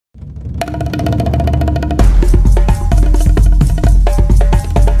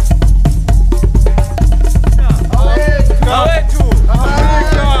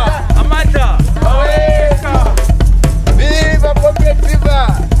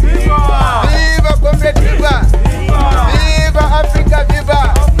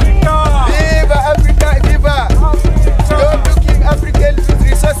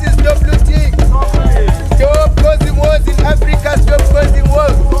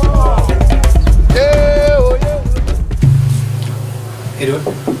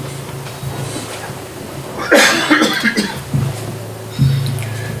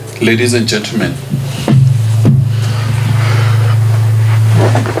Ladies and gentlemen,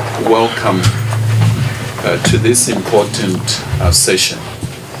 welcome to this important session.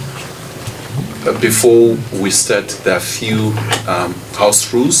 Before we start, there are a few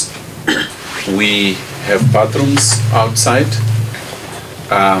house rules. We have bathrooms outside,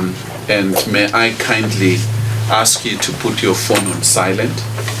 and may I kindly ask you to put your phone on silent.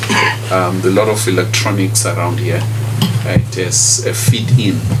 There are a lot of electronics around here. It is a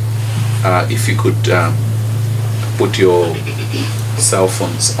feed-in. If you could put your cell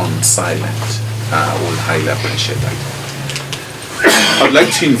phones on silent, I will highly appreciate that. I'd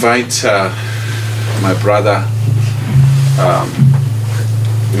like to invite my brother,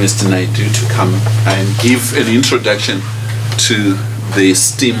 Mr. Naidu, to come and give an introduction to the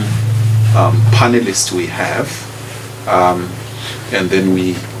esteemed panelists we have, and then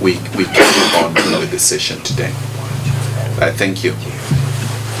we carry on with the session today. Thank you.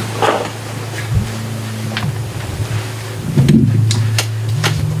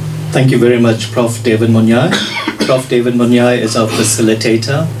 Thank you very much, Prof. David Munyai. Prof. David Munyai is our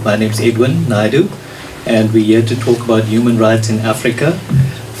facilitator. My name is Edwin Naidu, and we're here to talk about human rights in Africa.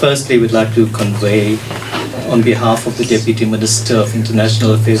 Firstly, we'd like to convey, on behalf of the Deputy Minister of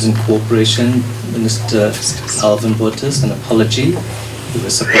International Affairs and Cooperation, Minister Alvin Botas, an apology. He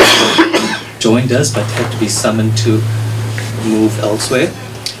was supposed to have joined us, but had to be summoned to move elsewhere.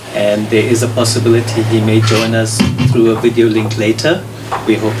 And there is a possibility he may join us through a video link later.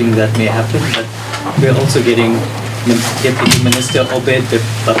 We're hoping that may happen, but we're also getting Deputy Minister Obed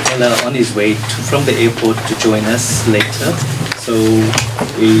Bapela on his way from the airport to join us later. So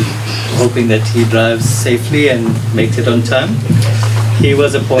we're hoping that he drives safely and makes it on time. He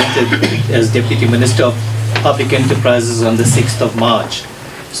was appointed as Deputy Minister of Public Enterprises on the 6th of March.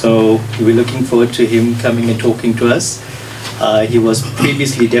 So we're looking forward to him coming and talking to us. He was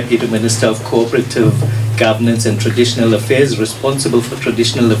previously Deputy Minister of Cooperative Governance and Traditional Affairs, responsible for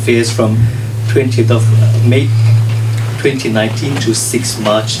traditional affairs from 20th of May 2019 to 6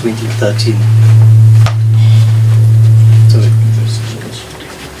 March 2013.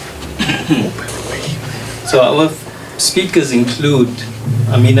 So our speakers include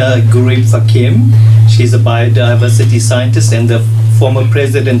Amina Gurib Fakim. She's a biodiversity scientist and the former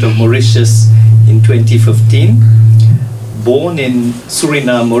president of Mauritius in 2015. Born in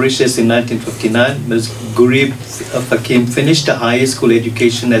Suriname, Mauritius in 1959, Ms. Gurib Fakim finished a high school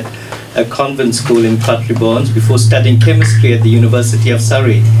education at a convent school in Patribons before studying chemistry at the University of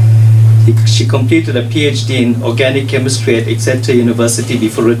Surrey. She completed a PhD in organic chemistry at Exeter University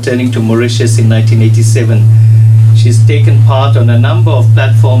before returning to Mauritius in 1987. She's taken part on a number of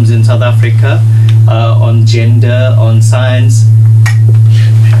platforms in South Africa on gender, on science.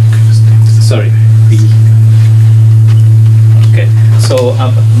 Sorry. Okay, so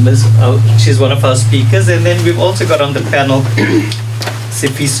she's one of our speakers, and then we've also got on the panel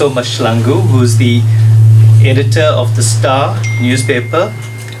Sifiso Mashlangu, who's the editor of the Star newspaper.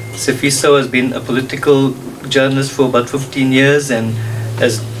 Sifiso has been a political journalist for about 15 years and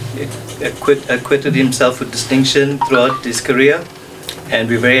has acquitted himself with distinction throughout his career. And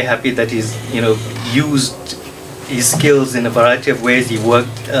we're very happy that he's used his skills in a variety of ways. He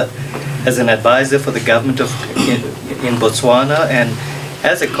worked as an advisor for the government in Botswana and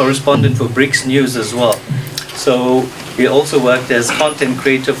as a correspondent for BRICS News as well. So he also worked as content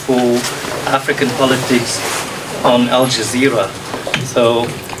creator for African politics on Al Jazeera. So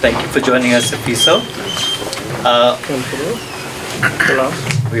thank you for joining us, Sifiso.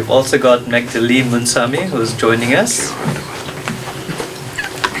 We've also got Magdalene Munsami, who's joining us.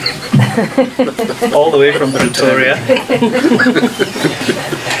 All the way from Pretoria.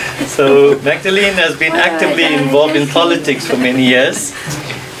 So Magdalene has been actively involved in politics for many years,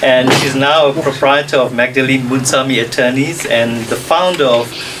 and she's now a proprietor of Magdalene Munsami Attorneys and the founder of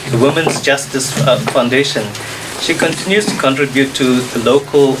the Women's Justice Foundation. She continues to contribute to the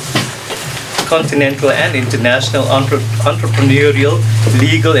local, continental and international entrepreneurial,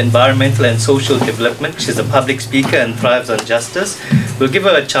 legal, environmental and social development. She's a public speaker and thrives on justice. We'll give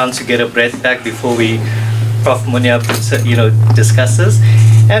her a chance to get her breath back before Prof. Munyai discusses.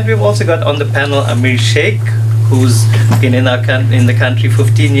 And we've also got on the panel Amir Sheikh, who's been in the country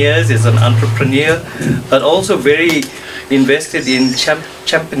 15 years, is an entrepreneur, but also very invested in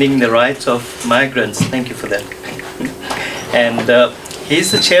championing the rights of migrants. Thank you for that. And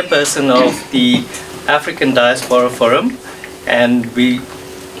he's the chairperson of the African Diaspora Forum, and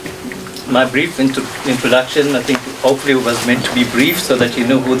my brief introduction, I think, hopefully was meant to be brief so that you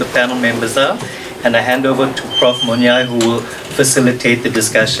know who the panel members are. And I hand over to Prof. Munyai, who will facilitate the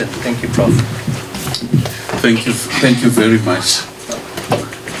discussion. Thank you, Prof. Thank you very much.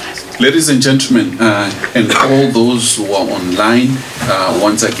 Ladies and gentlemen, and all those who are online,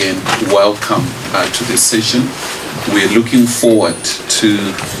 once again, welcome to this session. We're looking forward to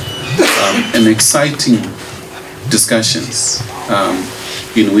an exciting discussions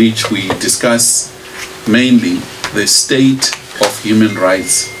in which we discuss mainly the state of human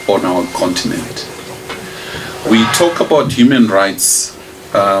rights on our continent. We talk about human rights,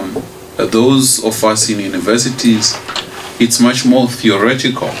 those of us in universities, it's much more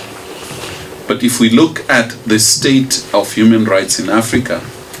theoretical. But if we look at the state of human rights in Africa,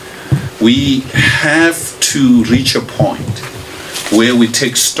 we have to reach a point where we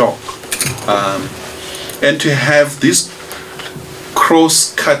take stock and to have these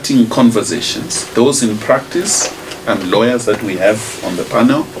cross-cutting conversations, those in practice, and lawyers that we have on the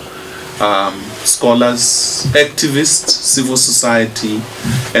panel, scholars, activists, civil society,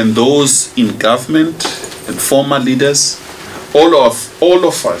 and those in government and former leaders, all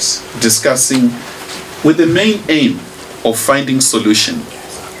of us discussing with the main aim of finding solution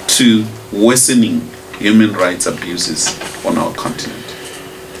to worsening human rights abuses on our continent.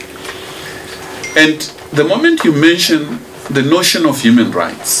 And the moment you mention the notion of human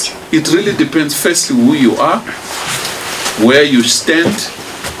rights, it really depends firstly who you are, where you stand,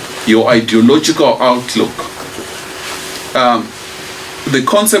 your ideological outlook. The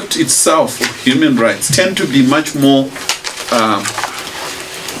concept itself of human rights tend to be much more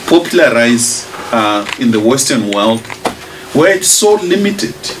popularized in the Western world, where it's so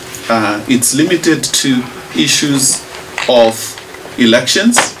limited. It's limited to issues of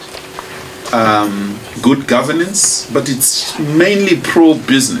elections, good governance, but it's mainly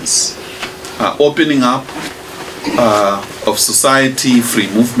pro-business, opening up of society, free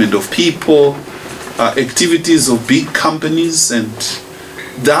movement of people, activities of big companies, and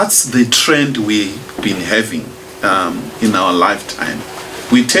that's the trend we've been having in our lifetime.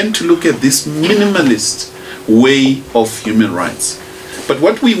 We tend to look at this minimalist way of human rights. But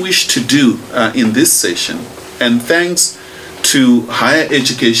what we wish to do in this session, and thanks to higher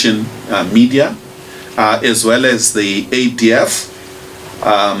education media, as well as the ADF,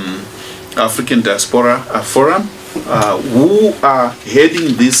 African Diaspora Forum, who are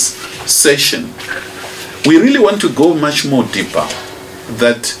heading this session, we really want to go much more deeper.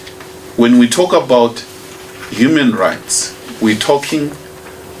 That when we talk about human rights, we're talking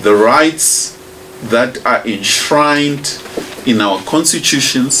the rights that are enshrined in our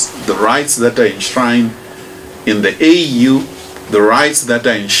constitutions, the rights that are enshrined in the AU, the rights that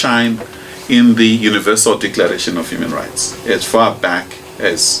are enshrined in the Universal Declaration of Human Rights, as far back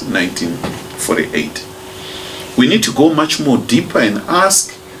as 1948. We need to go much more deeper and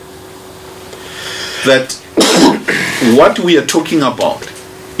ask that what we are talking about,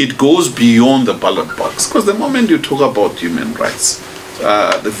 it goes beyond the ballot box. Because the moment you talk about human rights,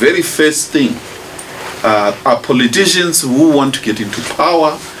 the very first thing are politicians who want to get into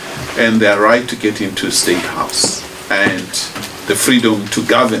power and their right to get into state house and the freedom to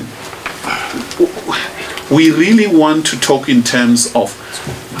govern. We really want to talk in terms of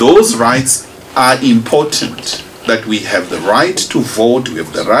those rights are important, that we have the right to vote, we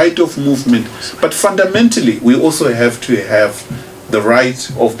have the right of movement, but fundamentally we also have to have the right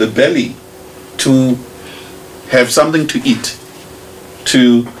of the belly to have something to eat,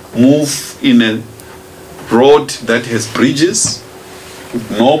 to move in a road that has bridges,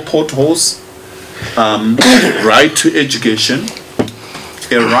 no potholes, right to education,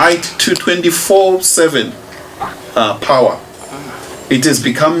 a right to 24/7 power. It has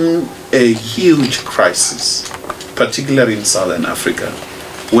become a huge crisis, particularly in Southern Africa,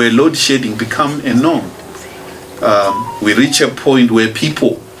 where load shedding become a norm. We reach a point where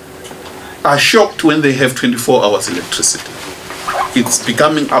people are shocked when they have 24 hours electricity. It's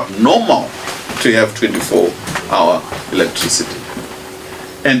becoming abnormal to have 24-hour electricity.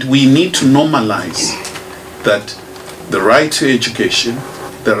 And we need to normalize that the right to education,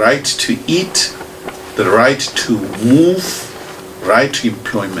 the right to eat, the right to move, right to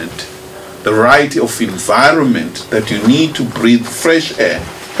employment, the right of environment, that you need to breathe fresh air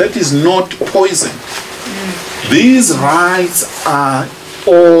that is not poison. These rights are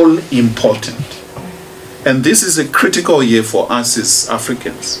all important. And this is a critical year for us as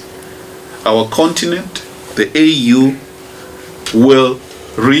Africans. Our continent, the AU, will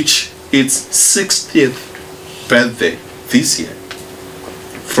reach its 60th birthday this year,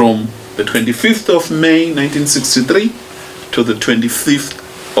 from the 25th of May 1963 to the 25th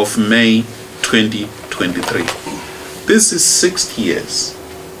of May 2023. This is 60 years.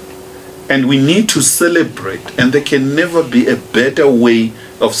 And we need to celebrate, and there can never be a better way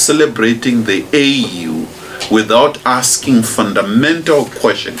of celebrating the AU without asking fundamental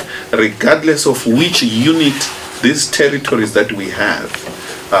question, regardless of which unit these territories that we have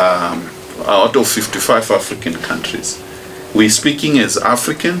out of 55 African countries. We're speaking as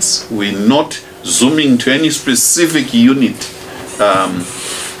Africans. We're not zooming to any specific unit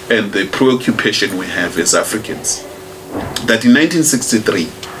and the preoccupation we have as Africans. That in 1963,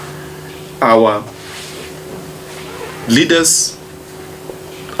 our leaders,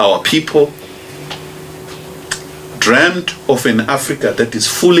 our people, dreamt of an Africa that is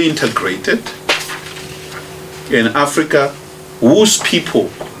fully integrated, an Africa whose people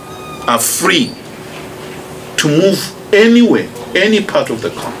are free to move anywhere, any part of the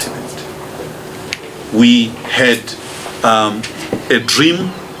continent. We had a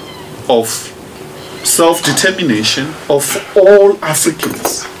dream of self-determination of all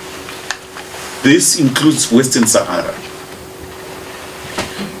Africans. This includes Western Sahara.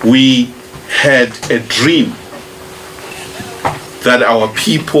 We had a dream that our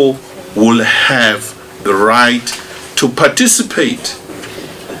people will have the right to participate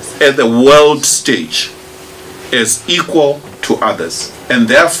at the world stage as equal to others. And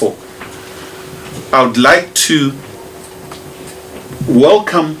therefore, I would like to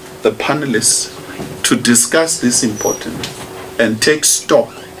welcome the panelists to discuss this important and take stock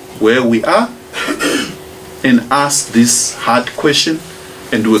where we are and ask this hard question.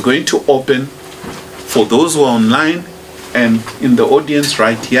 And we're going to open for those who are online and in the audience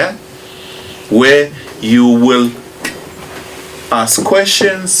right here, where you will ask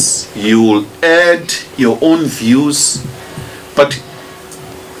questions, you will add your own views, but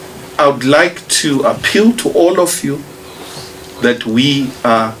I would like to appeal to all of you that we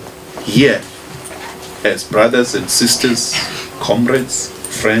are here as brothers and sisters, comrades,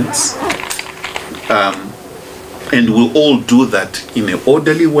 friends, and we'll all do that in an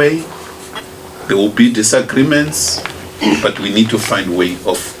orderly way. There will be disagreements, but we need to find a way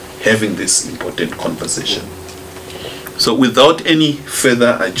of having this important conversation. So without any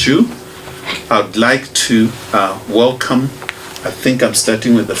further ado, I'd like to welcome, I think I'm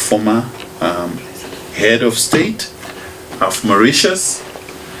starting with the former head of state of Mauritius.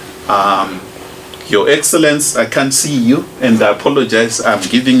 Your Excellence, I can't see you, and I apologize, I'm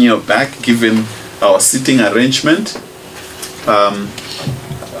giving you back given our seating arrangement.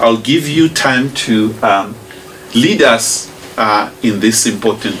 I'll give you time to lead us in these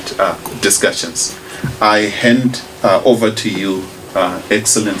important discussions. I hand over to you,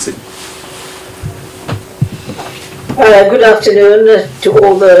 Excellency. Good afternoon to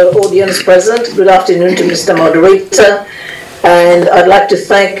all the audience present. Good afternoon to Mr. Moderator. And I'd like to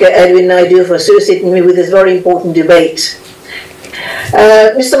thank Edwin Naidu for associating me with this very important debate.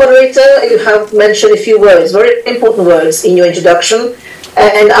 Mr. Moderator, you have mentioned a few words, very important words in your introduction.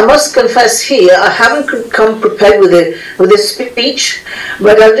 And I must confess here, I haven't come prepared with a speech,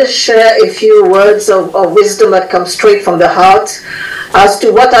 but I'll just share a few words of wisdom that come straight from the heart as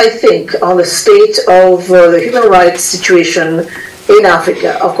to what I think on the state of the human rights situation in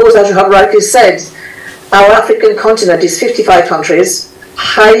Africa. Of course, as you have rightly said, our African continent is 55 countries,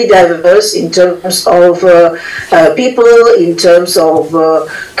 highly diverse in terms of people, in terms of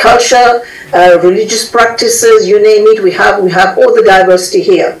culture, religious practices, you name it, we have all the diversity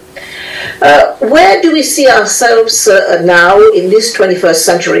here. Where do we see ourselves now in this 21st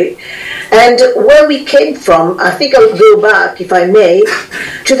century? And where we came from, I think I'll go back, if I may,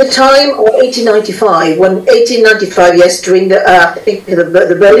 to the time of 1895, yes, during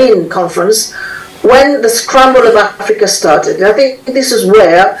the Berlin Conference, when the scramble of Africa started. And I think this is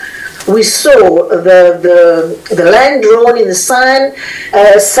where we saw the land drawn in the sand,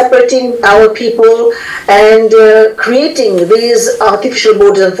 separating our people and creating these artificial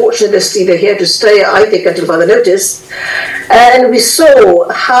borders. Unfortunately, they're here to stay, I think, until further notice. And we saw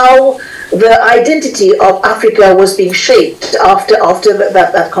how the identity of Africa was being shaped after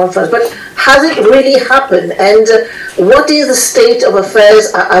that conference. But has it really happened? And what is the state of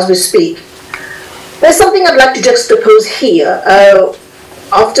affairs as we speak? There's something I'd like to juxtapose here.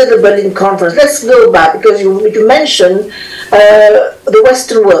 After the Berlin Conference, let's go back, because you mentioned the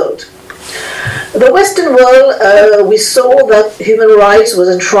Western world. The Western world, we saw that human rights was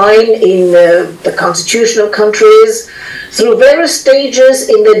enshrined in the constitution of countries through various stages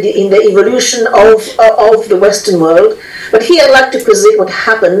in the evolution of the Western world. But here I'd like to present what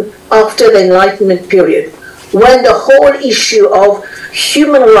happened after the Enlightenment period, when the whole issue of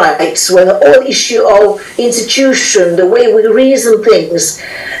human rights, when the whole issue of institution, the way we reason things,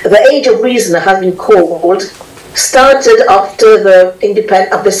 the age of reason has been called, started after the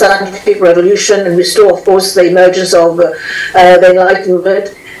scientific revolution, and we saw, of course, the emergence of the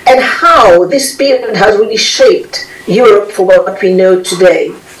Enlightenment. and how this period has really shaped Europe for what we know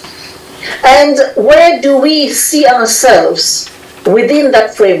today. And where do we see ourselves within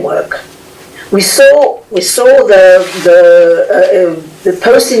that framework? We saw the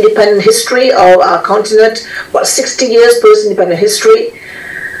post-independent history of our continent, about 60 years post-independent history.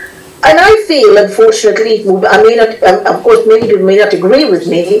 And I feel, unfortunately, I may not, of course, many people may not agree with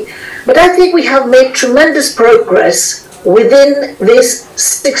me, but I think we have made tremendous progress within this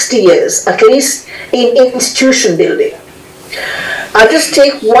 60 years, at least in institution building. I'll just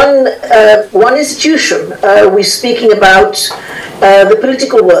take one institution. We're speaking about the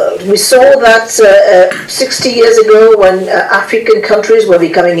political world. We saw that 60 years ago when African countries were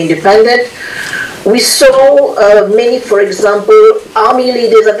becoming independent, we saw many, for example, army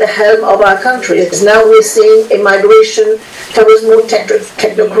leaders at the helm of our countries. Now we're seeing a migration towards more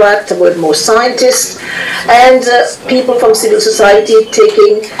technocrats, towards more scientists, and people from civil society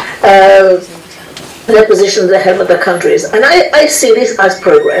taking their position at the helm of the countries. And I see this as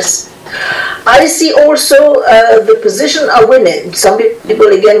progress. I see also the position of women. Some people,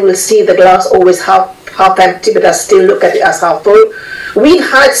 again, will see the glass always half empty, but I still look at it as half full. We've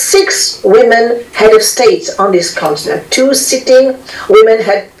had 6 women head of state on this continent, 2 sitting women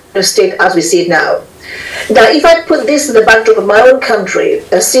head of state as we see it now. Now, if I put this in the backdrop of my own country,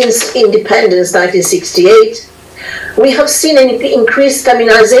 since independence, 1968, we have seen an increased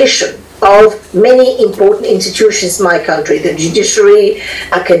feminization of many important institutions in my country, the judiciary,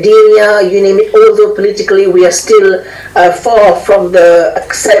 academia, you name it, although politically we are still far from the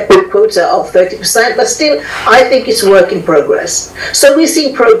accepted quota of 30%, but still I think it's work in progress. So we're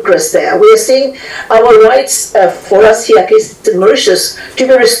seeing progress there. We're seeing our rights for us here, at least in Mauritius, to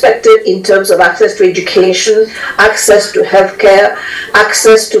be respected in terms of access to education, access to healthcare,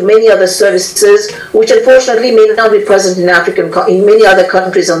 access to many other services, which unfortunately may not be present in many other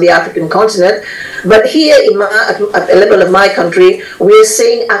countries on the African continent. But here at the level of my country, we are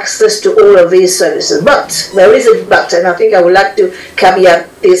seeing access to all of these services. But there is a but, and I think I would like to caveat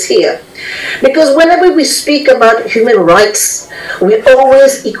this here. Because whenever we speak about human rights, we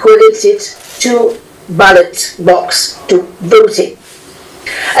always equate it to ballot box, to voting.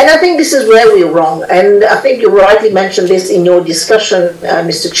 And I think this is where we're wrong. And I think you rightly mentioned this in your discussion,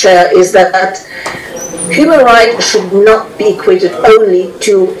 Mr. Chair, is that human rights should not be equated only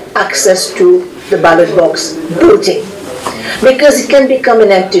to access to the ballot box, voting, because it can become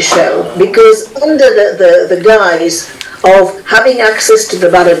an empty shell, because under the guise of having access to the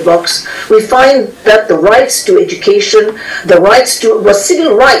ballot box, we find that the rights to education, the rights to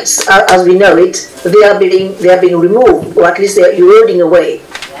civil rights as we know it, they are being removed, or at least they are eroding away.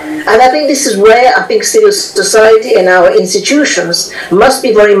 And I think this is where I think civil society and our institutions must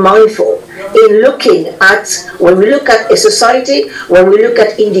be very mindful in looking at, when we look at a society, when we look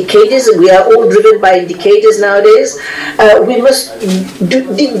at indicators, and we are all driven by indicators nowadays, we must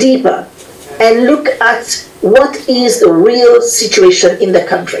dig deeper and look at what is the real situation in the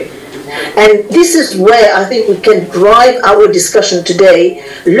country. And this is where I think we can drive our discussion today,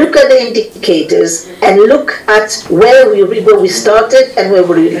 look at the indicators and look at where we started and where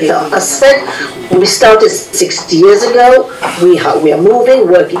we really are. As said, we started 60 years ago, we are moving,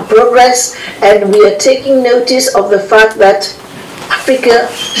 work in progress, and we are taking notice of the fact that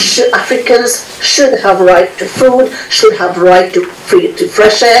Africans should have right to food, should have right to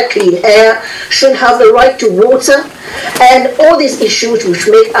fresh air, clean air, should have the right to water, and all these issues which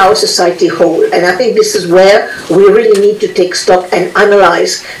make our society whole. And I think this is where we really need to take stock and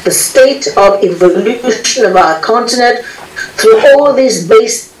analyze the state of evolution of our continent through all these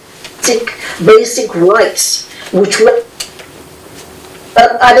basic rights which were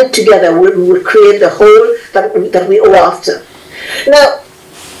added together would create the whole that we are after. Now,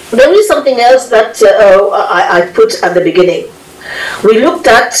 there is something else that I put at the beginning. We looked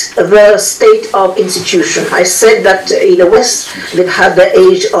at the state of institution. I said that in the West, they've had the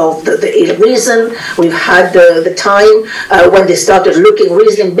age of the age of reason. We've had the time when they started looking,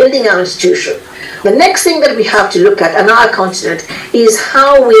 reasoning, building our institution. The next thing that we have to look at on our continent is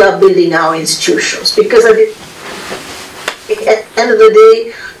how we are building our institutions. Because at the end of the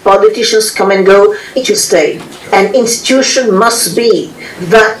day, politicians come and go, it will stay. An institution must be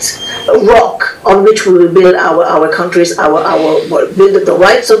that rock on which we will build our countries, build the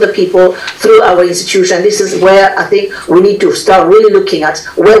rights of the people through our institution. This is where I think we need to start really looking at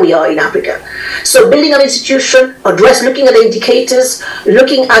where we are in Africa. So building an institution, looking at the indicators,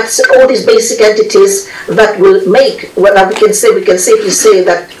 looking at all these basic entities that will make, well, we can safely say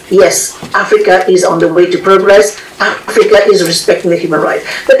that yes, Africa is on the way to progress. Africa is respecting the human rights.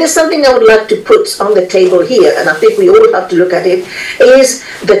 But there's something I would like to put on the table here, and I think we all have to look at it, is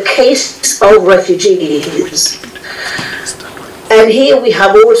the case of refugees. And here we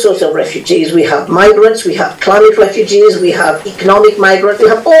have all sorts of refugees. We have migrants, we have climate refugees, we have economic migrants, we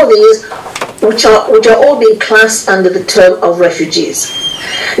have all these which are all being classed under the term of refugees.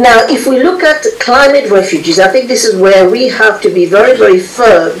 Now, if we look at climate refugees, I think this is where we have to be very, very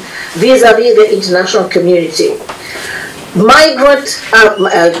firm vis-à-vis the international community.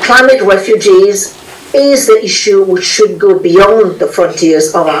 Climate refugees is the issue which should go beyond the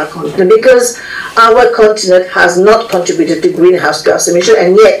frontiers of our continent, because our continent has not contributed to greenhouse gas emission,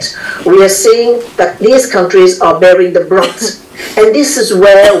 and yet we are seeing that these countries are bearing the brunt. And this is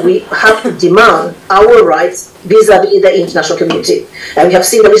where we have to demand our rights vis-à-vis the international community. And we have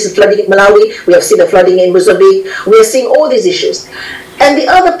seen the recent flooding in Malawi, we have seen the flooding in Mozambique, we are seeing all these issues. And the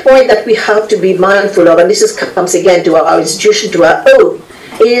other point that we have to be mindful of, and this comes again to our institution, to our own,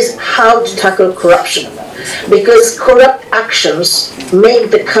 is how to tackle corruption. Because corrupt actions make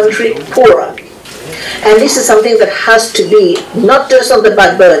the country poorer. And this is something that has to be not just on the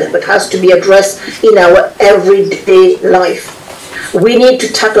back burner, but has to be addressed in our everyday life. We need to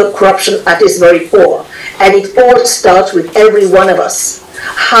tackle corruption at its very core. And it all starts with every one of us.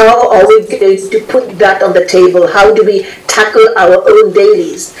 How are we going to put that on the table? How do we tackle our own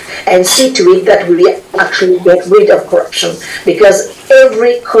dailies and see to it that we actually get rid of corruption? Because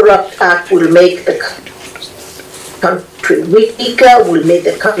every corrupt act will make the country weaker, will make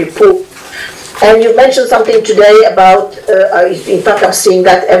the country poor. And you mentioned something today about, in fact I'm seeing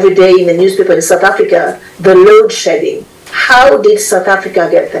that every day in the newspaper in South Africa, the load shedding. How did South Africa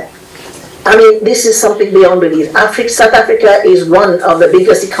get there? I mean, this is something beyond belief. South Africa is one of the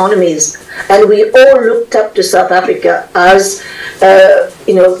biggest economies, and we all looked up to South Africa as,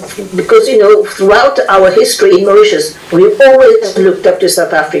 because, throughout our history in Mauritius, we always looked up to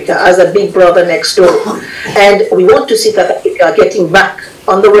South Africa as a big brother next door. And we want to see South Africa getting back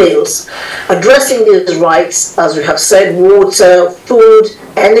on the rails, addressing these rights, as we have said, water, food,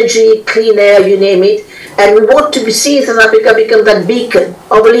 energy, clean air, you name it. And we want to see South Africa become that beacon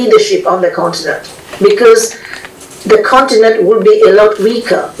of leadership on the continent, because the continent will be a lot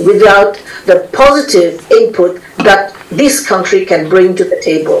weaker without the positive input that this country can bring to the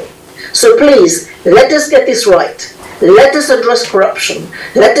table. So please, let us get this right. Let us address corruption.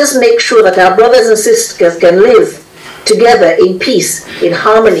 Let us make sure that our brothers and sisters can live together in peace, in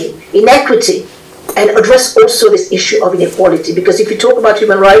harmony, in equity, and address also this issue of inequality, because if you talk about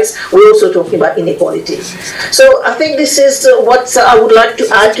human rights, we're also talking about inequality. So I think this is what I would like to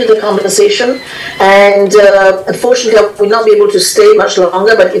add to the conversation, and unfortunately I will not be able to stay much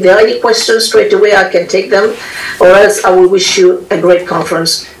longer, but if there are any questions straight away I can take them, or else I will wish you a great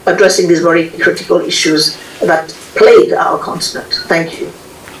conference addressing these very critical issues that plague our continent. Thank you.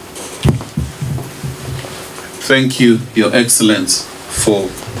 Thank you, Your Excellence, for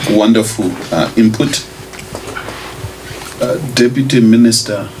wonderful input. Deputy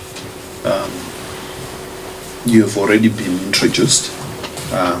Minister, you have already been introduced,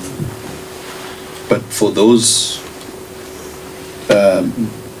 but for those,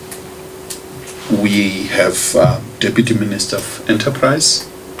 we have Deputy Minister of Enterprise.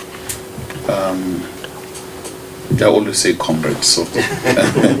 I always say comrade, so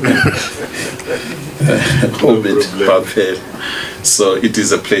so it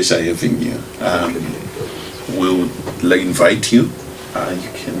is a pleasure having you. We'll invite you. You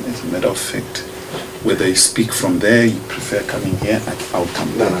can, as a matter of fact, whether you speak from there, you prefer coming here, I'll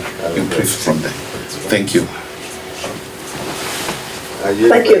come down and brief from there. Thank you.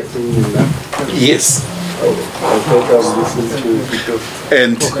 Thank you. Yes.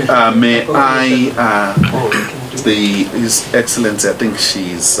 And may I, His Excellency, I think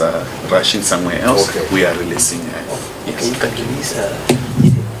she's rushing somewhere else. Okay. We are releasing her. Yes, thank you.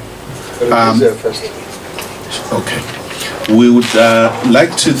 Okay. We would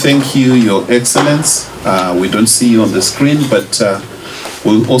like to thank you, Your Excellence. We don't see you on the screen, but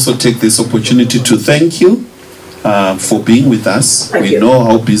we'll also take this opportunity to thank you for being with us. We know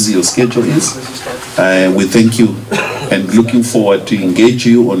how busy your schedule is. We thank you and looking forward to engage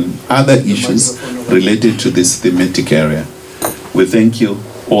you on other issues related to this thematic area. We thank you.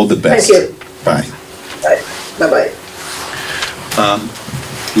 All the best. Thank you. Bye. Bye. Bye-bye.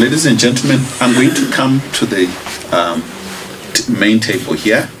 Ladies and gentlemen, I'm going to come to the main table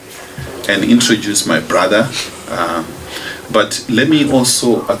here and introduce my brother. But let me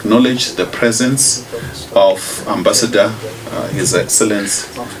also acknowledge the presence of Ambassador, His Excellency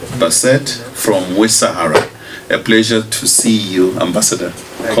Bassett from West Sahara. A pleasure to see you, Ambassador.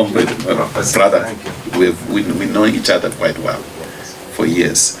 comrade, brother. We know each other quite well for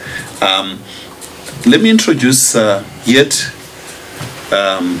years. Let me introduce yet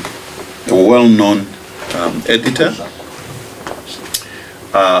a well-known editor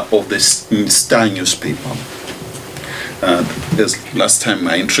of the Star newspaper. This last time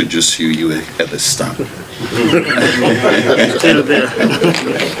I introduced you, you were at the Star. Still there.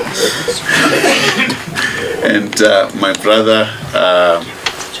 And my brother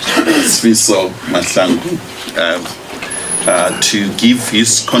Sviso Mahlangu to give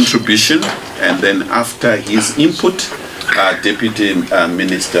his contribution, and then after his input, Deputy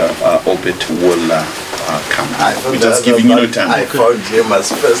Minister Obet will come. We're just giving you no time. I found him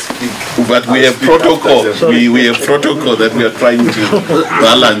as first speak. But we have protocol. We have protocol that we are trying to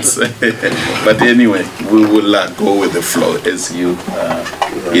balance. But anyway, we will go with the flow as you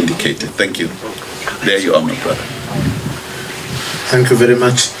indicated. Thank you. There you are, my brother. Thank you very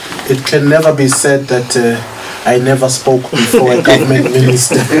much. It can never be said that I never spoke before a government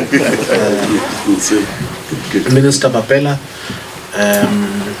minister. Minister Babela,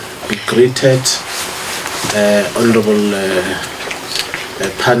 be greeted, honorable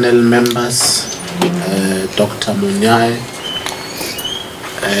panel members, Dr. Munyai,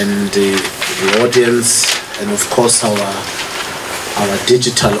 and the audience, and of course our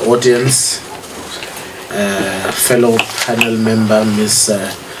digital audience, fellow panel member Ms.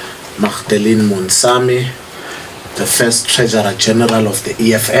 Magdalene Monsami, the first Treasurer General of the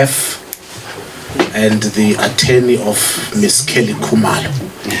EFF, and the attorney of Ms. Kelly Kumalo.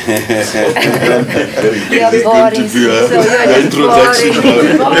 You're boring, so you're introduction.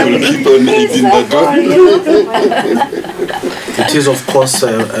 It is, of course,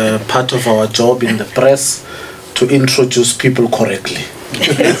 part of our job in the press to introduce people correctly.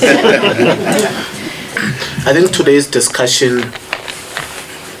 I think today's discussion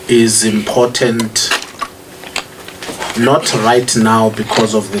is important, not right now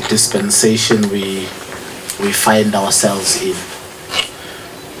because of the dispensation we find ourselves in,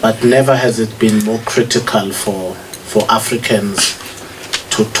 but never has it been more critical for Africans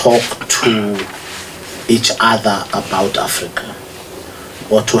to talk to each other about Africa,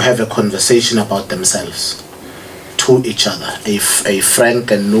 or to have a conversation about themselves to each other, a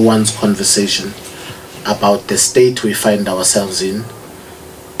frank and nuanced conversation about the state we find ourselves in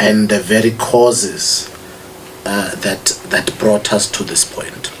and the very causes that brought us to this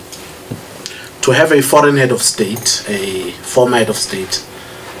point. To have a foreign head of state, a former head of state,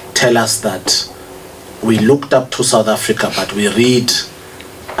 tell us that we looked up to South Africa, but we read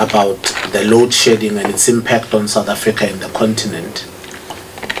about the load shedding and its impact on South Africa and the continent,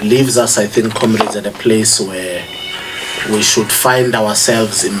 leaves us, I think, comrades, at a place where we should find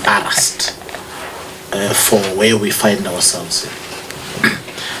ourselves embarrassed for where we find ourselves in.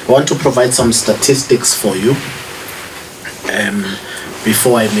 I want to provide some statistics for you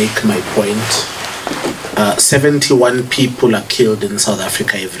before I make my point. 71 people are killed in South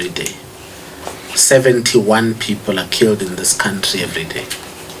Africa every day. 71 people are killed in this country every day.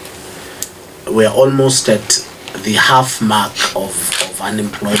 We're almost at the half mark of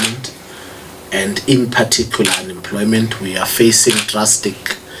unemployment, and in particular unemployment. We are facing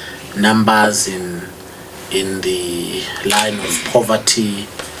drastic numbers in the line of poverty,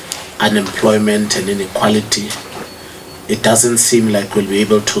 unemployment and inequality. It doesn't seem like we'll be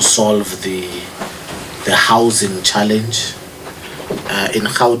able to solve the housing challenge. In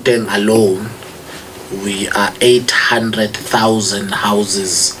Gauteng alone, we are 800,000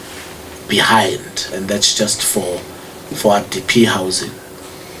 houses behind, and that's just for RDP housing.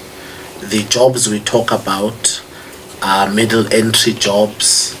 The jobs we talk about are middle entry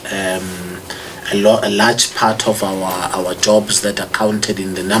jobs. A large part of our jobs that are counted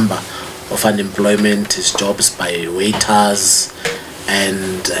in the number of unemployment is jobs by waiters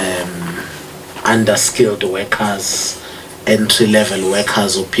and underskilled workers, entry-level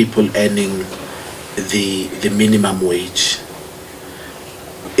workers, or people earning the minimum wage.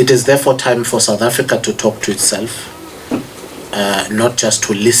 It is therefore time for South Africa to talk to itself, not just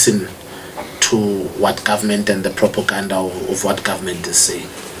to listen to what government and the propaganda of what government is saying.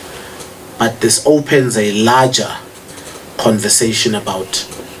 But this opens a larger conversation about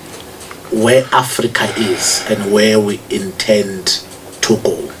where Africa is and where we intend to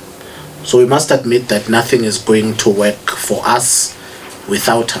go. So we must admit that nothing is going to work for us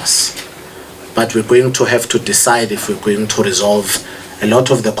without us. But we're going to have to decide if we're going to resolve a lot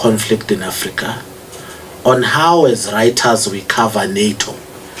of the conflict in Africa on how, as writers, we cover NATO,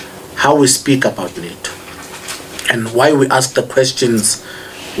 how we speak about NATO, and why we ask the questions,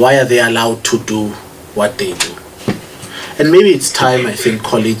 why are they allowed to do what they do? And maybe it's time, I think,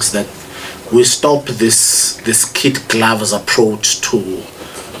 colleagues, that we stop this kid gloves approach to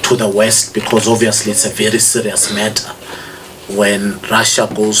the West, because obviously it's a very serious matter when Russia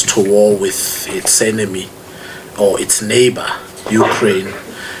goes to war with its enemy or its neighbor, Ukraine,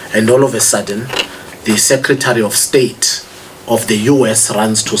 and all of a sudden the Secretary of State of the US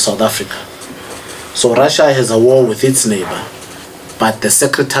runs to South Africa. So Russia has a war with its neighbor, but the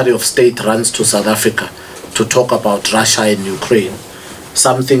Secretary of State runs to South Africa to talk about Russia and Ukraine,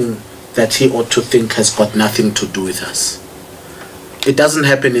 something that he ought to think has got nothing to do with us. It doesn't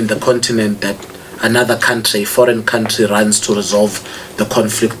happen in the continent that another country, foreign country, runs to resolve the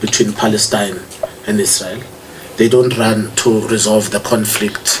conflict between Palestine and Israel. They don't run to resolve the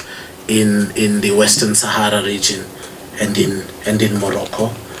conflict in the Western Sahara region and in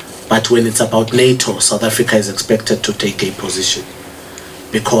Morocco. But when it's about NATO, South Africa is expected to take a position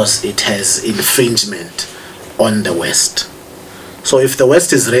because it has infringement on the West. So if the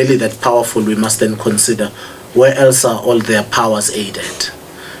West is really that powerful, we must then consider, where else are all their powers aided?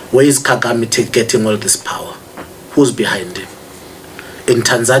 Where is Kagame getting all this power? Who's behind him? In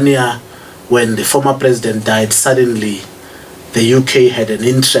Tanzania, when the former president died, suddenly the UK had an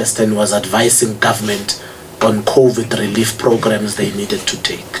interest and was advising government on COVID relief programs they needed to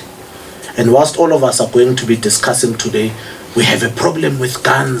take. And whilst all of us are going to be discussing today, we have a problem with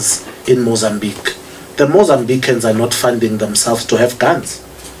guns in Mozambique. The Mozambicans are not funding themselves to have guns.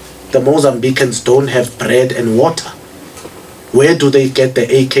 The Mozambicans don't have bread and water. Where do they get the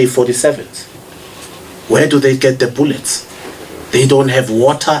AK-47s? Where do they get the bullets? They don't have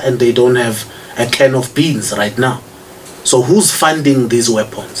water and they don't have a can of beans right now. So who's funding these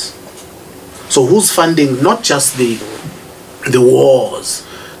weapons? So who's funding not just the wars,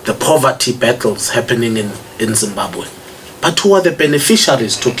 the poverty battles happening in Zimbabwe, but who are the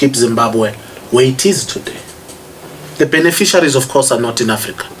beneficiaries to keep Zimbabwe where it is today? The beneficiaries, of course, are not in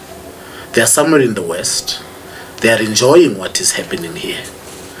Africa. They are somewhere in the West. They are enjoying what is happening here.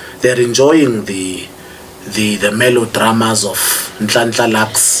 They are enjoying the melodramas of Nhlanhla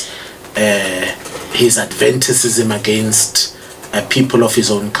Lux, his adventism against people of his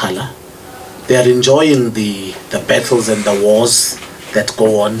own color. They are enjoying the battles and the wars that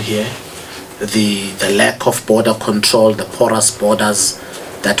go on here, the lack of border control, the porous borders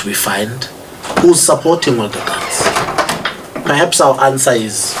that we find. Who's supporting all the guns? Perhaps our answer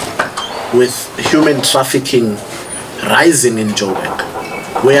is, with human trafficking rising in Joburg,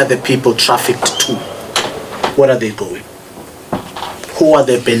 where are the people trafficked to? Where are they going? Who are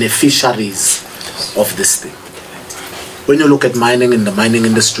the beneficiaries of this thing? When you look at mining in the mining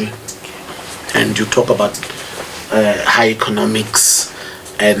industry, and you talk about high economics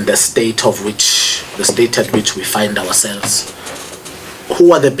and the state at which we find ourselves,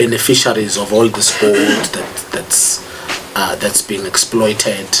 who are the beneficiaries of all this gold that's being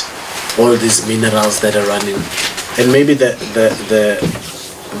exploited, all these minerals that are running? And maybe the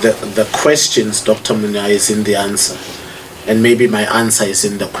questions, Dr. Munyai, is in the answer, and maybe my answer is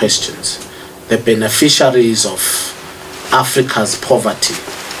in the questions. The beneficiaries of Africa's poverty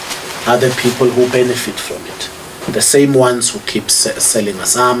are the people who benefit from it. The same ones who keep selling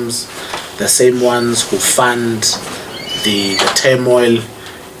us arms, the same ones who fund the turmoil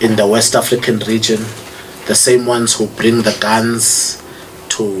in the West African region, the same ones who bring the guns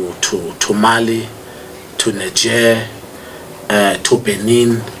to Mali, to Niger, to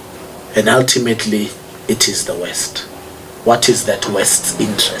Benin, and ultimately it is the West. What is that West's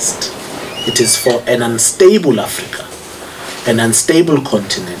interest? It is for an unstable Africa, an unstable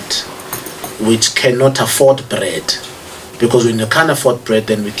continent which cannot afford bread. Because when you can't afford bread,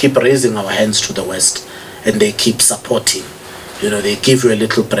 then we keep raising our hands to the West and they keep supporting. You know, they give you a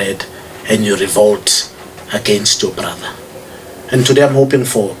little bread and you revolt against your brother. And today I'm hoping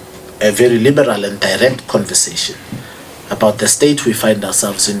for a very liberal and direct conversation about the state we find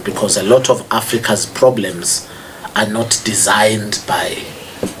ourselves in, because a lot of Africa's problems are not designed by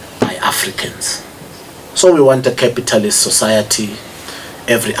Africans. So we want a capitalist society.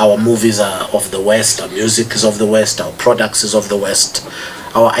 Our movies are of the West, our music is of the West, our products is of the West,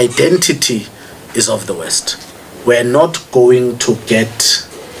 our identity is of the West. We're not going to get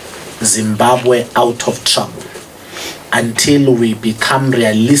Zimbabwe out of trouble until we become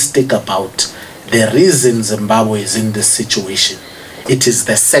realistic about the reason Zimbabwe is in this situation. It is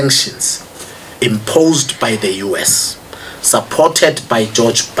the sanctions imposed by the US, supported by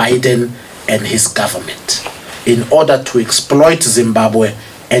George Biden and his government, in order to exploit Zimbabwe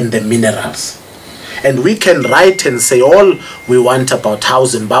and the minerals. And we can write and say all we want about how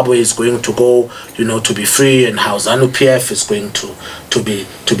Zimbabwe is going to go, you know, to be free, and how ZANU-PF is going to be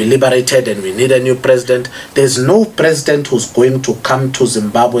liberated, and we need a new president. There's no president who's going to come to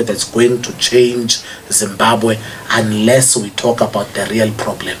Zimbabwe that's going to change Zimbabwe unless we talk about the real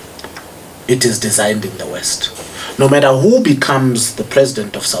problem. It is designed in the West. No matter who becomes the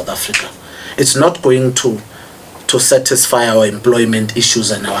president of South Africa, it's not going to satisfy our employment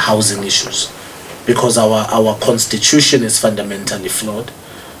issues and our housing issues, because our constitution is fundamentally flawed,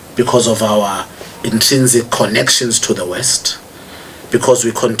 because of our intrinsic connections to the West, because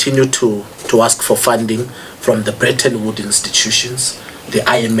we continue to ask for funding from the Bretton Woods institutions, the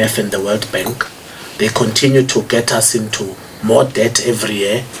IMF and the World Bank. They continue to get us into more debt every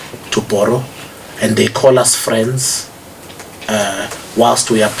year to borrow, and they call us friends whilst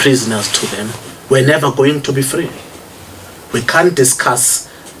we are prisoners to them. We're never going to be free. We can't discuss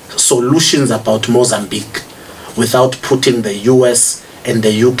solutions about Mozambique without putting the US and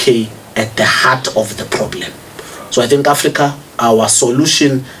the UK at the heart of the problem. So I think Africa, our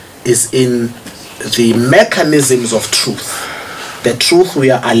solution is in the mechanisms of truth. The truth we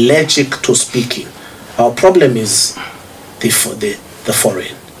are allergic to speaking. Our problem is the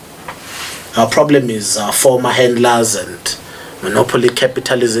foreign. Our problem is our former handlers and monopoly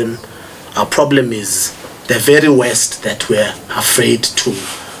capitalism. Our problem is the very West that we're afraid to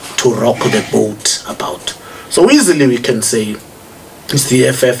rock the boat about. So easily we can say it's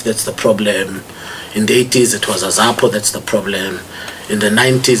the FF that's the problem. In the 80s it was AZAPO that's the problem. In the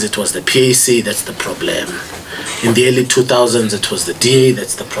 90s it was the PAC that's the problem. In the early 2000s it was the DA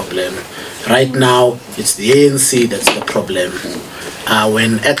that's the problem. Right now it's the ANC that's the problem.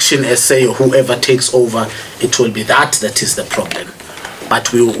 When Action SA or whoever takes over, it will be that is the problem.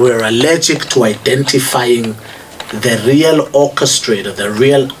 But we're allergic to identifying the real orchestrator, the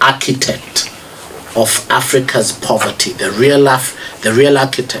real architect of Africa's poverty, the real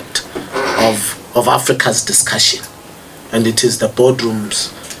architect of Africa's discussion. And it is the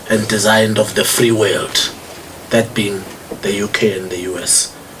boardrooms and design of the free world, that being the UK and the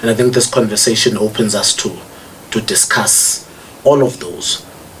US. And I think this conversation opens us to discuss all of those.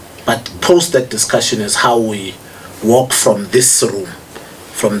 But post that discussion is how we walk from this room,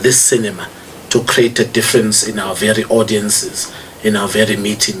 from this cinema, to create a difference in our very audiences, in our very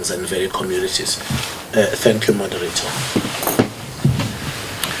meetings and very communities. Thank you, moderator.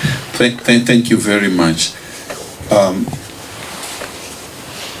 Thank you very much.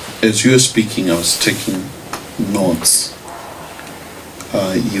 As you were speaking, I was taking notes.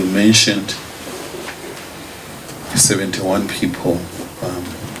 You mentioned 71 people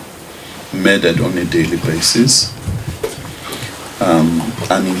murdered on a daily basis.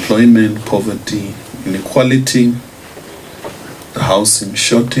 Unemployment, poverty, inequality, the housing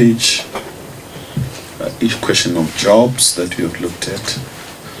shortage, each question of jobs that we have looked at,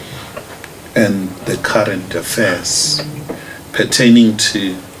 and the current affairs pertaining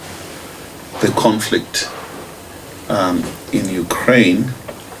to the conflict in Ukraine,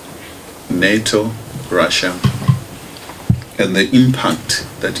 NATO, Russia, and the impact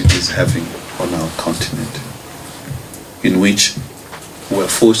that it is having on our continent, in which we're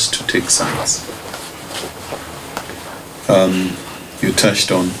forced to take sides. You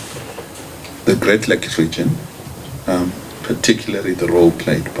touched on the Great Lakes region, particularly the role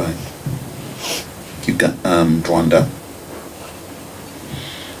played by Rwanda,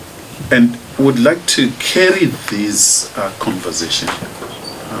 and would like to carry this conversation.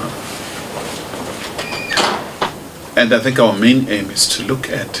 And I think our main aim is to look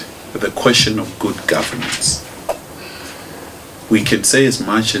at the question of good governance. We can say as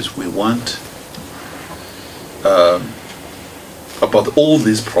much as we want about all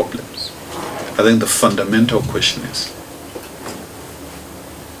these problems. I think the fundamental question is,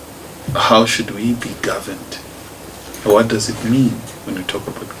 how should we be governed? What does it mean when we talk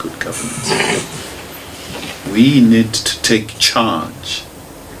about good governance? We need to take charge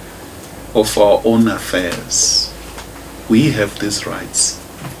of our own affairs. We have these rights,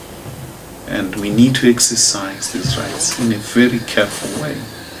 and we need to exercise these rights in a very careful way.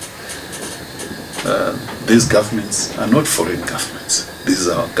 These governments are not foreign governments. These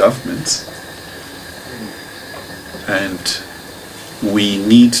are our governments. And we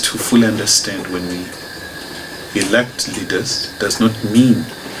need to fully understand, when we elect leaders, does not mean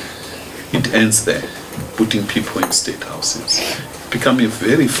it ends there, putting people in state houses. It's becoming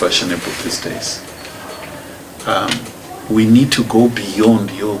very fashionable these days. We need to go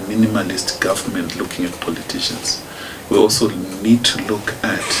beyond your minimalist government looking at politicians. We also need to look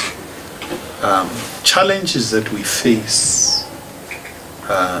at challenges that we face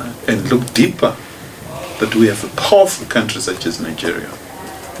and look deeper that we have a powerful country such as Nigeria,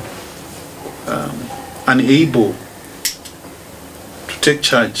 unable to take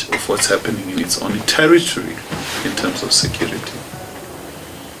charge of what's happening in its own territory in terms of security,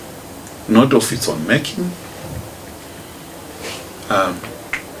 not of its own making.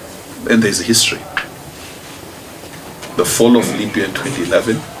 And there's a history. The fall of Libya in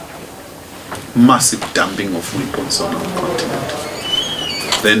 2011, massive dumping of weapons on our continent.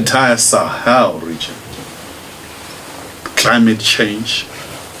 The entire Sahel region, climate change,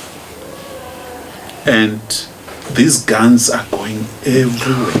 and these guns are going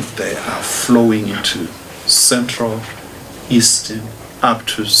everywhere. They are flowing into Central, Eastern, up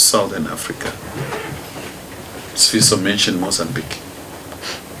to Southern Africa. Sfiso mentioned Mozambique.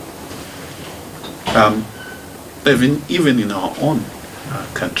 Even in our own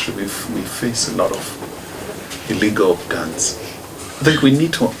country, we face a lot of illegal guns. I think we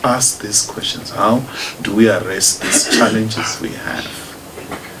need to ask these questions. How do we arrest these challenges we have?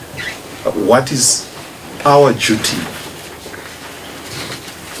 What is our duty?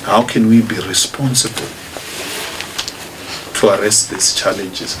 How can we be responsible to arrest these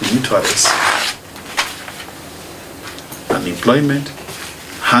challenges? We need to arrest unemployment,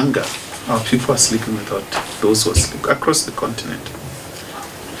 hunger. Our people are sleeping without those who are sleeping across the continent.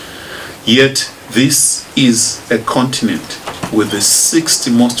 Yet this is a continent with the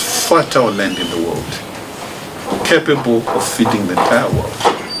 60th most fertile land in the world, capable of feeding the entire world.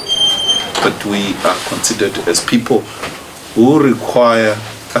 But we are considered as people who require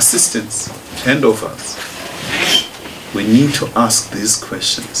assistance, handovers. We need to ask these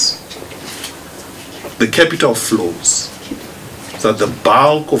questions. The capital flows, so the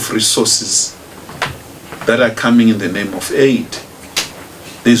bulk of resources that are coming in the name of aid,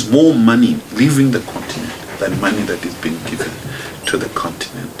 there's more money leaving the continent than money that is being given to the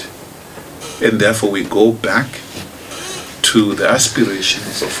continent. And therefore we go back to the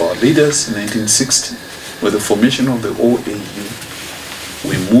aspirations of our leaders in 1960, with the formation of the OAU.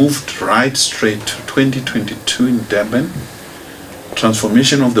 We moved right straight to 2022 in Durban,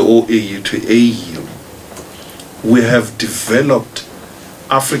 transformation of the OAU to AU. We have developed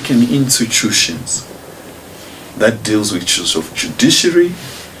African institutions that deals with issues of judiciary,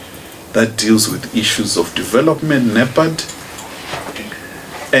 that deals with issues of development, NEPAD,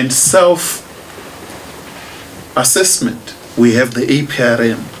 and self-assessment. We have the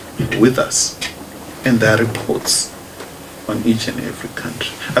APRM with us, and their reports on each and every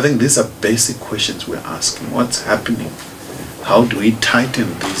country. I think these are basic questions we're asking. What's happening? How do we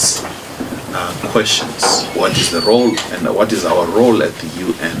tighten these questions? What is the role and what is our role at the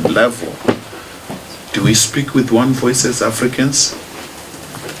UN level? Do we speak with one voice as Africans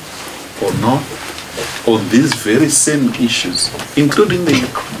or not? On these very same issues, including the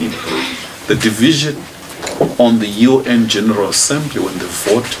Ukraine, the division on the UN General Assembly when the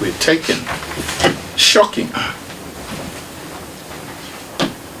vote were taken. Shocking.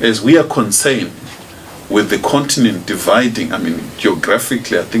 As we are concerned with the continent dividing, I mean,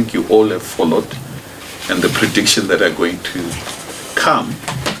 geographically, I think you all have followed, and the prediction that are going to come,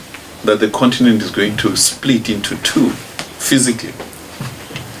 that the continent is going to split into two physically,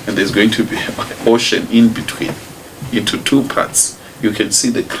 and there's going to be an ocean in between, into two parts. You can see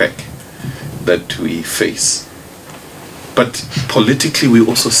the crack that we face. But politically, we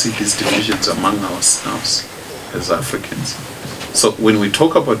also see these divisions among ourselves as Africans. So when we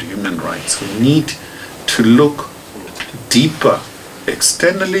talk about human rights, we need to look deeper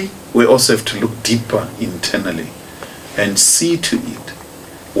externally. We also have to look deeper internally and see to it,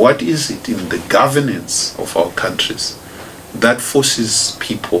 what is it in the governance of our countries that forces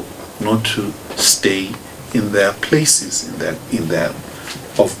people not to stay in their places, in their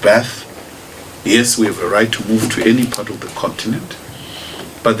of birth. Yes, we have a right to move to any part of the continent,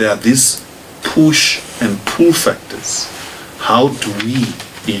 but there are these push and pull factors. How do we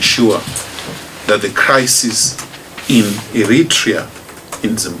ensure that the crisis in Eritrea,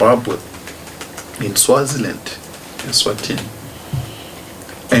 in Zimbabwe, in Swaziland, in Swatini,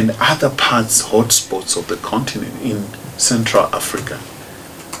 and other parts, hotspots of the continent in Central Africa,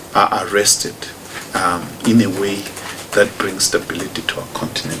 are arrested in a way that brings stability to our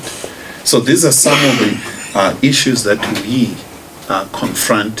continent? So these are some of the issues that we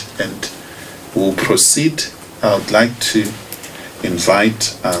confront and will proceed. I would like to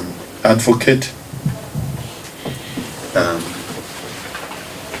invite Advocate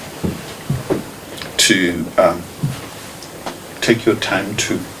to take your time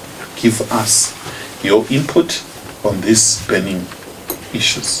to give us your input on these burning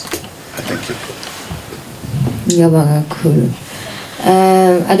issues. I thank you. Ngiyabonga kakhulu.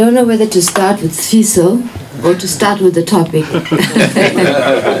 I don't know whether to start with Fiso or to start with the topic.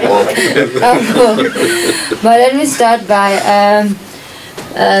 But let me start by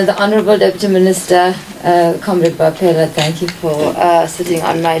the Honorable Deputy Minister, Comrade Bapela. Thank you for sitting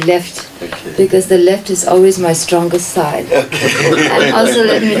on my left, because the left is always my strongest side. And also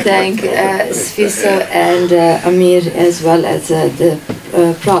let me thank Fiso and Amir, as well as the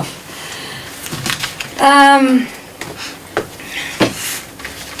Prof.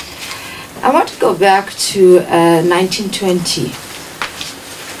 I want to go back to 1920.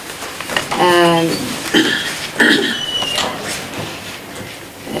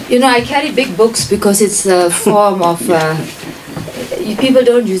 You know, I carry big books because it's a form of, people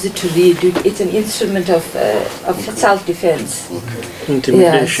don't use it to read. It's an instrument of self-defense. Okay.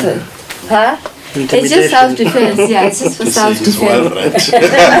 Intimidation. Yeah, so, huh? It's just self-defense, yeah, it's just for self-defense.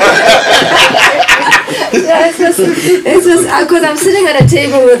 Yeah, it's just because I'm sitting at a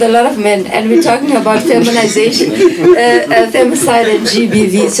table with a lot of men and we're talking about feminization, femicide and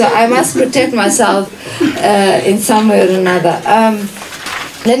GBV, so I must protect myself in some way or another.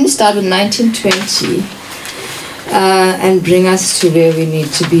 Let me start with 1920 and bring us to where we need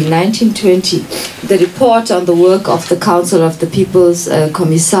to be. 1920, the report on the work of the Council of the People's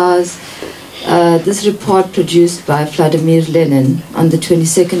Commissars. This report produced by Vladimir Lenin on the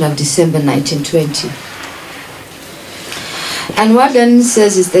 22nd of December 1920. And what Lenin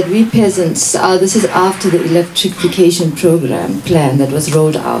says is that we peasants, this is after the electrification plan that was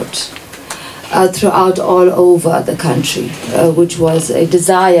rolled out throughout all over the country, which was a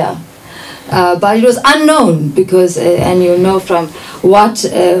desire, but it was unknown because, and you know from what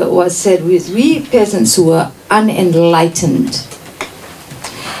was said, we peasants were unenlightened.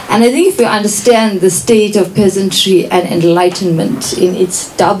 And I think if we understand the state of peasantry and enlightenment in its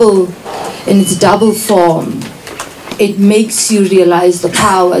double form, it makes you realize the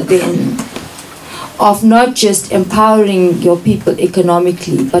power then of not just empowering your people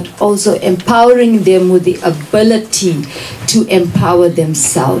economically, but also empowering them with the ability to empower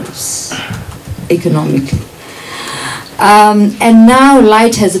themselves economically. And now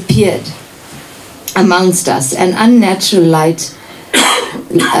light has appeared amongst us, an unnatural light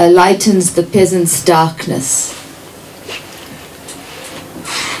lightens the peasant's darkness.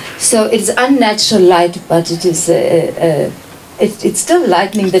 So it's unnatural light, but it is it's still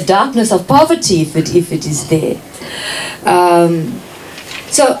lightening the darkness of poverty if it is there.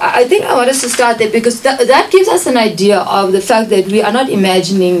 So I think I want us to start there because that gives us an idea of the fact that we are not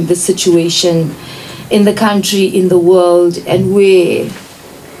imagining the situation in the country, in the world, and where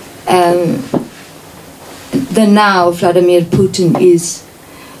the now Vladimir Putin is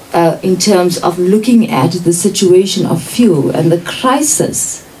in terms of looking at the situation of fuel and the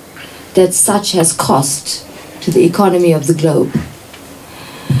crisis that such has cost to the economy of the globe.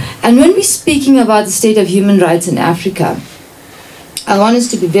 And when we're speaking about the state of human rights in Africa, I want us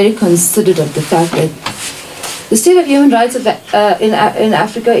to be very considerate of the fact that the state of human rights in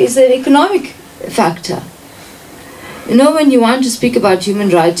Africa is an economic factor. You know, when you want to speak about human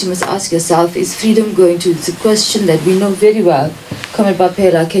rights, you must ask yourself, is freedom going to, it's a question that we know very well. Comrade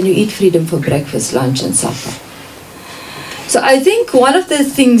Bapela, can you eat freedom for breakfast, lunch, and supper? So I think one of the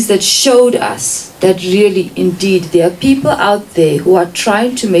things that showed us that really, indeed, there are people out there who are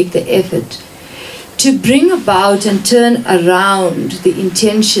trying to make the effort to bring about and turn around the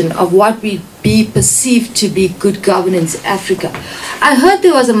intention of what we perceived to be good governance in Africa. I heard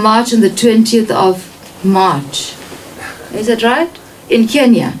there was a march on the 20th of March. Is that right? In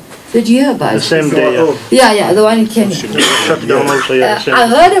Kenya. Did you hear about it? The same day, yeah. Yeah, the one in Kenya. Shut down also, yeah. I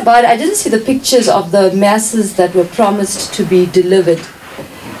heard about it. I didn't see the pictures of the masses that were promised to be delivered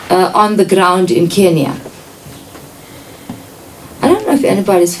on the ground in Kenya. I don't know if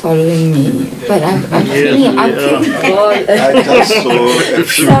anybody's following me, but I'm feeling bored. I just saw a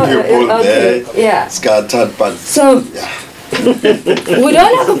few people there scattered, but yeah. We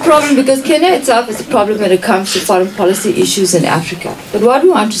don't have a problem because Kenya itself is a problem when it comes to foreign policy issues in Africa. But what we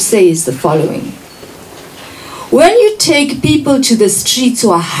want to say is the following. When you take people to the streets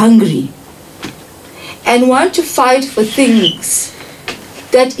who are hungry and want to fight for things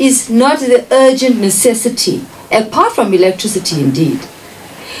that is not the urgent necessity, apart from electricity indeed,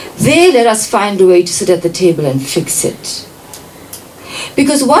 there let us find a way to sit at the table and fix it.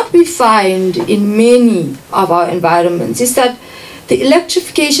 Because what we find in many of our environments is that the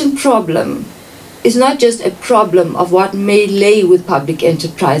electrification problem is not just a problem of what may lay with public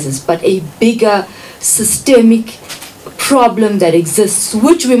enterprises, but a bigger systemic problem that exists,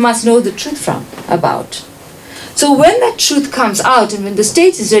 which we must know the truth about. So when that truth comes out and when the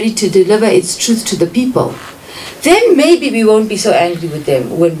state is ready to deliver its truth to the people, then maybe we won't be so angry with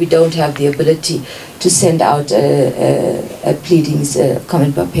them when we don't have the ability to send out pleadings,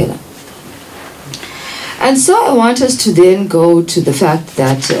 comment papela. And so I want us to then go to the fact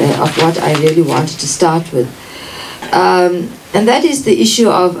that of what I really wanted to start with. And that is the issue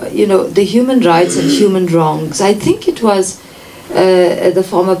of, you know, the human rights and human wrongs. I think it was the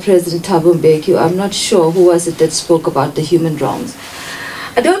former President Thabo Mbeki, I'm not sure who was it that spoke about the human wrongs.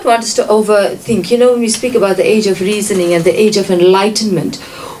 I don't want us to overthink. You know, when we speak about the age of reasoning and the age of enlightenment,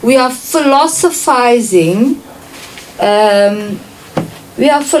 we are philosophizing. I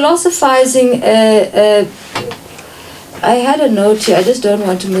had a note here. I just don't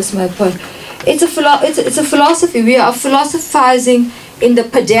want to miss my point. It's a philosophy. We are philosophizing in the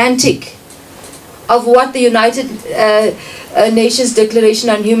pedantic of what the United Nations Declaration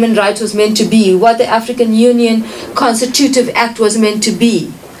on Human Rights was meant to be, what the African Union Constitutive Act was meant to be,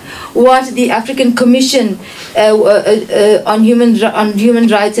 what the African Commission on Human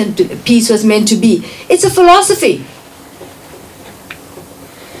Rights and Peace was meant to be. It's a philosophy.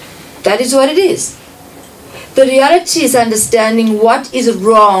 That is what it is. The reality is understanding what is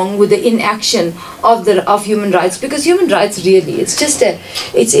wrong with the inaction of human rights, because human rights really, it's just a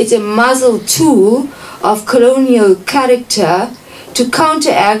muzzle tool of colonial character to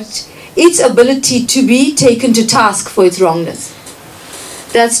counteract its ability to be taken to task for its wrongness.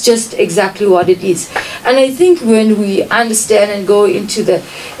 That's just exactly what it is. And I think when we understand and go into the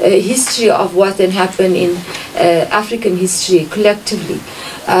history of what then happened in African history collectively,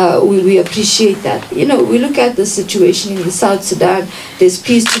 we appreciate that. You know, we look at the situation in the South Sudan, there's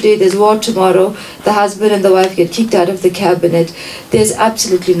peace today, there's war tomorrow, the husband and the wife get kicked out of the cabinet, there's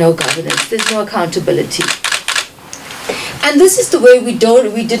absolutely no governance, there's no accountability. And this is the way we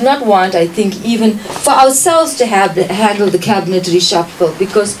did not want, I think, even for ourselves to handle the cabinet reshuffle,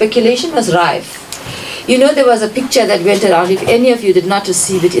 because speculation was rife. You know, there was a picture that went around. If any of you did not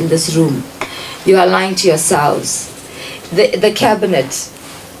receive it in this room, you are lying to yourselves. The cabinet,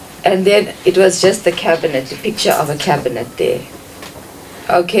 and then it was just the cabinet, a picture of a cabinet there.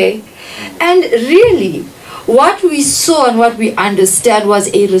 Okay? And really, what we saw and what we understand was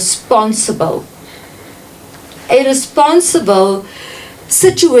a responsible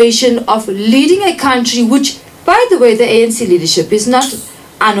situation of leading a country which, by the way, the ANC leadership is not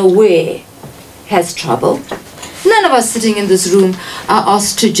unaware has trouble. None of us sitting in this room are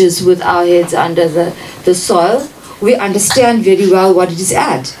ostriches with our heads under the soil. We understand very well what it is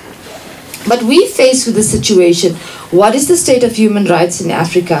at. But we face with the situation, what is the state of human rights in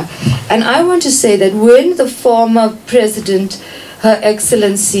Africa? And I want to say that when the former president, Her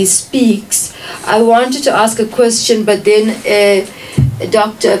Excellency, speaks, I wanted to ask a question, but then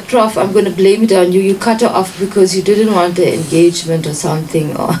Dr. Prof, I'm going to blame it on you. You cut her off because you didn't want the engagement or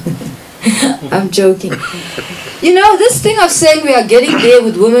something. Or I'm joking. You know, this thing of saying we are getting there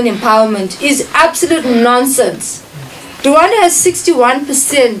with women empowerment is absolute nonsense. Rwanda has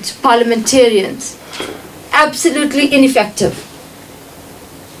 61% parliamentarians. Absolutely ineffective.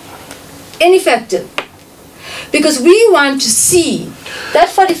 Ineffective. Because we want to see that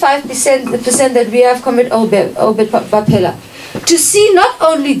 45% that we have committed Obed Papela, to see not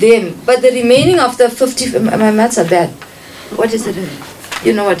only them, but the remaining of the 50, my maths are bad. What is it?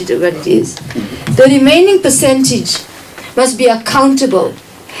 You know what it is. The remaining percentage must be accountable.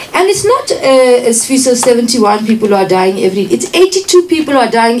 And it's not as few as 71 people who are dying it's 82 people who are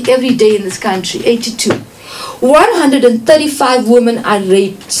dying every day in this country, 82. 135 women are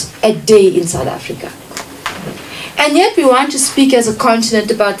raped a day in South Africa. And yet we want to speak as a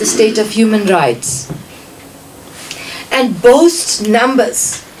continent about the state of human rights and boast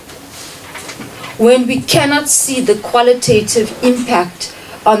numbers when we cannot see the qualitative impact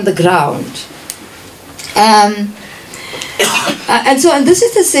on the ground. And this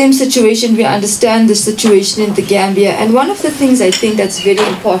is the same situation. We understand the situation in the Gambia, and one of the things I think that's very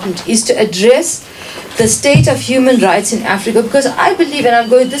important is to address the state of human rights in Africa, because I believe, and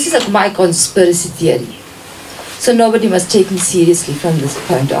this is my conspiracy theory, so nobody must take me seriously from this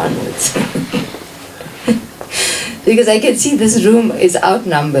point onwards. Because I can see this room is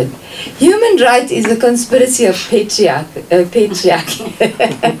outnumbered. Human rights is a conspiracy of patriarchy.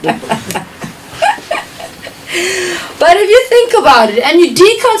 But if you think about it and you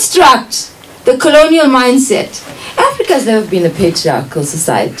deconstruct the colonial mindset, Africa has never been a patriarchal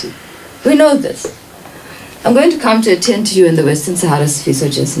society. We know this. I'm going to come to attend to you in the Western Sahara Sphere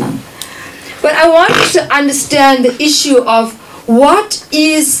just now. But I want you to understand the issue of what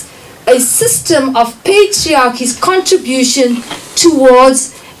is a system of patriarchy's contribution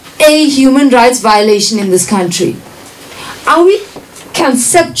towards a human rights violation in this country. Are we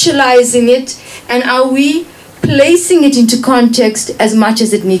conceptualizing it, and are we placing it into context as much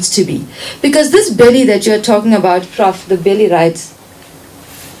as it needs to be. Because this belly that you're talking about, Prof, the belly rights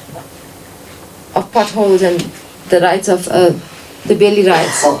of potholes and the rights of the belly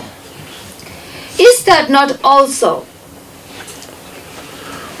rights, is that not also,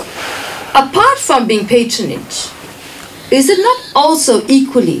 apart from being patronage, is it not also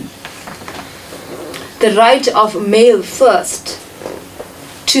equally the right of male first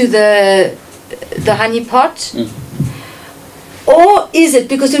to the honey pot? Or is it,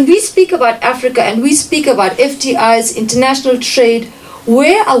 because when we speak about Africa and we speak about FDIs, international trade,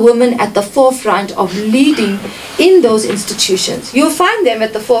 where are women at the forefront of leading in those institutions? You'll find them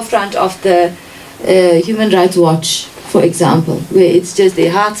at the forefront of the Human Rights Watch, for example, where it's just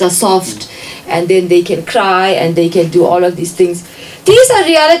their hearts are soft and then they can cry and they can do all of these things. These are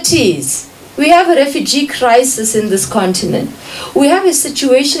realities. We have a refugee crisis in this continent. We have a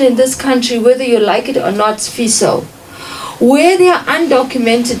situation in this country, whether you like it or not, FISO, where there are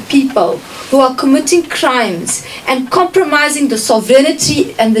undocumented people who are committing crimes and compromising the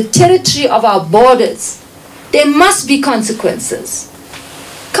sovereignty and the territory of our borders. There must be consequences.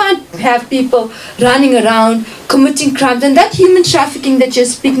 Can't have people running around committing crimes. And that human trafficking that you're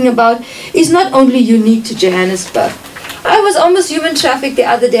speaking about is not only unique to Johannesburg. I was almost human trafficked the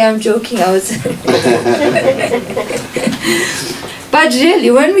other day. I'm joking. I was. But really,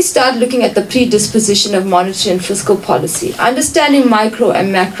 when we start looking at the predisposition of monetary and fiscal policy, understanding micro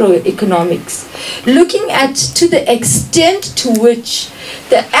and macroeconomics, looking at to the extent to which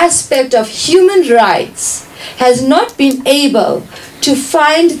the aspect of human rights has not been able to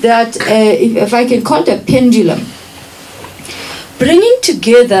find that, if I can call it a pendulum, bringing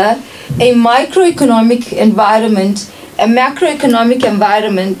together a microeconomic environment, a macroeconomic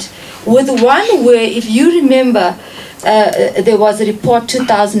environment, with one where, if you remember, there was a report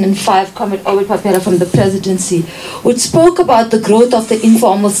 2005, Comrade Ovid Papera from the presidency, which spoke about the growth of the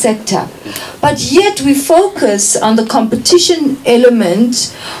informal sector. But yet we focus on the competition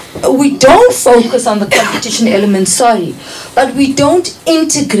element. We don't focus on the competition element, sorry, but we don't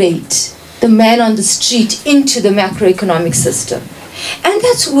integrate the man on the street into the macroeconomic system. And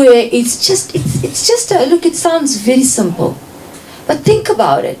that's where it's just look, it sounds very simple, but think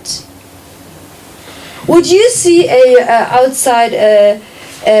about it. Would you see outside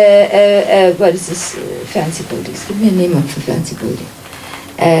what is this fancy building? Give me a name of the fancy building.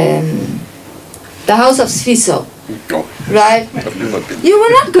 The House of Sfiso. Oh, right? You were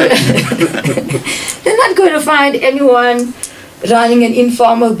not going to you're not going to find anyone running an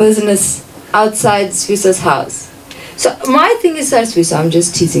informal business outside Sfiso's house. So my thing is that Sfiso, I'm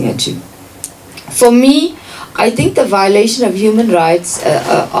just teasing at you. For me, I think the violation of human rights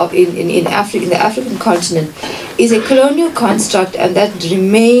in Africa, in the African continent, is a colonial construct, and that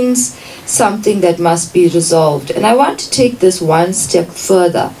remains something that must be resolved. And I want to take this one step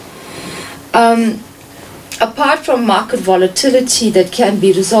further. Apart from market volatility that can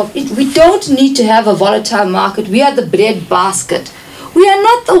be resolved, we don't need to have a volatile market. We are the bread basket. We are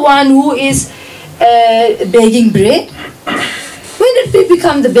not the one who is begging bread. When did we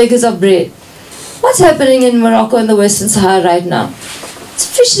become the beggars of bread? What's happening in Morocco and the Western Sahara right now? It's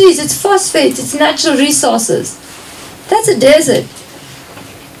fisheries, it's phosphates, it's natural resources. That's a desert.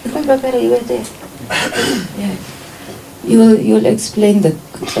 You were there. Yeah. You'll explain the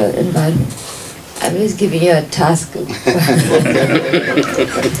environment. I'm just giving you a task. It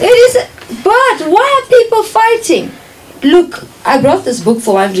is, but why are people fighting? Look, I brought this book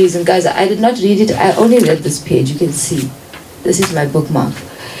for one reason, guys. I did not read it. I only read this page. You can see. This is my bookmark.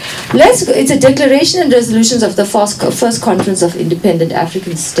 Let's go. It's a declaration and resolutions of the first Conference of Independent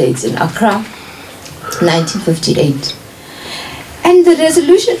African States in Accra, 1958. And the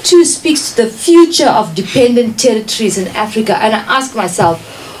resolution too speaks to the future of dependent territories in Africa. And I ask myself,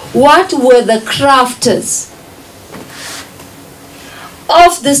 what were the crafters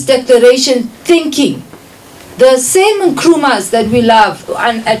of this declaration thinking? The same Nkrumahs that we love,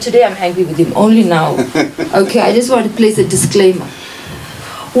 and today I'm angry with him, only now. Okay, I just want to place a disclaimer.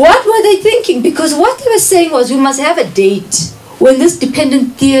 What were they thinking? Because what they were saying was we must have a date when this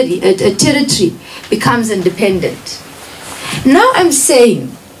dependent territory becomes independent. Now I'm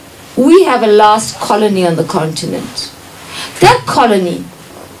saying we have a last colony on the continent. That colony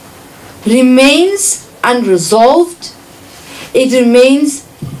remains unresolved. It remains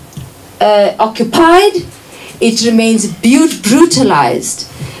occupied. It remains brutalized.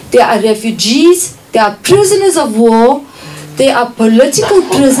 There are refugees. There are prisoners of war. There are political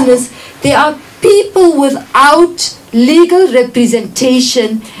prisoners. There are people without legal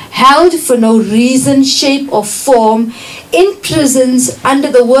representation, held for no reason, shape or form, in prisons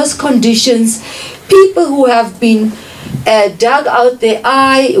under the worst conditions, people who have been dug out their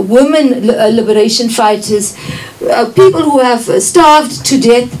eye, women liberation fighters, people who have starved to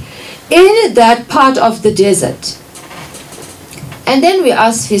death in that part of the desert. And then we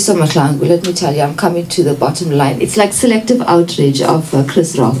asked Fiso Mahlangu, let me tell you, I'm coming to the bottom line. It's like selective outrage of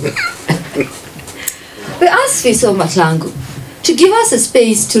Chris Rock. We asked Fiso Mahlangu to give us a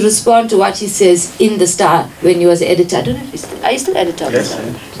space to respond to what he says in The Star when he was editor. I don't know if he's still, are you still editor of The Star?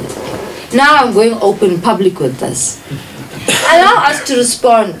 Now I'm going open public with this. Allow us to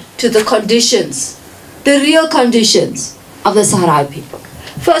respond to the conditions, the real conditions of the Sahrawi people.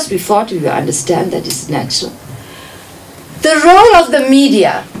 First, we thought we will understand that it's natural. The role of the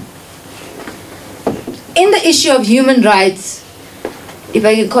media in the issue of human rights, if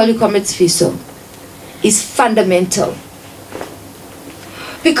I can call you Comrades Fiso, is fundamental.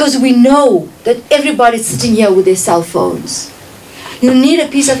 Because we know that everybody's sitting here with their cell phones. You need a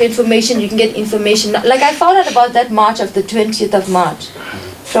piece of information, you can get information. Like I found out about that march of the 20th of March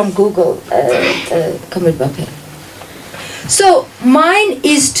from Google, Comrade Bape. So mine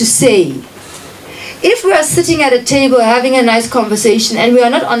is to say, if we are sitting at a table having a nice conversation and we are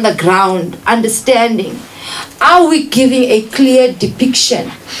not on the ground understanding, are we giving a clear depiction?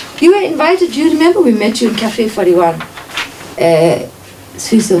 You were invited, do you remember we met you in Cafe 41?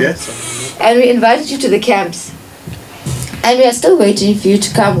 Swiso. Yes. And we invited you to the camps. And we are still waiting for you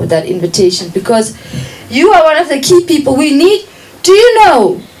to come with that invitation because you are one of the key people we need. Do you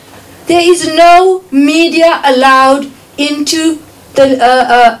know there is no media allowed into the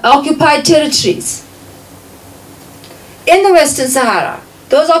occupied territories? In the Western Sahara,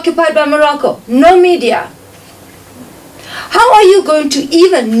 those occupied by Morocco, no media. How are you going to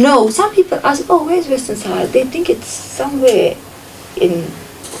even know? Some people ask, oh, where's Western Sahara? They think it's somewhere in,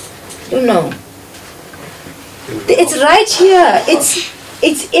 I don't know. It's right here.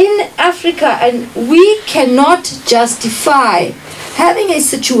 It's in Africa, and we cannot justify having a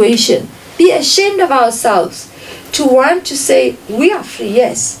situation, be ashamed of ourselves, to want to say we are free,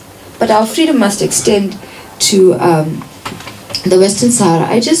 yes, but our freedom must extend to the Western Sahara.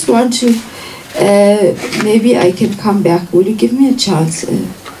 I just want to, maybe I can come back. Will you give me a chance?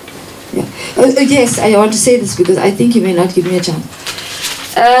 Yeah. Yes, I want to say this because I think you may not give me a chance.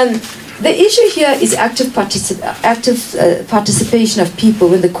 The issue here is active participation of people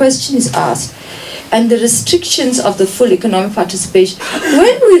when the question is asked, and the restrictions of the full economic participation.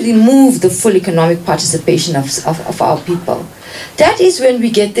 When we remove the full economic participation of our people, that is when we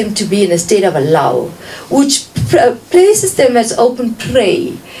get them to be in a state of allow, which places them as open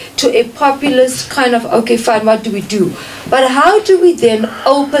prey to a populist kind of, okay, fine, what do we do? But how do we then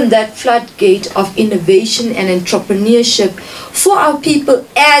open that floodgate of innovation and entrepreneurship for our people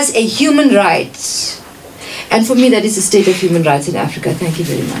as a human right? And for me, that is the state of human rights in Africa. Thank you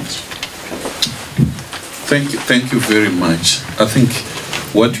very much. Thank you very much. I think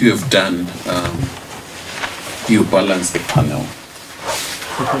what you have done, you balance the panel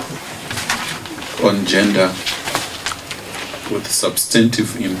on gender with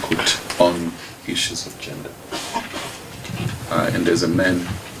substantive input on issues of gender. And as a man,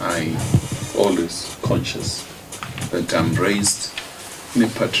 I'm always conscious that I'm raised in a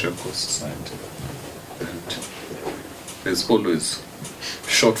patriarchal society, and there's always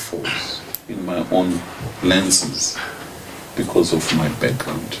shortfalls in my own lenses because of my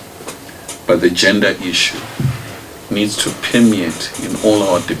background. But the gender issue needs to permeate in all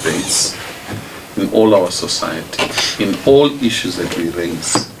our debates, in all our society, in all issues that we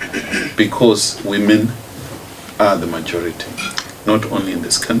raise, because women are the majority, not only in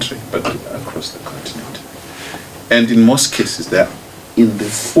this country, but across the continent. And in most cases, they are in the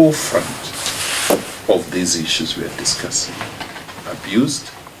forefront of these issues we are discussing,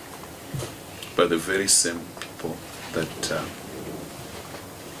 abused by the very same people that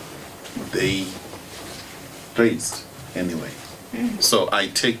they raised anyway. So I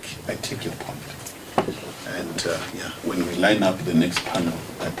take your point, and yeah, when we line up the next panel,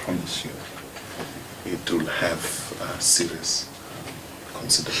 I promise you, it will have serious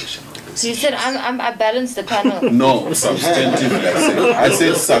consideration on this. You said I balanced the panel. No, substantively. I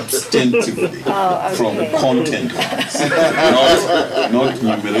said substantively. Oh, okay. From content wise, not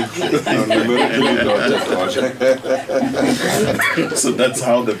numerically. So that's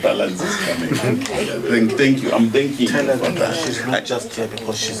how the balance is coming. Okay. Thank you. I'm thanking Tell you her for that that. she's not just here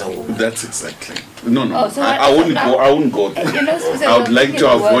because she's a woman. That's exactly. No. Oh, so I wouldn't go. I wouldn't go there. You know, I would like to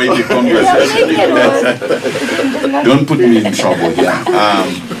avoid the conversation. Don't put me in trouble here.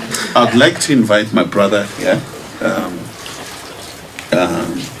 I'd like to invite my brother here,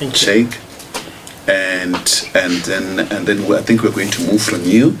 Sheikh, and then I think we're going to move from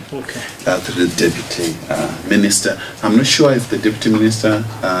you to the Deputy Minister. I'm not sure if the Deputy Minister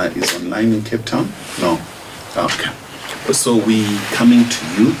is online in Cape Town. No. Okay. So we coming to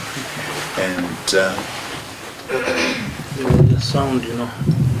you, and the sound, you know.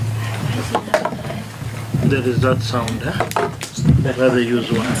 There is that sound, I'd rather use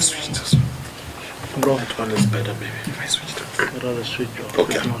one. Bro, that one is better, maybe if I switch it. I'd rather switch off.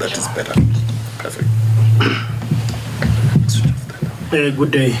 Okay, that is better. Perfect.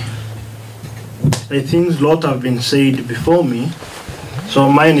 Good day. I think a lot have been said before me, so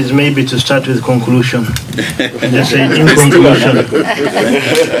mine is maybe to start with conclusion. Just say in conclusion.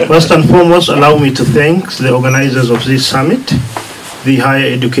 First and foremost, allow me to thank the organizers of this summit, the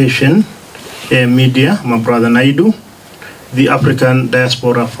Higher Education Media, my brother Naidu, the African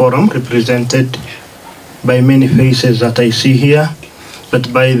Diaspora Forum, represented by many faces that I see here,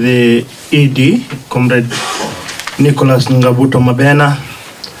 but by the ED, Comrade Nicholas Ngabuto Mabena,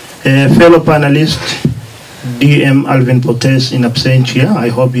 fellow panelist, DM Alvin Potes in absentia. I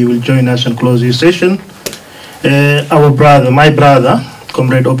hope he will join us and close this session. Our brother, my brother,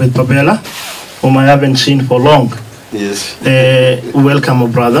 Comrade Obed Pabela, whom I haven't seen for long. Yes. Welcome,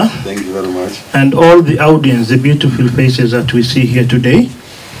 brother. Thank you very much. And all the audience, the beautiful faces that we see here today.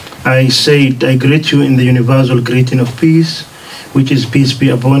 I greet you in the universal greeting of peace, which is peace be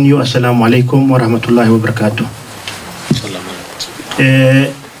upon you. Assalamu alaikum wa rahmatullahi wa barakatuh.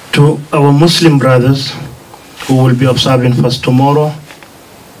 To our Muslim brothers who will be observing fast tomorrow,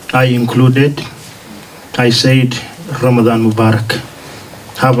 I included, I said Ramadan Mubarak.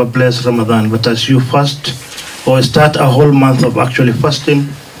 Have a blessed Ramadan. But as you fast or start a whole month of actually fasting,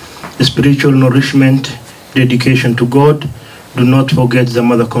 spiritual nourishment, dedication to God, do not forget the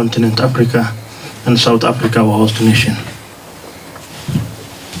mother continent Africa and South Africa, our host nation.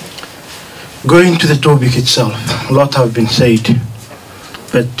 Going to the topic itself, a lot have been said,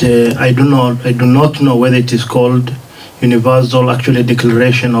 but I do not know whether it is called Universal actually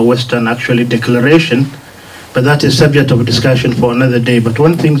Declaration or Western actually Declaration, but that is subject of discussion for another day. But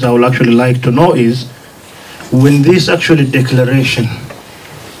one thing I would actually like to know is, when this actually declaration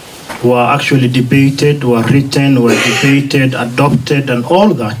were actually debated, were written, were debated, adopted, and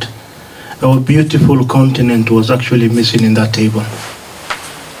all that, our beautiful continent was actually missing in that table.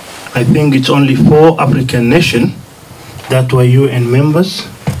 I think it's only 4 African nations that were UN members,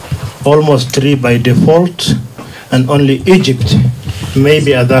 almost 3 by default, and only Egypt,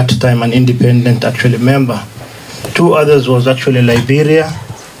 maybe at that time an independent actually member. 2 others was actually Liberia,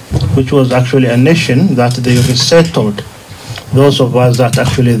 which was actually a nation that they resettled those of us that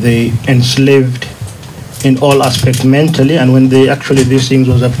actually they enslaved in all aspects mentally, and when they actually these things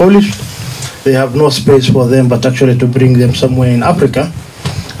was abolished, they have no space for them but actually to bring them somewhere in Africa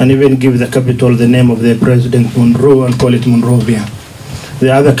and even give the capital the name of their president Monroe and call it Monrovia.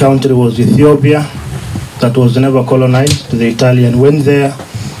 The other country was Ethiopia, that was never colonized. The Italian went there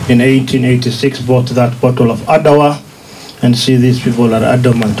in 1886, bought that bottle of Adawa, and see these people are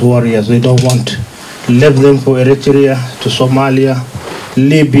adamant warriors. They don't want, left them for Eritrea, to Somalia,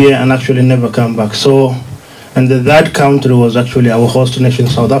 Libya, and actually never come back. So, and that country was actually our host nation,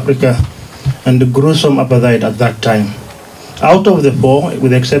 South Africa, and the gruesome apartheid at that time. Out of the 4,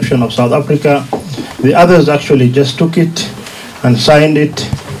 with the exception of South Africa, the others actually just took it and signed it,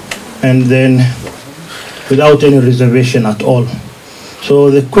 and then without any reservation at all.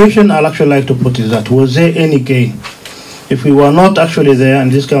 So the question I'd actually like to put is that, was there any gain? If we were not actually there and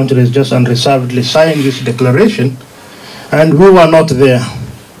this country is just unreservedly signed this declaration, and we were not there,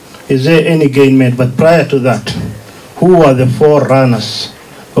 is there any gain made? But prior to that, who were the forerunners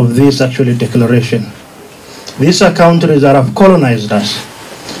of this actually declaration? These are countries that have colonized us.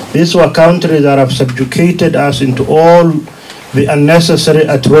 These were countries that have subjugated us into all the unnecessary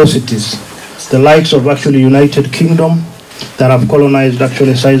atrocities, the likes of actually United Kingdom, that have colonized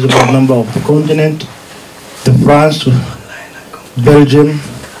actually a sizable number of the continent, the France, Belgium,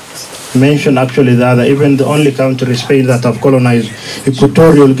 mentioned actually the other, even the only country, Spain, that have colonized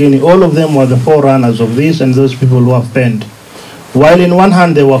Equatorial Guinea. All of them were the forerunners of this, and those people who have penned. While in one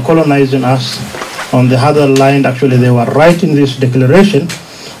hand they were colonizing us, on the other line actually they were writing this declaration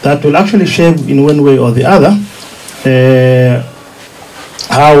that will actually shape in one way or the other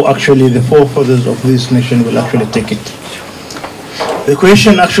how actually the forefathers of this nation will actually take it. The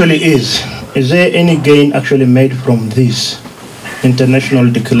question actually is there any gain actually made from this international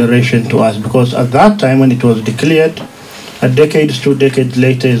declaration to us? Because at that time when it was declared, a decade, 2 decades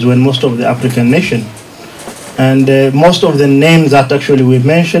later is when most of the African nations and most of the names that actually we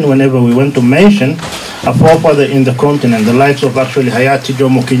mention whenever we want to mention a forefather in the continent, the likes of actually Hayati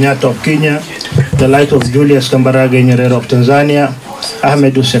Jomo Kenyatta of Kenya, the likes of Julius Kambarage Nyerere of Tanzania,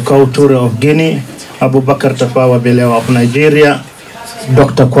 Ahmedou Sékou Touré of Guinea, Abubakar Tafawa Balewa of Nigeria,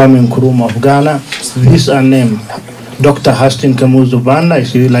 Dr. Kwame Nkrumah of Ghana. These are named. Dr. Hastin Kamuzu Banda. I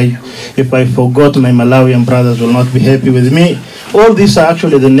see, like, if I forgot, my Malawian brothers will not be happy with me. All these are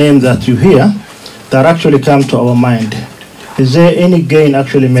actually the names that you hear that actually come to our mind. Is there any gain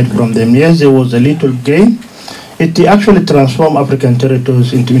actually made from them? Yes, there was a little gain. It actually transformed African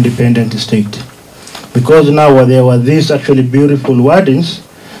territories into independent state. Because now there were these actually beautiful wordings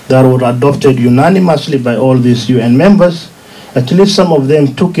that were adopted unanimously by all these UN members. At least some of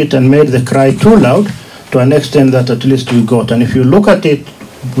them took it and made the cry too loud, to an extent that at least we got. And if you look at it,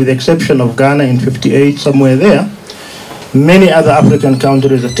 with the exception of Ghana in 58, somewhere there, many other African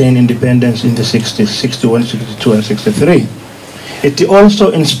countries attained independence in the 60s, 61, 62, and 63. It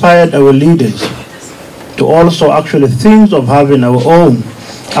also inspired our leaders to also actually think of having our own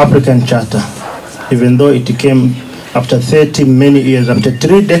African charter, even though it came after 30 many years, after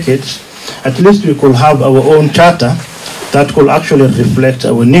 3 decades. At least we could have our own charter that could actually reflect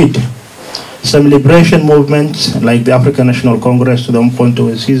our need. Some liberation movements like the African National Congress, to the point of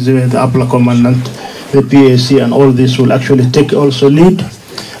the APLA Commandant, the PAC, and all this will actually take also lead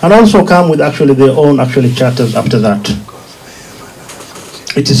and also come with actually their own actually charters after that.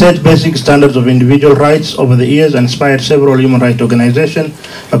 It set basic standards of individual rights over the years and inspired several human rights organizations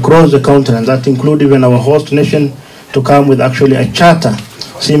across the continent, that include even our host nation, to come with actually a charter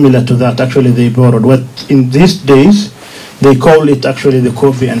similar to that actually they borrowed. What in these days they call it actually the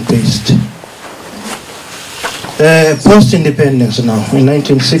copy and paste. Post-independence now. In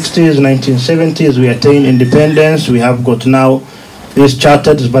 1960s, 1970s, we attained independence. We have got now these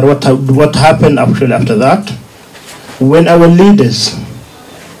charters, but what happened actually after that? When our leaders,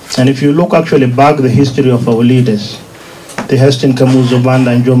 and if you look actually back the history of our leaders, the Hastin Kamuzu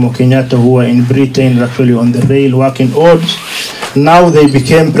Banda and Jomo Kenyatta, who were in Britain actually on the rail working odds, now they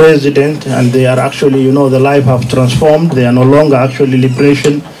became president and they are actually, you know, the life have transformed. They are no longer actually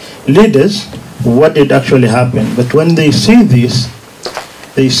liberation leaders. What did actually happen? But when they see this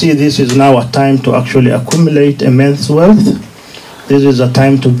is now a time to actually accumulate immense wealth. This is a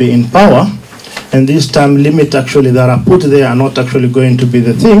time to be in power. And this time limit actually that are put there are not actually going to be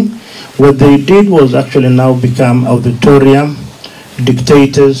the thing. What they did was actually now become auditorium,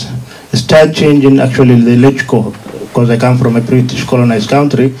 dictators, start changing actually the legislature, because I come from a British colonized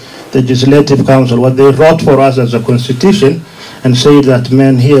country, the legislative council, what they wrote for us as a constitution, and say that,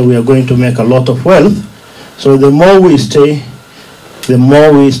 man, here we are going to make a lot of wealth. So the more we stay,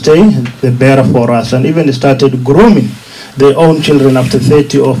 the better for us. And even started grooming their own children after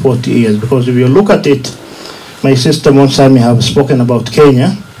 30 or 40 years. Because if you look at it, my sister Monsami have spoken about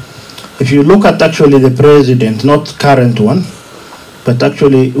Kenya. If you look at actually the president, not current one, but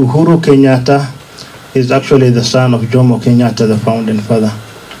actually Uhuru Kenyatta is actually the son of Jomo Kenyatta, the founding father.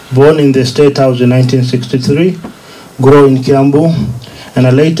 Born in the State House in 1963, grew in Kiambu, and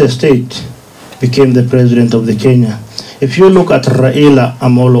a later state became the president of the Kenya. If you look at Raila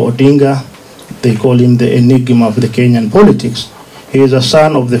Amolo Odinga, they call him the enigma of the Kenyan politics. He is a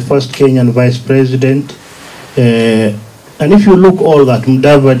son of the first Kenyan vice president. And if you look all that,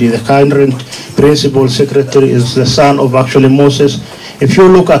 Mudavadi, the current principal secretary, is the son of actually Moses. If you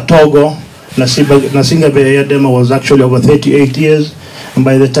look at Togo, Nasinga Beyadema was actually over 38 years. And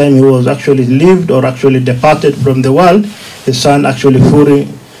by the time he was actually lived or actually departed from the world, his son actually Furi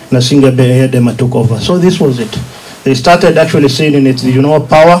Nasinga Beyadema took over. So this was it. They started actually seeing it, you know,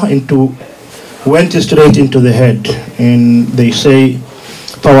 power went straight into the head. And they say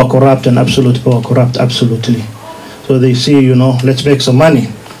power corrupt and absolute power corrupt absolutely. So they see, you know, let's make some money.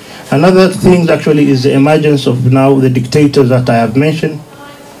 Another thing actually is the emergence of now the dictators that I have mentioned.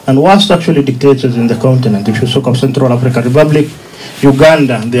 And worst actually dictators in the continent. If you talk of Central African Republic,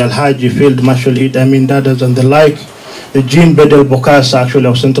 Uganda, the Alhaji Field Marshal Idi Amin Dadas and the like, the Jean Bedel Bokassa actually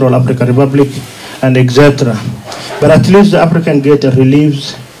of Central African Republic, and etc. But at least the African Gate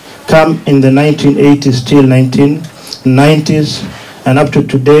reliefs come in the 1980s till 1990s and up to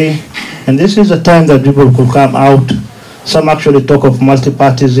today. And this is a time that people could come out. Some actually talk of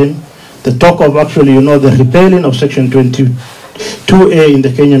multipartism. The talk of actually, you know, the repealing of Section 22A in the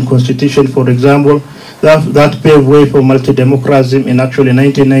Kenyan Constitution, for example, that paved way for multi-democracy in actually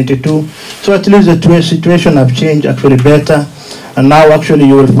 1992. So at least the situation have changed actually better. And now actually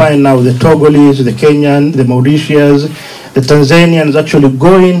you will find now the Togolese, the Kenyan, the Mauritians, the Tanzanians actually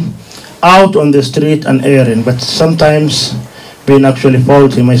going out on the street and airing, but sometimes being actually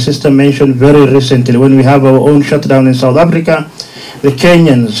faulty. My sister mentioned very recently when we have our own shutdown in South Africa, the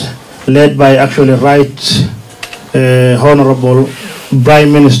Kenyans, led by actually Honorable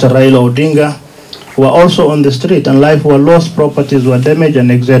Prime Minister Raila Odinga, were also on the street, and life were lost, properties were damaged,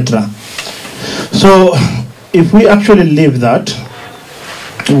 and etc. So if we actually leave that,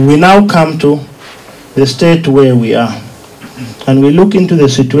 we now come to the state where we are, and we look into the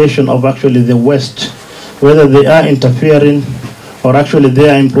situation of actually the West, whether they are interfering or actually they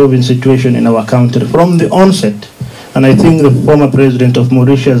are improving situation in our country from the onset. And I think the former president of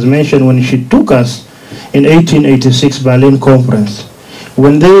Mauritius mentioned when she took us in 1886 Berlin Conference,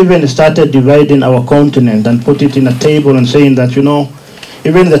 when they even started dividing our continent and put it in a table and saying that, you know,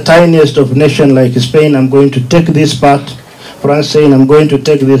 even the tiniest of nation like Spain, I'm going to take this part, France saying, I'm going to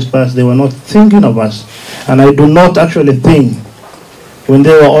take this part, they were not thinking of us. And I do not actually think, when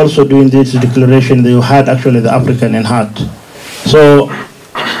they were also doing this declaration, they had actually the African in heart. So,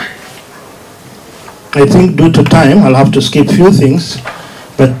 I think due to time, I'll have to skip few things,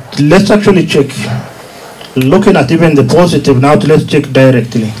 but let's actually check. Looking at even the positive now, let's check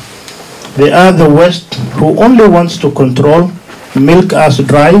directly. They are the West who only wants to control, milk us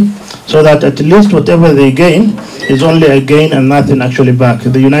dry, so that at least whatever they gain is only a gain and nothing actually back.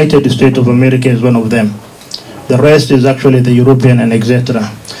 The United States of America is one of them. The rest is actually the European and etc.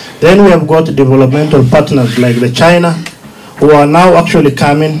 Then we have got developmental partners like the China, who are now actually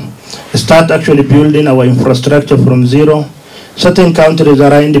coming, start actually building our infrastructure from zero. Certain countries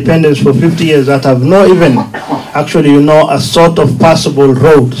that are independent for 50 years that have not even actually, you know, a sort of passable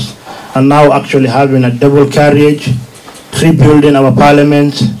roads, are now actually having a double carriage, rebuilding our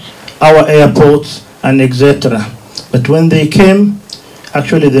parliaments, our airports, and etc. But when they came,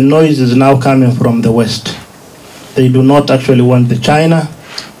 actually the noise is now coming from the West. They do not actually want the China,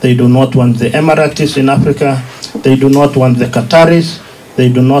 they do not want the Emiratis in Africa, they do not want the Qataris,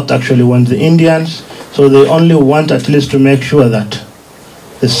 they do not actually want the Indians, so they only want at least to make sure that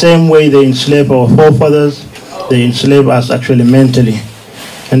the same way they enslave our forefathers, they enslave us actually mentally.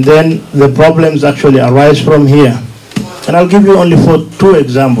 And then the problems actually arise from here. And I'll give you only two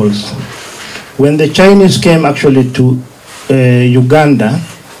examples. When the Chinese came actually to Uganda,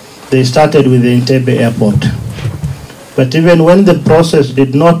 they started with the Entebbe airport. But even when the process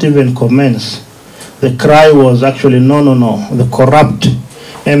did not even commence, the cry was actually, no, no, no, the corrupt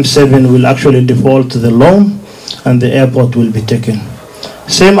M7 will actually default the loan and the airport will be taken.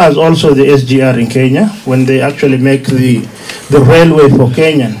 Same as also the SGR in Kenya, when they actually make the railway for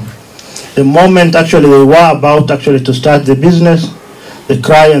Kenya. The moment actually they were about actually to start the business, the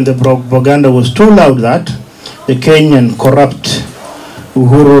cry and the propaganda was too loud that the Kenyan corrupt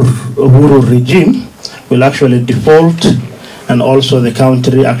Uhuru regime will actually default, and also the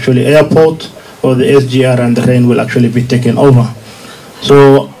country actually airport or the SGR and the rain will actually be taken over.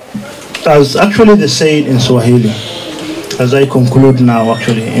 So, as actually they say in Swahili, as I conclude now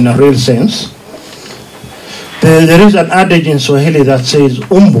actually in a real sense, there is an adage in Swahili that says,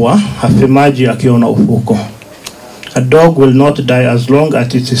 umbwa hafimaji akiona ufuko. A dog will not die as long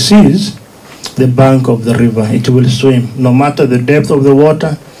as it sees the bank of the river. It will swim, no matter the depth of the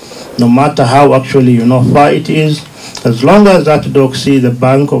water, no matter how actually, you know, far it is. As long as that dog sees the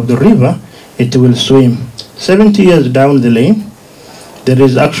bank of the river, it will swim. 70 years down the lane, there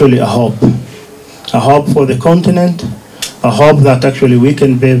is actually a hope for the continent, a hope that actually we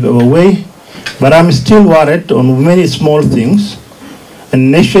can pave our way. But I'm still worried on many small things. A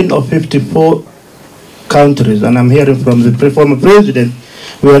nation of 54 countries, and I'm hearing from the former president,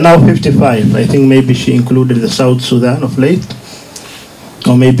 we are now 55. I think maybe she included the South Sudan of late,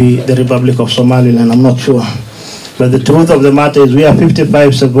 or maybe the Republic of Somaliland, I'm not sure. But the truth of the matter is we are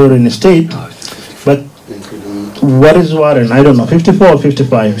 55 sovereign state, but what is worrying? I don't know, 54 or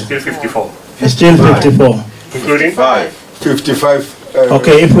 55? Still 54. Still 54. Including? 55.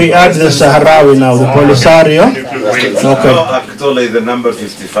 Okay, if we add the Sahrawi now, the Polisario. Okay. No, actually the number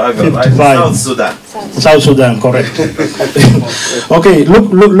 55. 55. South Sudan. South Sudan, correct. Okay,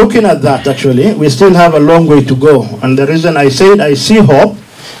 looking at that actually, we still have a long way to go. And the reason I said I see hope,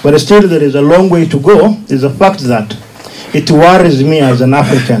 but still there is a long way to go, is the fact that it worries me as an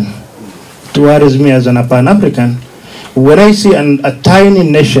African. It worries me as an Pan-African. When I see a tiny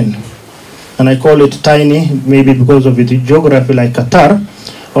nation, and I call it tiny, maybe because of its geography, like Qatar,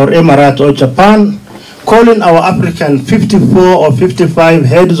 or Emirates, or Japan, calling our African 54 or 55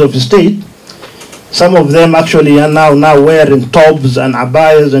 heads of state, some of them actually are now wearing tobs and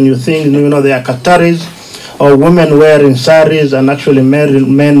abayas, and you think, you know, they are Qataris, or women wearing saris, and actually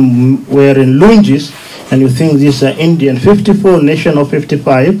men wearing lunges, and you think these are Indian. 54 nation of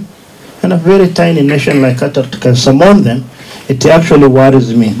 55, and a very tiny nation like Qatar can summon them. It actually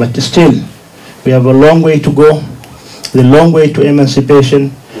worries me, but still, we have a long way to go, the long way to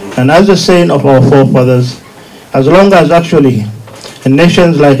emancipation. And as the saying of our forefathers, as long as actually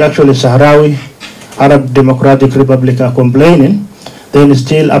nations like actually Sahrawi, Arab Democratic Republic are complaining, then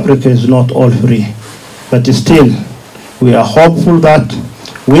still Africa is not all free. But still, we are hopeful that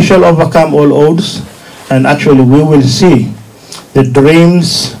we shall overcome all odds, and actually we will see the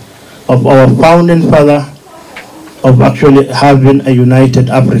dreams of our founding father of actually having a united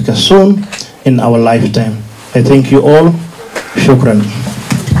Africa soon in our lifetime. I thank you all. Shukran.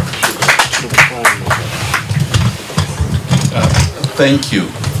 Thank you.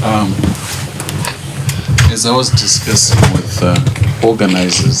 As I was discussing with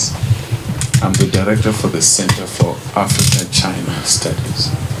organizers, I'm the director for the Center for Africa-China Studies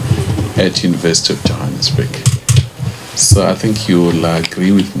at University of Johannesburg. So I think you will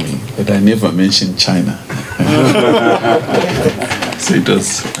agree with me that I never mentioned China. So it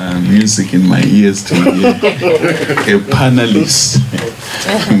was music in my ears to hear a panelist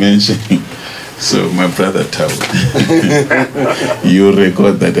mentioning. So my brother Tao, you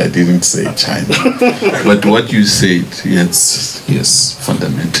record that I didn't say China. But what you said, yes,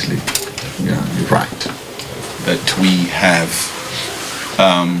 fundamentally, yeah, you're right. That we have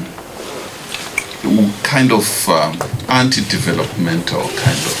kind of anti-developmental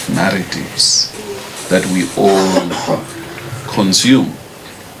kind of narratives that we all consume,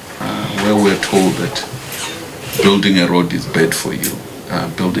 where we're told that building a road is bad for you,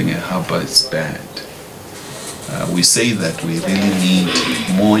 building a harbor is bad. We say that we really need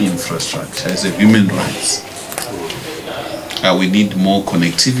more infrastructure as a human rights. We need more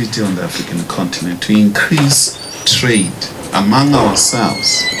connectivity on the African continent to increase trade among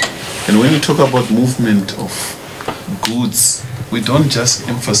ourselves. And when we talk about movement of goods, we don't just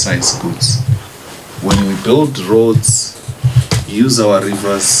emphasize goods. When we build roads, use our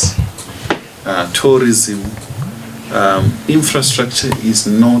rivers, tourism, infrastructure is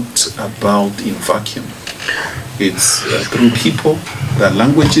not about in vacuum. It's through people, there are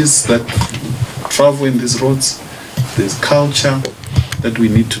languages that travel in these roads, there's culture that we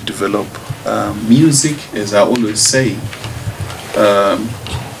need to develop. Music, as I always say,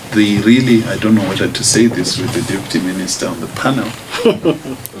 I don't know whether to say this with the Deputy Minister on the panel,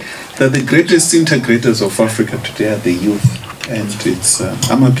 that the greatest integrators of Africa today are the youth, and it's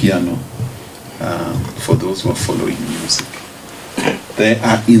Amapiano, for those who are following music. They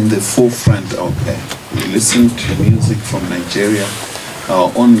are in the forefront out there. We listen to music from Nigeria,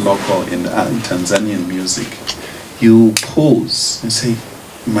 our own local and Tanzanian music. You pause and say,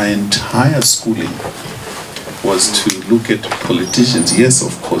 my entire schooling was to look at politicians. Yes,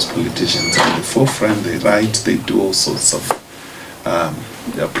 of course, politicians are in the forefront. They write, they do all sorts of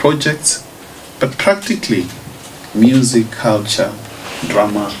projects. But practically, music, culture,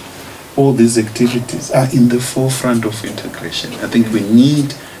 drama, all these activities are in the forefront of integration. I think we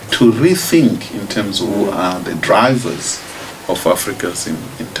need to rethink in terms of who are the drivers of Africa's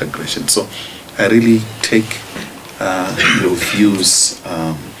integration. So I really take your views.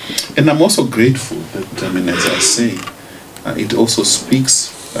 And I'm also grateful that, as I say, it also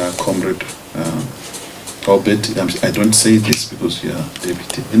speaks, Comrade Albert, I don't say this because you are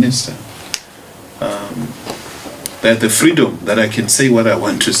Deputy Minister, that the freedom that I can say what I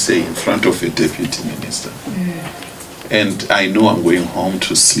want to say in front of a Deputy Minister. And I know I'm going home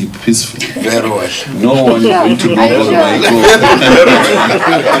to sleep peacefully. Very well. No one is going to knock on my door.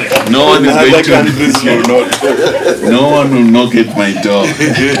 No one is going to. No one will knock at my door.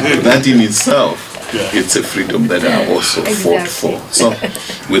 That in itself, it's a freedom that I also fought for. So,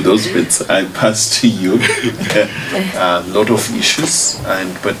 with those bits, I pass to you. A lot of issues,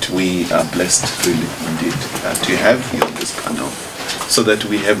 but we are blessed, really, indeed, to have you on this panel, so that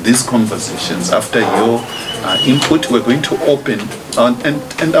we have these conversations. After your input, we're going to open,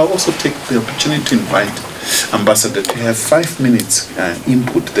 and I'll also take the opportunity to invite Ambassador to have 5 minutes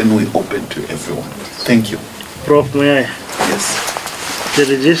input, then we open to everyone. Thank you. Prof, may I? Yes. There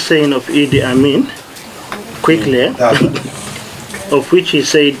is this saying of Idi Amin, quickly, of which he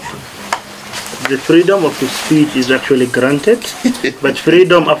said, the freedom of speech is actually granted, but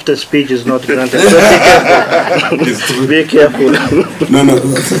freedom after speech is not granted. So be careful. No,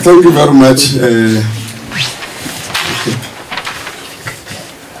 thank you very much.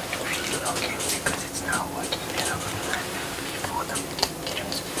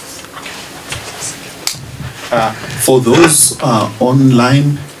 For those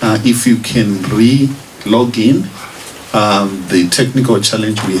online, if you can re-log in, the technical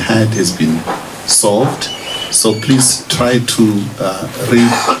challenge we had has been solved. So please try to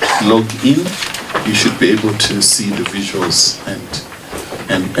re-log in. You should be able to see the visuals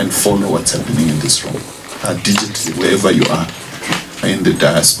and follow what's happening in this room digitally, wherever you are in the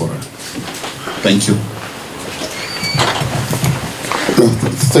diaspora. Thank you.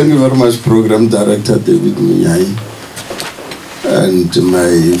 Thank you very much, Program Director David Munyai, and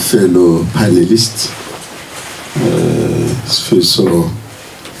my fellow panelists, Sfiso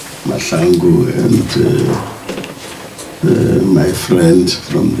Mashangu, and my friend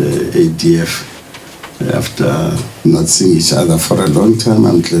from the ADF. After not seeing each other for a long time,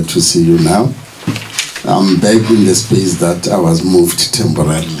 I'm glad to see you now. I'm back in the space that I was moved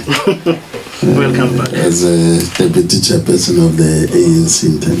temporarily. Welcome back. As a deputy chairperson of the ANC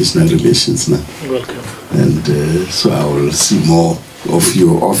International Relations now. Welcome. And so I will see more of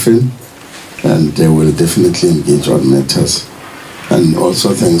you often, and they will definitely engage on matters. And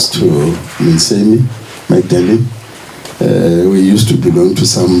also thanks to Minsemi, Magdalene. We used to belong to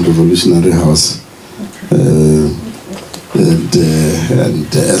some revolutionary house. And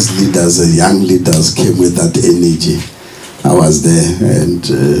as leaders, young leaders came with that energy. I was there, and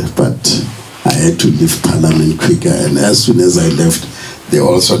but I had to leave Parliament quicker. And as soon as I left, they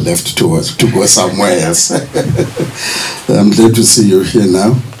also left to go somewhere else. I'm glad to see you here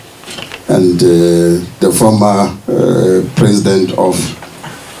now. And the former president of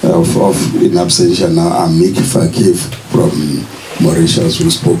in absentia now, Amik Fakif from Mauritius,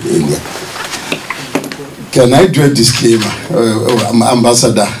 who spoke earlier. Can I do a disclaimer?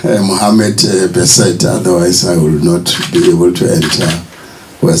 Ambassador Mohammed Besset, otherwise I will not be able to enter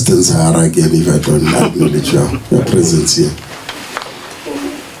Western Sahara again if I don't acknowledge your presence here.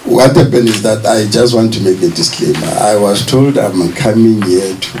 What happened is that I just want to make a disclaimer. I was told I'm coming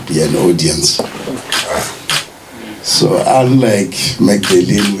here to be an audience. So unlike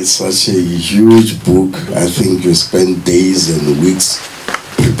Magdalene with such a huge book, I think you spend days and weeks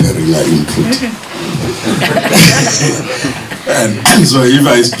preparing your input. And so if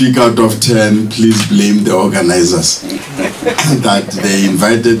I speak out of 10, please blame the organizers that they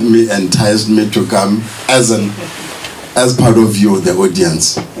invited me, enticed me to come as part of you, the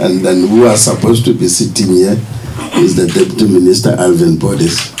audience. And then who are supposed to be sitting here is the Deputy Minister Alvin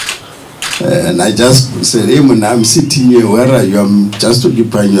Bodis. And I just said, hey, when I'm sitting here, where are you? I'm just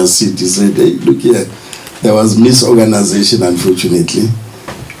occupying your seat. He said, hey, look here. There was misorganization, unfortunately.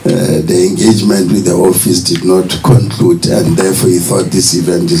 The engagement with the office did not conclude, and therefore he thought this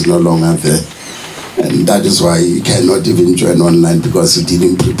event is no longer there. And that is why he cannot even join online, because he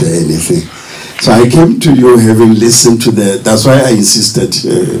didn't prepare anything. So I came to you having listened to that's why I insisted,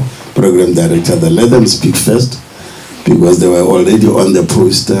 Program Director, that let them speak first, because they were already on the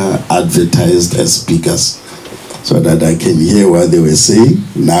poster advertised as speakers, so that I can hear what they were saying.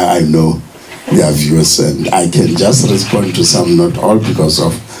 Now I know their views, and I can just respond to some, not all, because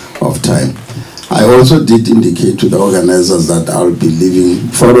of time. I also did indicate to the organizers that I'll be leaving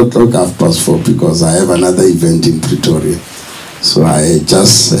 4 o'clock, 4:30, because I have another event in Pretoria. So I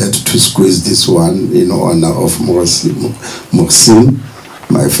just had to squeeze this one in honor of Mohsin,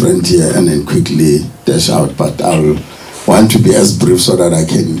 my friend here, and then quickly dash out. But I'll want to be as brief so that I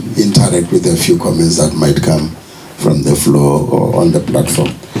can interact with a few comments that might come from the floor or on the platform.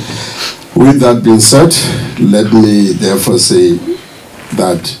 With that being said, let me therefore say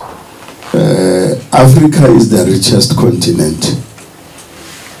that Africa is the richest continent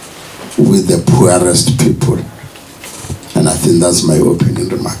with the poorest people. And I think that's my opening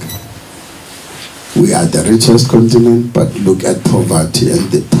remark. We are the richest continent, but look at poverty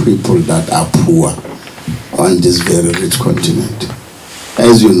and the people that are poor on this very rich continent.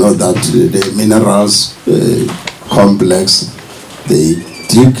 As you know, that the minerals complex, they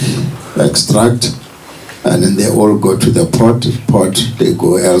dig, extract, and then they all go to the port, they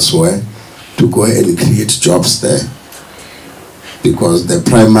go elsewhere to go and create jobs there. Because the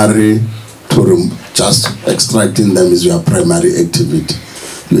primary just extracting them is your primary activity.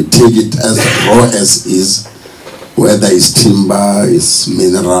 You take it as raw as is, whether it's timber, it's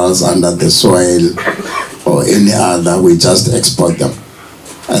minerals under the soil, or any other, we just export them.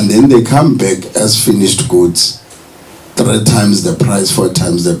 And then they come back as finished goods, 3 times the price, 4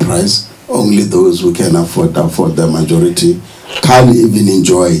 times the price. Only those who can afford the majority can't even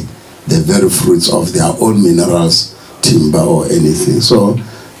enjoy the very fruits of their own minerals, timber or anything. So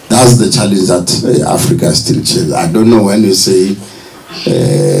that's the challenge that Africa still changes. I don't know, when you say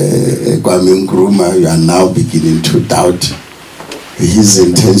Kwame Nkrumah, you are now beginning to doubt his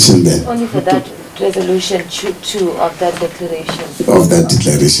intention there. Only for that resolution 2 of that declaration. Of that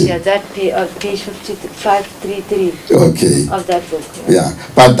declaration. Yeah, that page 533 okay. Of that book. Yeah,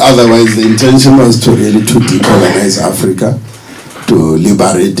 but otherwise the intention was to really to decolonize Africa, to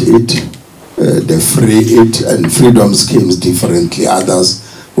liberate it, to free it, and freedom schemes differently. Others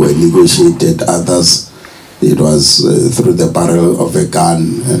were negotiated, others it was through the barrel of a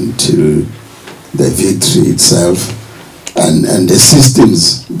gun until the victory itself. And the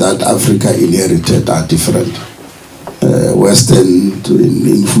systems that Africa inherited are different. Western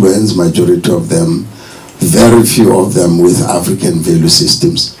influence, majority of them, very few of them with African value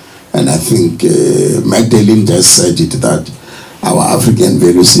systems. And I think Magdalene just said it, that our African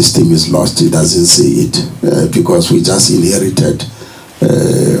value system is lost. He doesn't say it because we just inherited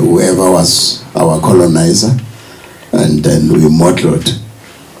whoever was our colonizer, and then we modeled,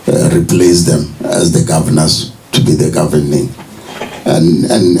 replaced them as the governors to be the governing.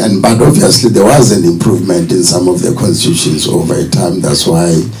 But obviously there was an improvement in some of the constitutions over time. That's why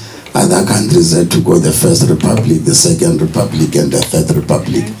other countries had to go the First Republic, the Second Republic, and the Third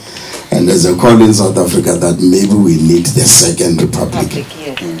Republic. And there's a call in South Africa that maybe we need the Second Republic.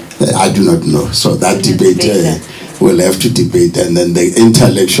 I do not know. So that debate we'll have to debate, and then the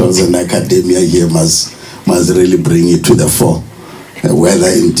intellectuals and academia here must really bring it to the fore, whether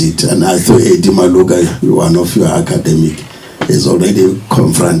indeed. And I thought Eddie Maluga, one of your academic, has already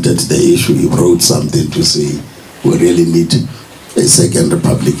confronted the issue. He wrote something to say we really need a Second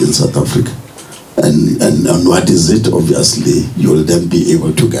Republic in South Africa. And what is it? Obviously, you will then be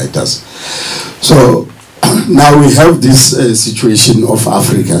able to guide us. So now we have this situation of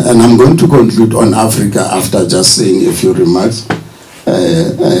Africa, and I'm going to conclude on Africa after just saying a few remarks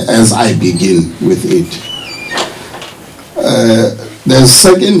as I begin with it. The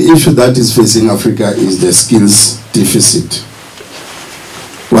second issue that is facing Africa is the skills deficit.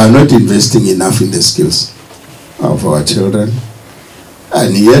 We are not investing enough in the skills of our children.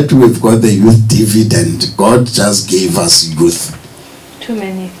 And yet we've got the youth dividend. God just gave us youth. Too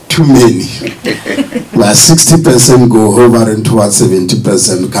many. Too many. Where 60% go hovering towards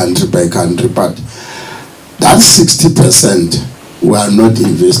 70% country by country. But that 60% we are not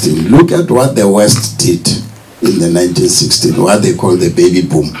investing. Look at what the West did in the 1960s, what they call the baby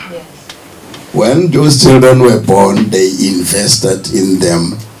boom. Yes. When those children were born, they invested in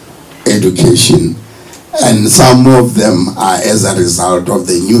them education. And some of them are as a result of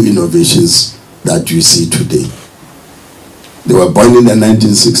the new innovations that you see today. They were born in the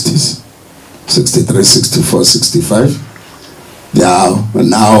 1960s, 63, 64, 65. They are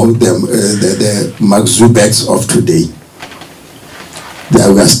now the Mark Zuckerbergs of today. They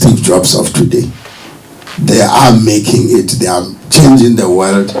are Steve Jobs of today. They are making it, they are changing the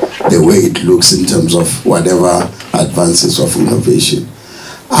world the way it looks in terms of whatever advances of innovation.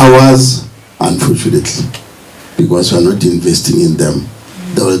 Ours, unfortunately, because we are not investing in them,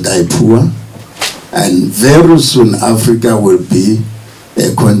 they will die poor, and very soon Africa will be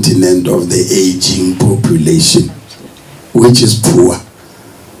a continent of the aging population, which is poor.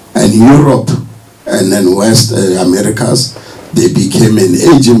 And Europe and then West Americas, they became an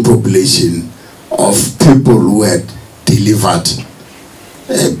aging population of people who had delivered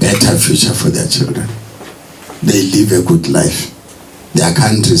a better future for their children. They live a good life. Their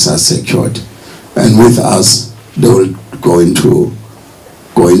countries are secured. And with us, they will go into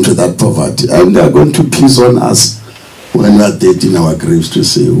that poverty. And they are going to piss on us when we are dead in our graves to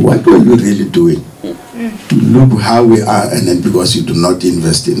say, what were you really doing? Look how we are, and then because you do not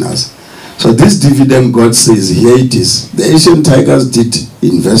invest in us. So this dividend, God says, here it is. The Asian tigers did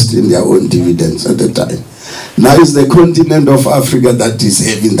invest in their own dividends at the time. Now it's the continent of Africa that is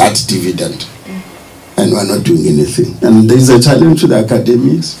having that dividend. And we're not doing anything. And there's a challenge to the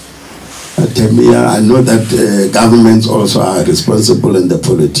academics. I know that governments also are responsible, and the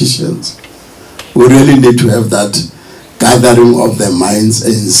politicians. We really need to have that gathering of the minds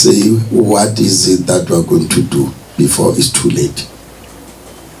and say, what is it that we're going to do before it's too late?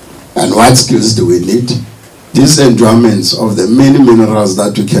 And what skills do we need? These endowments of the many minerals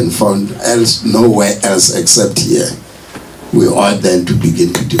that we can find nowhere else except here. We ought then to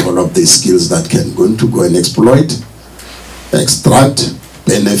begin to develop the skills that can go and exploit, extract,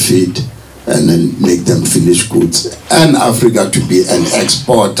 benefit, and then make them finished goods. And Africa to be an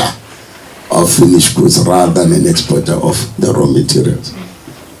exporter of finished goods rather than an exporter of the raw materials.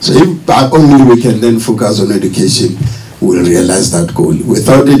 So if only we can then focus on education, we'll realize that goal.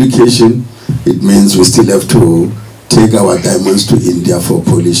 Without education, it means we still have to take our diamonds to India for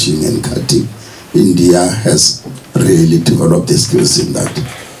polishing and cutting. India has really developed the skills in that.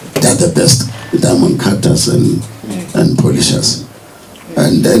 They're the best diamond cutters and polishers.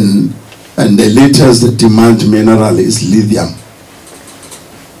 And the latest demand mineral is lithium.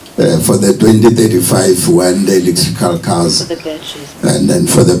 For the 2035 when the electrical cars, and then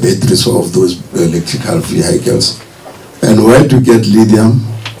for the batteries of those electrical vehicles. And where to get lithium?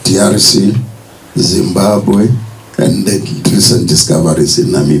 DRC, Zimbabwe, and the recent discoveries in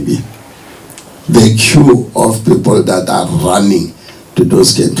Namibia. The queue of people that are running to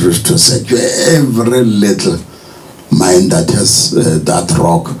those countries to secure every little mine that has that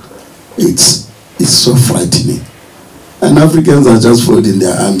rock, it's so frightening. And Africans are just folding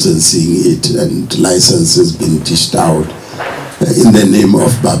their arms and seeing it, and licenses being dished out in the name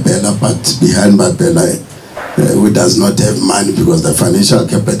of Babela, but behind Babela, who does not have money because the financial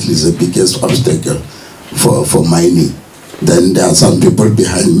capital is the biggest obstacle for mining. Then there are some people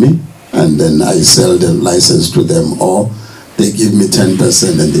behind me, and then I sell the license to them, or they give me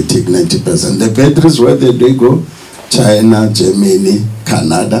 10% and they take 90%. The batteries, where they go, China, Germany,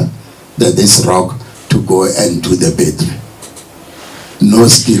 Canada, that this rock to go and do the battery. No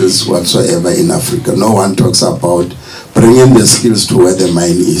skills whatsoever in Africa. No one talks about bringing the skills to where the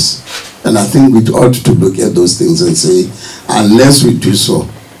mine is. And I think we ought to look at those things and say, unless we do so,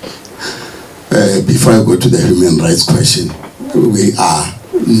 before I go to the human rights question, we are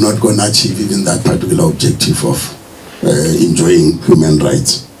not going to achieve even that particular objective of enjoying human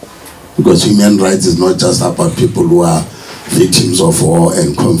rights. Because human rights is not just about people who are victims of war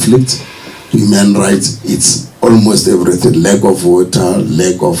and conflict. Human rights, it's almost everything. Lack of water,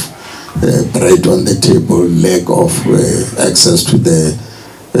 lack of bread on the table, lack of access to the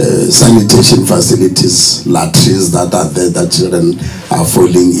sanitation facilities, latrines that are there that children are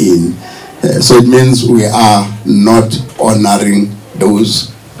falling in. So it means we are not honoring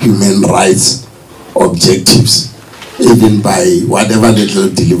those human rights objectives. Even by whatever little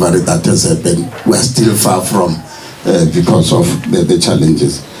delivery that has happened, we are still far from because of the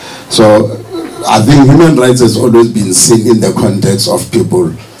challenges. So I think human rights has always been seen in the context of people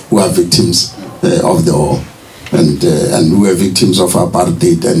who are victims of the war and who are victims of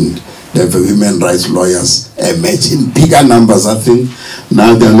apartheid, and the human rights lawyers emerge in bigger numbers. I think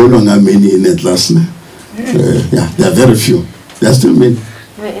now there are no longer many in Atlas. Yeah, there are very few. There are still many.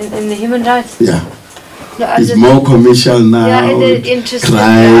 In the human rights? Yeah. No, it's more commercial now. Yeah, and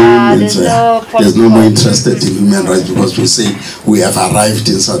crime. There's no more interested in human rights because we say we have arrived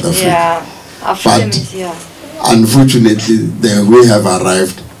in South Africa. Yeah, but unfortunately, we have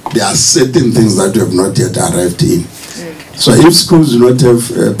arrived. There are certain things that we have not yet arrived in. So if schools do not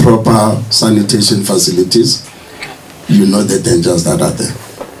have proper sanitation facilities, you know the dangers that are there.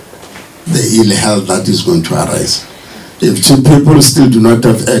 The ill health that is going to arise. If people still do not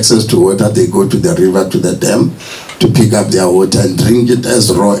have access to water, they go to the river, to the dam, to pick up their water and drink it as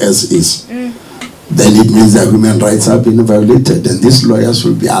raw as is. Then it means that human rights have been violated, and these lawyers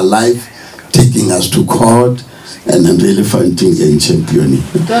will be alive, taking us to court, and then really fighting and championing.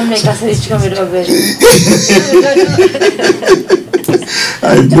 Don't make us rich, come with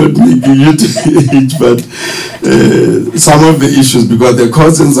I'm not making you rich, but some of the issues, because the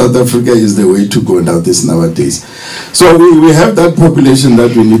cause in South Africa is the way to go now this nowadays. So we have that population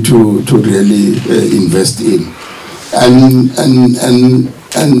that we need to really invest in.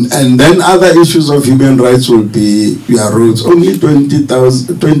 And then other issues of human rights will be your roads. Only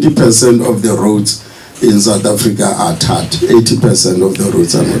 20% of the roads in South Africa are tarred. 80% of the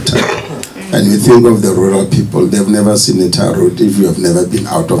roads are not tarred. And you think of the rural people, they've never seen a tar road if you have never been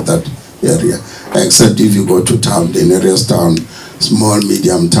out of that area. Except if you go to town, the nearest town, small,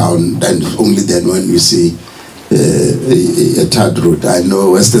 medium town, then only then when you see a tarred road. I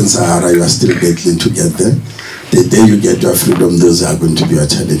know Western Sahara, you are still battling to get there. The day you get your freedom, those are going to be your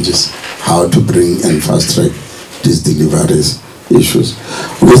challenges. How to bring and fast track these deliveries issues.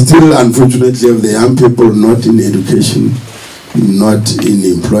 We still, unfortunately, have the young people not in education, not in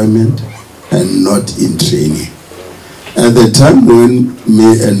employment, and not in training. At the time when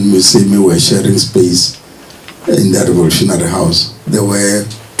me and Musemi were sharing space in the Revolutionary House, there were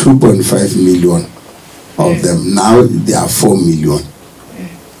 2.5 million of them. Now there are 4 million.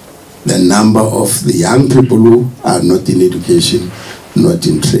 The number of the young people who are not in education, not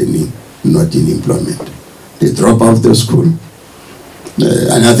in training, not in employment. They drop out of the school.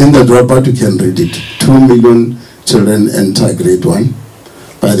 And I think the dropout, you can read it. 2 million children enter grade 1.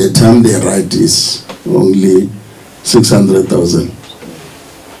 By the time they write is only 600,000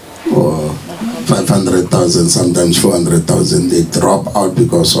 or 500,000, sometimes 400,000. They drop out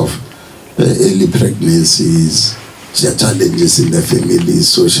because of early pregnancies, challenges in the family,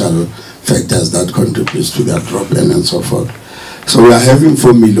 social factors that contribute to their problem and so forth. So we are having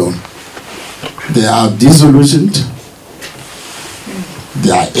 4 million. They are disillusioned,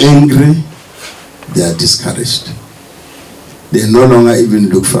 they are angry, they are discouraged. They no longer even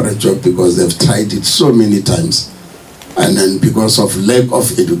look for a job because they've tried it so many times. And then because of lack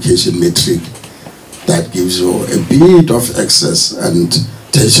of education metric, that gives you a bit of excess, and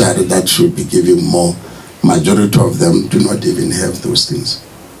tertiary that should be giving more. Majority of them do not even have those things.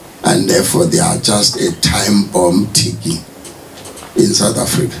 And therefore they are just a time bomb ticking in South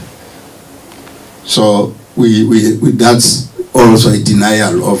Africa. So that's also a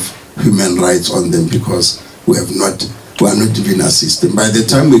denial of human rights on them, because we are not even assisting. By the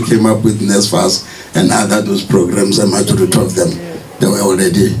time we came up with NSFAS and other those programs, a majority of them, they were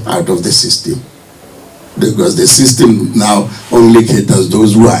already out of the system. Because the system now only caters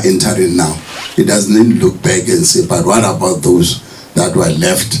those who are entering now. It doesn't look back and say, but what about those that were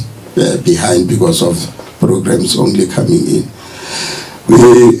left behind because of programs only coming in?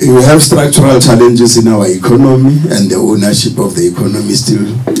 We have structural challenges in our economy, and the ownership of the economy is still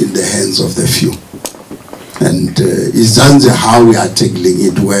in the hands of the few. And it's just how we are tackling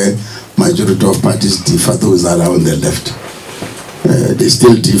it, where majority of parties differ, those that are on the left. They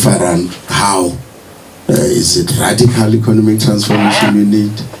still differ on how. Is it radical economic transformation we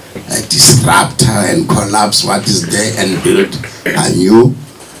need? A disruptor and collapse what is there and build anew?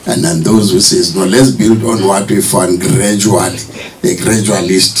 And then those who say, no, let's build on what we found gradually, a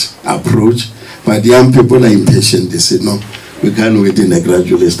gradualist approach. But young people are impatient. They say, no, we can't wait in a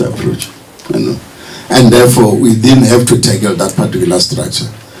gradualist approach. You know? And therefore, we didn't have to tackle that particular structure.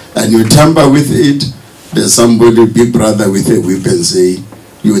 And you tamper with it, there's somebody, big brother with a whip, and say,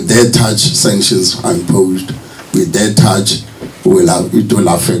 you dare touch, sanctions are imposed. We dare touch, it will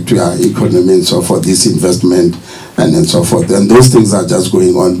affect your economy and so forth, this investment and so forth. And those things are just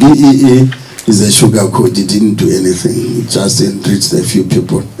going on. BEE is a sugar code. It didn't do anything. It just enriched a few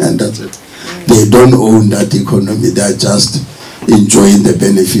people, and that's it. They don't own that economy. They're just enjoying the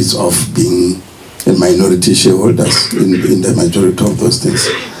benefits of being a minority shareholders in the majority of those things.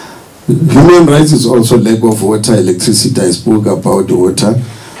 Human rights is also lack of water, electricity. I spoke about the water,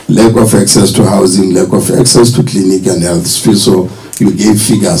 lack of access to housing, lack of access to clinic and health. So you gave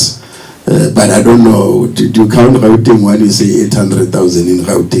figures. But I don't know, did you count Gauteng when you say 800,000 in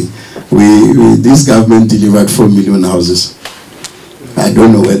Gauteng? This government delivered 4 million houses. I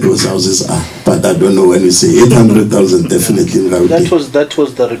don't know where those houses are, but I don't know when you say 800,000 definitely in Gauteng. That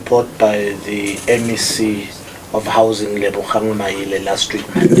was the report by the MEC of Housing, Lebogang Mahile, last week.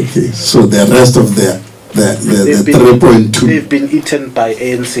 Okay, so the rest of the 3.2. They've been eaten by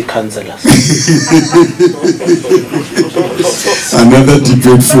ANC councillors. Another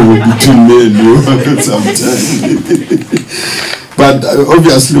debate between me and you sometime. But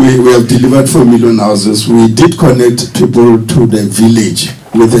obviously we have delivered 4 million houses. We did connect people to the village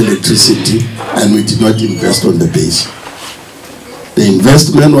with electricity, and we did not invest on the base. The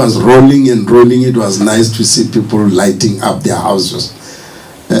investment was rolling and rolling. It was nice to see people lighting up their houses.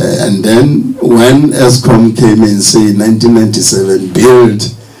 And then when ESCOM came and said 1997, build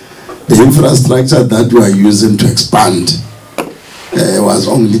the infrastructure that we are using to expand was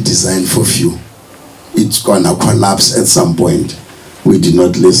only designed for few. It's gonna collapse at some point. We did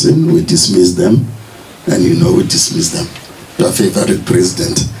not listen, we dismissed them, and you know we dismissed them. Your favorite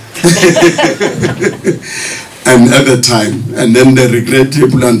president. And at the time, and then the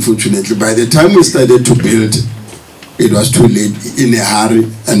regrettable, unfortunately, by the time we started to build, it was too late, in a hurry,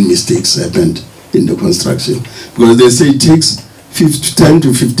 and mistakes happened in the construction. Because they say it takes 10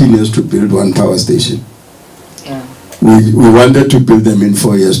 to 15 years to build one power station. Yeah. We wanted to build them in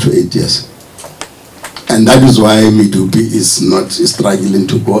 4 years to 8 years. And that is why Medupi is not struggling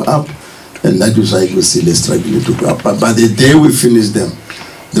to go up, and that is why Kusile is struggling to go up. But by the day we finish them,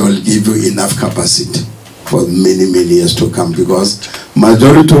 they will give you enough capacity for many, many years to come, because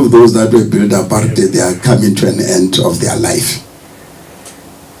majority of those that were built apartheid, they are coming to an end of their life.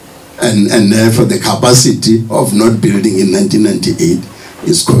 And therefore the capacity of not building in 1998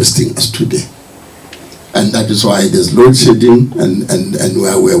 is costing us today. And that is why there's load shedding and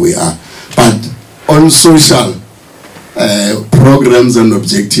where we are. But on social programs and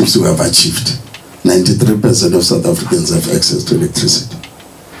objectives we have achieved. 93% of South Africans have access to electricity.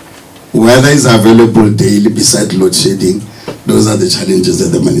 Weather is available daily besides load shedding. Those are the challenges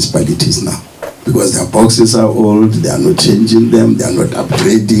of the municipalities now. Because their boxes are old, they are not changing them, they are not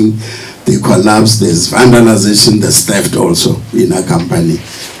upgrading, they collapse, there's vandalization, there's theft also in a company.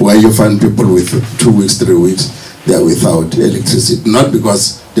 Where you find people with 2 weeks, 3 weeks, they are without electricity. Not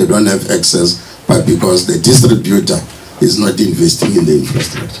because they don't have access, but because the distributor is not investing in the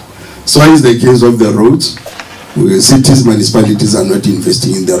infrastructure. So is the case of the roads. Cities, municipalities are not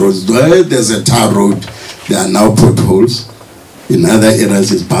investing in the roads. Where there's a tar road, there are now potholes. In other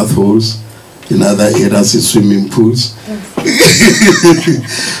areas, it's bathholes. In other areas, it's swimming pools.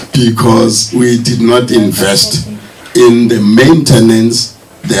 Because we did not invest in the maintenance,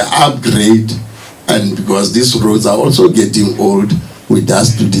 the upgrade, and because these roads are also getting old, we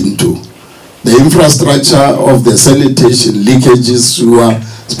just didn't do. The infrastructure of the sanitation, leakages, sewer,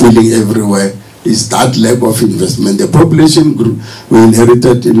 spilling everywhere, is that lack of investment. The population grew. We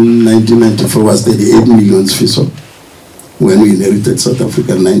inherited in 1994 was 38 million FISO. When we inherited South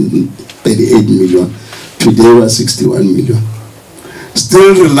Africa, 38 million. Today was 61 million.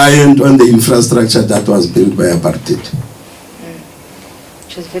 Still reliant on the infrastructure that was built by apartheid.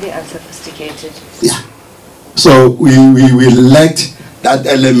 Which was very unsophisticated. Yeah. So we lacked that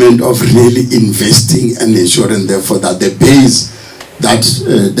element of really investing and ensuring therefore that the base that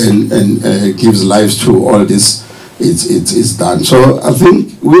then gives life to all this is done. So I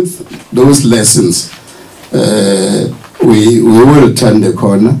think with those lessons, we will turn the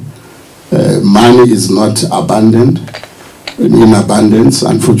corner. Money is not abundant, in abundance,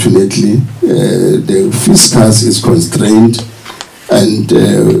 unfortunately. The fiscus is constrained, and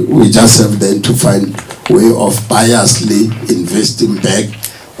we just have then to find way of biasly investing back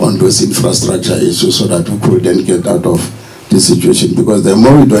on those infrastructure issues so that we could then get out of the situation. Because the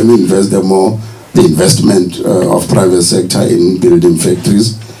more we don't invest, the more the investment of private sector in building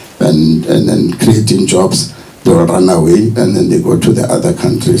factories and creating jobs, they will run away and then they go to the other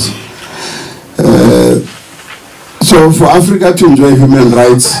countries. So for Africa to enjoy human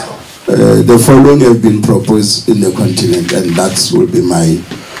rights, the following have been proposed in the continent, and that will be my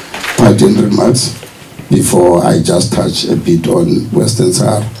parting remarks before I just touch a bit on Western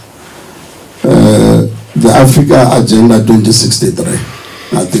Sahara. The Africa Agenda 2063.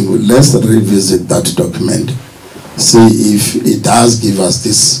 I think let's revisit that document, see if it does give us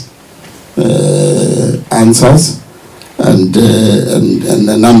these answers, and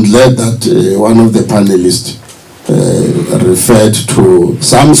I'm glad that one of the panelists referred to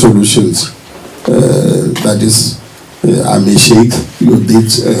some solutions. That is, Ami Sheikh, you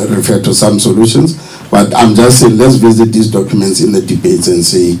did refer to some solutions, but I'm just saying let's visit these documents in the debates and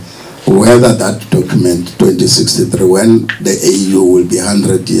see whether that document 2063, when the AU will be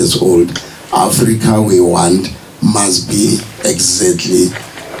 100 years old, Africa we want must be exactly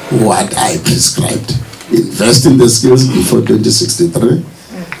what I prescribed. Invest in the skills before 2063,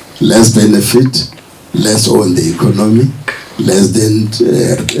 less benefit, less on the economy, less then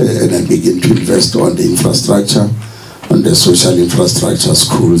begin to invest on the infrastructure, on the social infrastructure,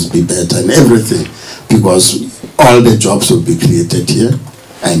 schools be better and everything, because all the jobs will be created here,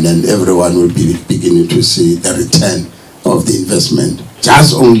 and then everyone will be beginning to see the return of the investment,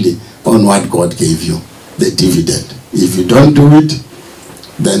 just only on what God gave you, the dividend. If you don't do it,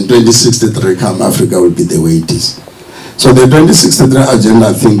 then 2063 come, Africa will be the way it is. So the 2063 agenda,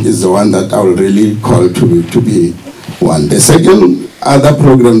 I think, is the one that I will really call to be one. The second other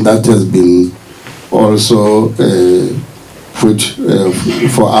program that has been also put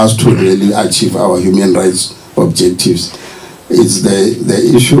for us to really achieve our human rights objectives is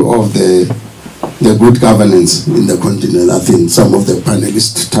the issue of the good governance in the continent. I think some of the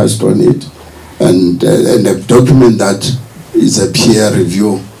panelists touched on it, and a document that is a peer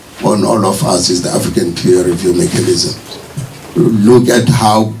review on all of us is the African peer review mechanism. Look at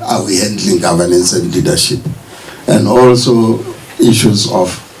how are we handling governance and leadership, and also issues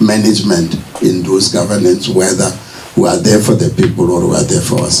of management in those governance, whether we are there for the people or we are there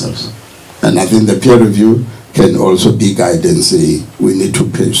for ourselves. And I think the peer review can also be guidance. We need to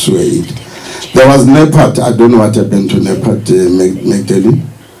pursue it. There was NEPAT. I don't know what happened to NEPAT, Magdalene.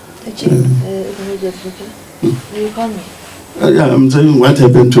 You call me? Yeah, I'm saying what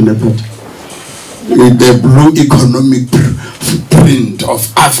happened to NEPAT. The blue economic print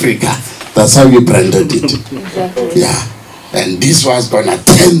of Africa. That's how we branded it. Exactly. Yeah. And this was going to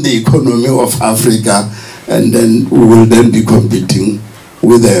turn the economy of Africa, and then we will then be competing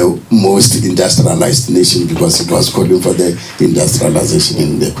with the most industrialized nation, because it was calling for the industrialization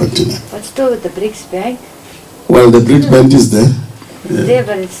in the continent. But still with the BRICS Bank? Well, the BRICS Bank is there. It's there,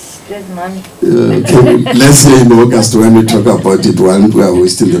 but there's money. Okay, let's say in August when we talk about it, when we are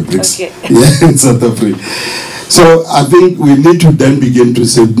hosting the BRICS. Okay. Yeah, in South Africa. So I think we need to then begin to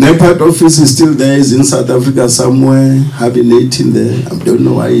say, NEPAT office is still there, is in South Africa somewhere, hibernating there. I don't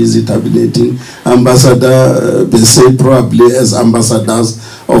know why is it hibernating. Ambassador Bese, probably as ambassadors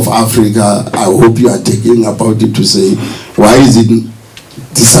of Africa, I hope you are taking about it to say, why is it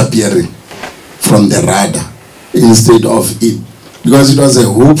disappearing from the radar instead of it? Because it was a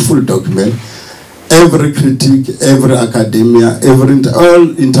hopeful document. Every critic, every academia,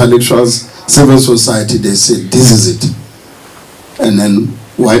 all intellectuals, civil society, they said, this is it. And then,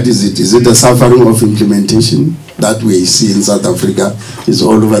 what is it? Is it a suffering of implementation that we see in South Africa? Is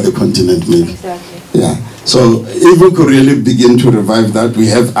all over the continent, maybe. Exactly. Yeah. So if we could really begin to revive that, we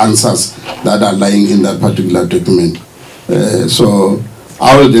have answers that are lying in that particular document. So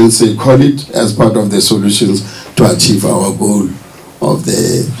I will then say, call it as part of the solutions to achieve our goal of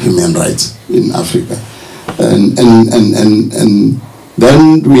the human rights in Africa. And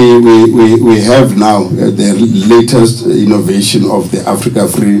then we have now the latest innovation of the Africa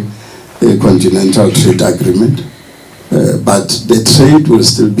Free Continental Trade Agreement. But the trade will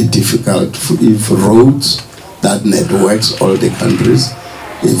still be difficult if roads that networks all the countries,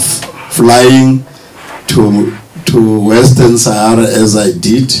 if flying to Western Sahara as I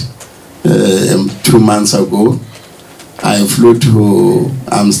did 2 months ago, I flew to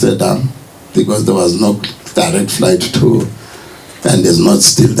Amsterdam because there was no direct flight to, and there's not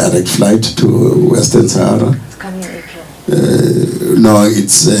still direct flight to Western Sahara. It's coming April. No,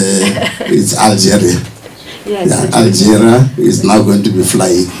 it's Algeria. Yes, yeah, Algeria is now going to be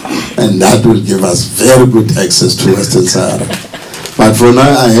flying, and that will give us very good access to Western Sahara. But for now,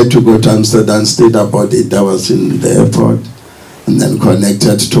 I had to go to Amsterdam, stayed about 8 hours in the airport, and then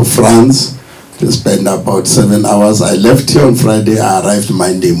connected to France to spend about 7 hours. I left here on Friday, I arrived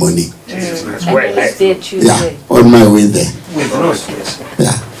Monday morning. Yeah, on my way there.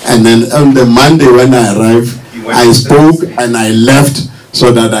 Yeah, and then on the Monday when I arrived, I spoke and I left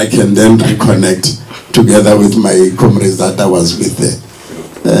so that I can then reconnect together with my comrades that I was with there.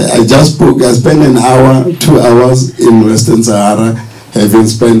 I just spoke, I spent an hour, 2 hours in Western Sahara, having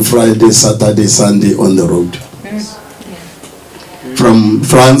spent Friday, Saturday, Sunday on the road. From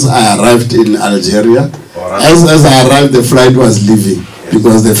France, I arrived in Algeria. As I arrived, the flight was leaving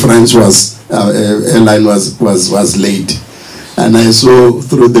because the French airline was late. And I saw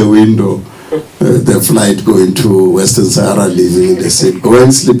through the window the flight going to Western Sahara leaving. They said, go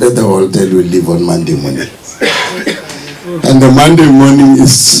and sleep at the hotel, we'll leave on Monday morning. And the Monday morning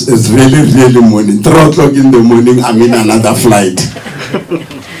is really, really morning. 3 o'clock in the morning, I'm in another flight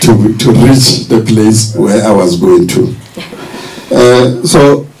to reach the place where I was going to.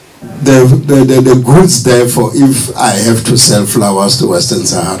 So the goods therefore, if I have to sell flowers to Western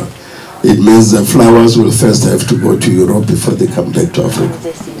Sahara, it means the flowers will first have to go to Europe before they come back to Africa.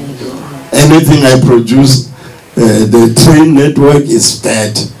 Anything I produce, the train network is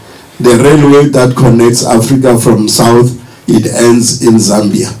bad. The railway that connects Africa from south, it ends in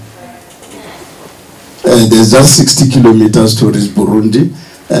Zambia. There's just 60 kilometers to reach Burundi,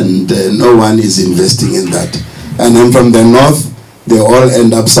 and no one is investing in that. And then from the north, they all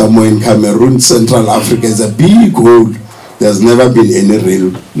end up somewhere in Cameroon. Central Africa is a big hole. There's never been any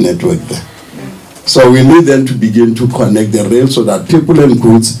rail network there. So we need them to begin to connect the rail so that people and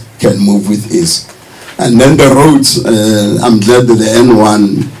goods can move with ease. And then the roads, I'm glad that the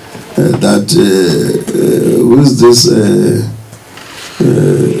N1, who's this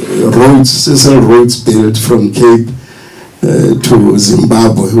roads, Cecil Rhodes built from Cape to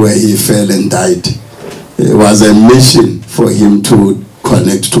Zimbabwe, where he fell and died. It was a mission for him to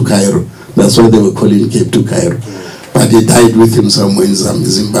connect to Cairo. That's why they were calling Cape to Cairo. But he died with him somewhere in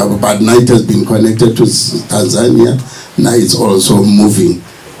Zimbabwe. But now it has been connected to Tanzania. Now it's also moving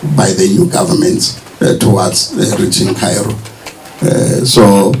by the new governments towards reaching Cairo.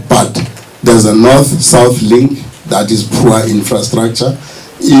 But there's a north-south link that is poor infrastructure,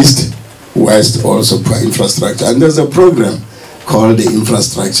 east-west also poor infrastructure. And there's a program called the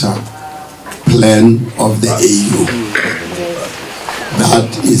Infrastructure Plan of the AU.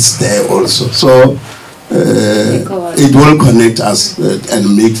 That is there also. So it will connect us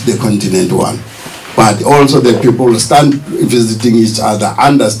and make the continent one. But also the people will stand visiting each other,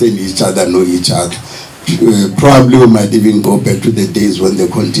 understand each other, know each other. Probably we might even go back to the days when the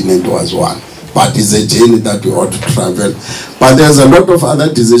continent was one. But it's a journey that we ought to travel. But there's a lot of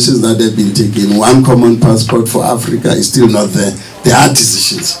other decisions that have been taken. One common passport for Africa is still not there. There are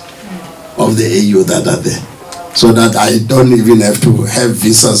decisions of the AU that are there. So that I don't even have to have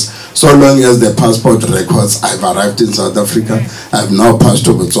visas. So long as the passport records I've arrived in South Africa, I've now passed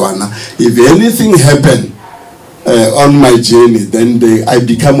to Botswana. If anything happened on my journey, then I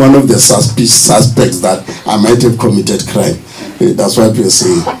become one of the suspects that I might have committed crime. That's what we're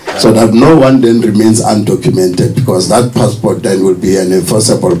saying. So that no one then remains undocumented, because that passport then will be an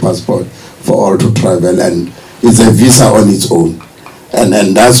enforceable passport for all to travel, and it's a visa on its own. And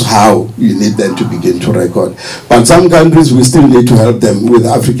that's how you need them to begin to record. But some countries, we still need to help them with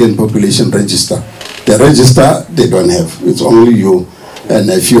African population register. The register, they don't have. It's only you and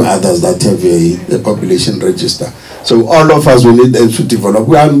a few others that have a population register. So all of us, we need them to develop.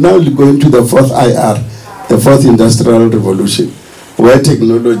 We are now going to the 4th IR, the 4th Industrial Revolution, where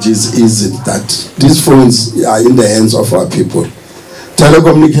technology is easy, that these phones are in the hands of our people.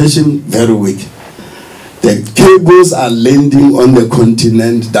 Telecommunication, very weak. The cables are landing on the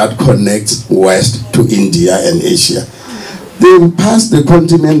continent that connects west to India and Asia. They pass the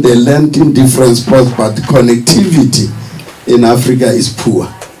continent, they land in different spots, but connectivity in Africa is poor.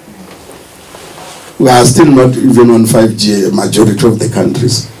 We are still not even on 5G, majority of the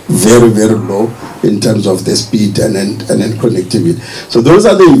countries. Very, very low in terms of the speed and connectivity. So those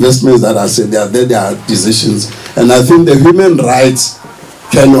are the investments that I said, they are decisions. And I think the human rights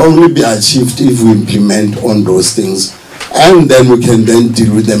can only be achieved if we implement on those things. And then we can then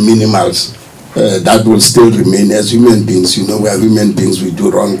deal with the minimals that will still remain as human beings. You know, we are human beings, we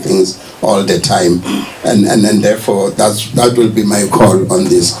do wrong things all the time. And therefore, that will be my call on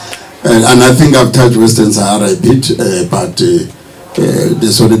this. And I think I've touched Western Sahara a bit, but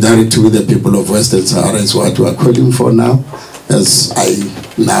the solidarity with the people of Western Sahara is what we are calling for now. As I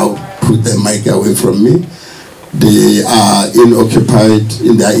now put the mic away from me, they are in the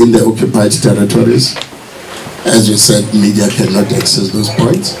occupied territories. As you said, media cannot access those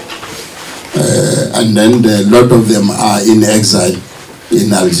points. And then a lot of them are in exile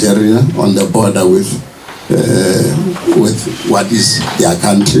in Algeria on the border with what is their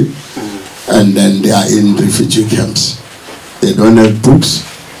country. And then they are in refugee camps. They don't have books,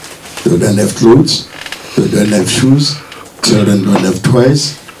 they don't have clothes, they don't have shoes, children don't have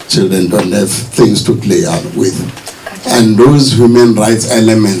toys, children don't have things to play out with. And those human rights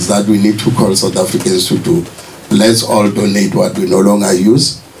elements that we need to call South Africans to do, let's all donate what we no longer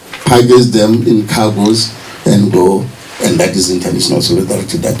use, package them in cargos and go, and that is international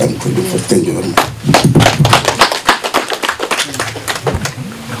solidarity that I'm calling for. Thank you very much.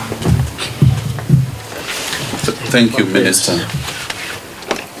 Thank you, Minister.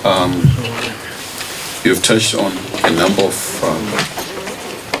 You've touched on a number of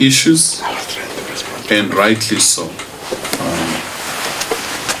issues, and rightly so.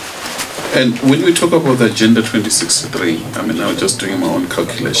 And when we talk about the Agenda 2063, I mean, I was just doing my own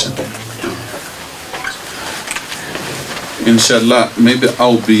calculation. Inshallah, maybe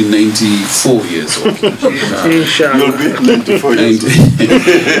I'll be 94 years old. Inshallah. You'll be 94 years old.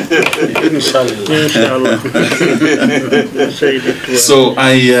 Inshallah. So I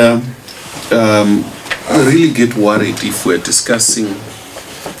really get worried if we're discussing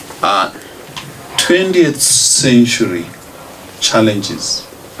 20th century challenges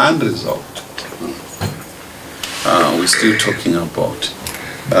unresolved. We're still talking about.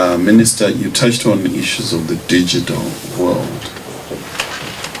 Minister, you touched on issues of the digital world.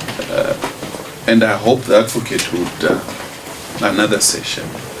 And I hope the advocate would, another session,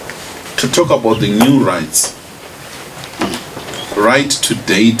 to talk about the new rights. Right to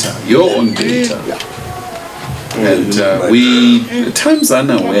data, your own data. And we at times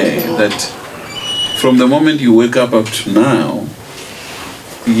unaware that from the moment you wake up to now,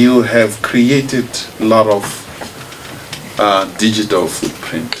 you have created a lot of digital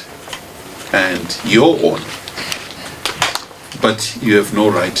footprint and your own, but you have no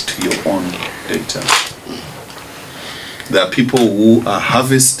right to your own data. There are people who are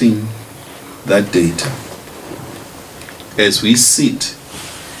harvesting that data. As we sit,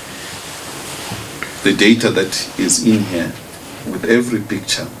 the data that is in here, with every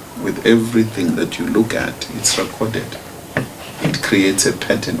picture, with everything that you look at, it's recorded. It creates a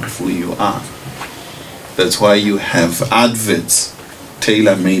pattern of who you are. That's why you have adverts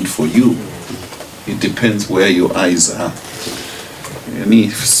tailor-made for you. It depends where your eyes are. Any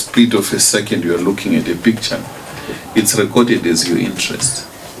split of a second you are looking at a picture, it's recorded as your interest.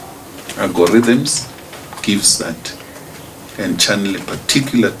 Algorithms gives that and channel a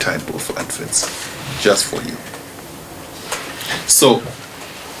particular type of adverts just for you. So,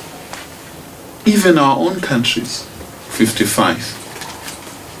 even our own countries, 55,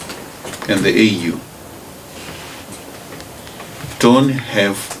 and the AU, don't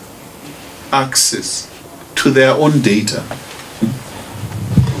have access to their own data.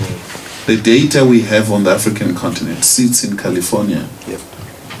 The data we have on the African continent sits in California. Yep.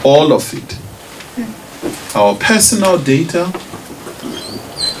 All of it. Our personal data,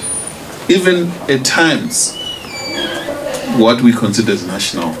 even at times, what we consider as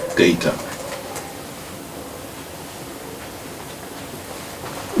national data.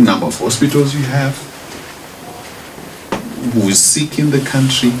 Number of hospitals you have, who is sick in the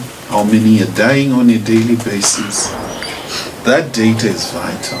country, how many are dying on a daily basis. That data is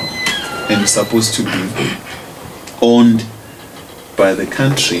vital and is supposed to be owned by the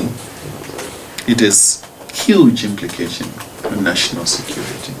country. It has huge implication on national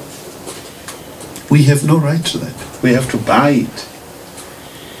security. We have no right to that. We have to buy it.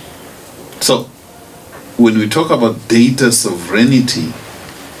 So, when we talk about data sovereignty,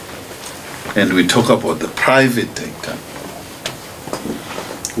 and we talk about the private data,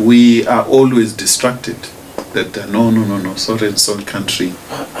 we are always distracted that no, so and so country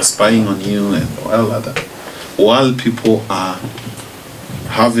spying on you and all other. while people are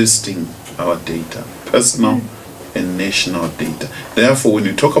harvesting our data, personal and national data. Therefore, when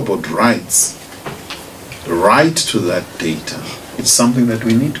you talk about rights, right to that data, it's something that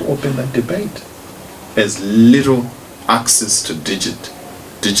we need to open that debate. There's little access to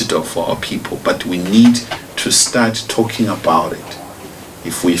digital for our people, but we need to start talking about it.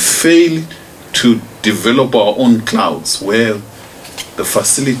 If we fail to develop our own clouds where the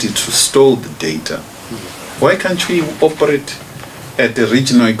facility to store the data, why can't we operate at the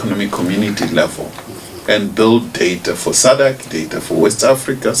regional economic community level and build data for SADC, data for West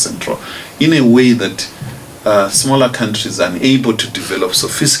Africa, Central, in a way that smaller countries are able to develop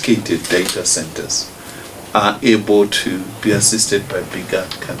sophisticated data centers, are able to be assisted by bigger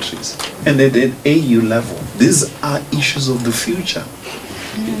countries. And at an AU level, these are issues of the future.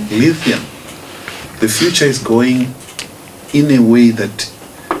 Lithium. The future is going in a way that,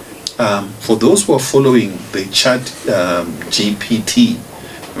 for those who are following the chat GPT,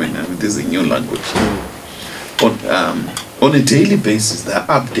 this is a new language, on a daily basis, there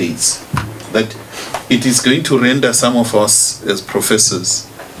are updates that it is going to render some of us as professors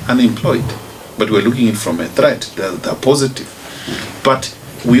unemployed. But we're looking at it from a threat. They're positive. But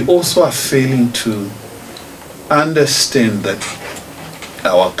we also are failing to understand that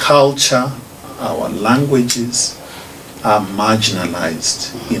our culture, our languages are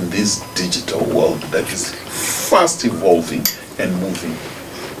marginalized in this digital world that is fast evolving and moving.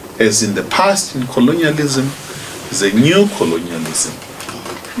 As in the past, in colonialism, is a new colonialism.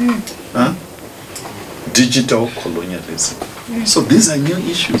 Digital colonialism. So these are new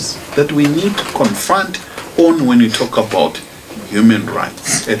issues that we need to confront on when we talk about human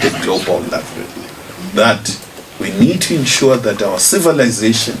rights at a global level. That we need to ensure that our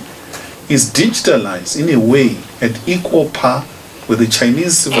civilization is digitalized in a way at equal par with the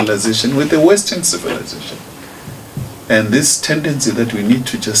Chinese civilization, with the Western civilization. And this tendency that we need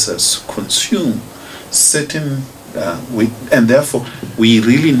to just consume certain, and therefore we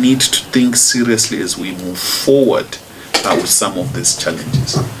really need to think seriously as we move forward with some of these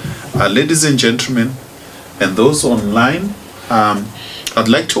challenges. Ladies and gentlemen, and those online, I'd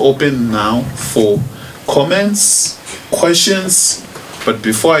like to open now for comments, questions, but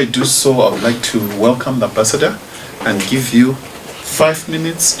before I do so, I would like to welcome the ambassador and give you 5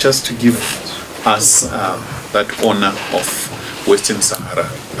 minutes just to give us that honor of Western Sahara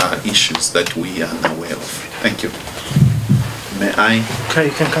issues that we are aware of. Thank you. May I? Okay,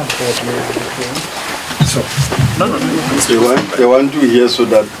 you can come forward. So, no. They want to hear so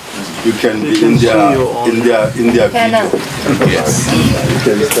that you can be in their video. Yes. You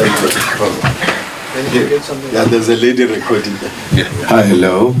can stand. Yeah, there's a lady recording there. Yeah. Hi,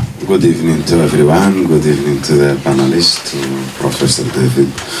 hello. Good evening to everyone. Good evening to the panelists, to Professor David,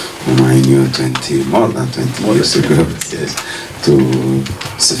 whom I knew more than 20 years ago. Yes. To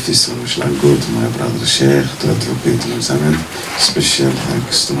Sefis Mushlango, to my brother Sheikh, to Advocate Muzamen. Special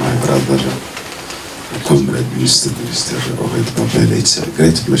thanks to my brother, Comrade Mr. Ovid Papel. It's a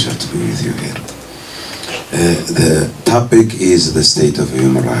great pleasure to be with you here. The topic is the state of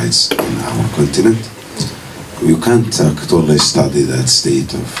human rights in our continent. You can't actually study that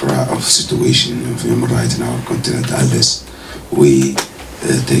state of situation of human rights in our continent unless we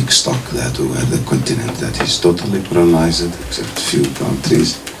take stock that we are the continent that is totally colonized, except few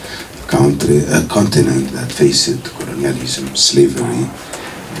countries, a continent that faced colonialism, slavery,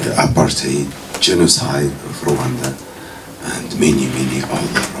 apartheid, genocide of Rwanda, and many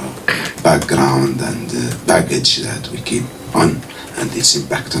other background and baggage that we keep on, and its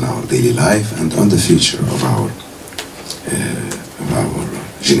impact on our daily life and on the future of our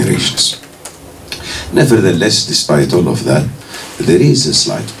generations. Nevertheless, despite all of that, there is a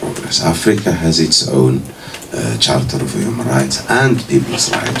slight progress. Africa has its own Charter of Human Rights and People's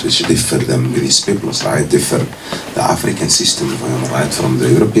Rights, which differ them. These People's Rights differ the African system of human rights from the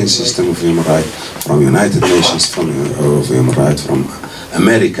European system of human rights, from United Nations of human rights, from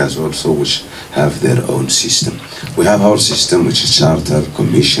Americas also, which have their own system. We have our system, which is Charter,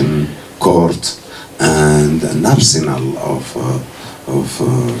 Commission, Court, and an arsenal of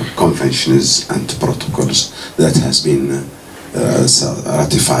conventions and protocols that has been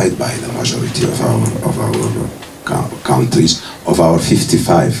ratified by the majority of our countries, of our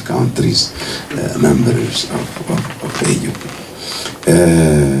 55 countries, members of AU.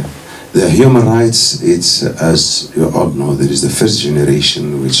 The human rights, it's, as you all know, there is the first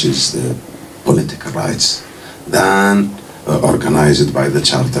generation, which is the political rights, then organized by the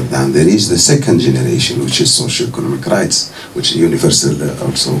Charter. Then there is the second generation, which is socio-economic rights, which is universal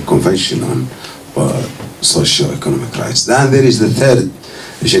also convention on socio-economic rights. Then there is the third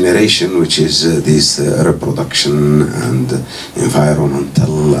generation, which is this reproduction and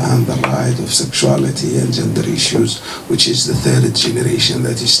environmental and the right of sexuality and gender issues, which is the third generation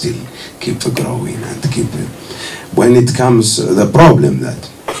that is still keep growing and keep. When it comes the problem that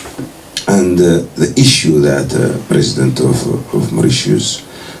and the issue that President of Mauritius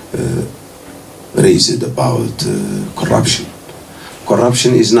raised about corruption.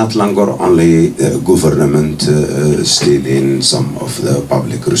 Corruption is not longer only government stealing some of the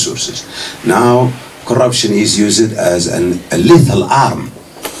public resources. Now, corruption is used as a lethal arm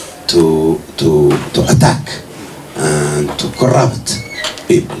to attack and to corrupt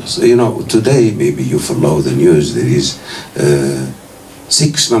people. So, you know, today, maybe you follow the news, there is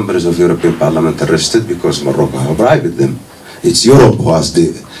 6 members of European Parliament arrested because Morocco have bribed them. It's Europe who has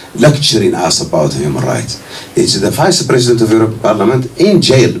lecturing us about human rights. It's the Vice President of European Parliament in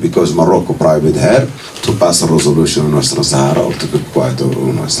jail because Morocco bribed her to pass a resolution on Western Sahara or to keep quiet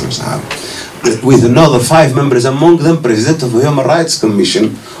on Western Sahara. With another 5 members, among them President of the Human Rights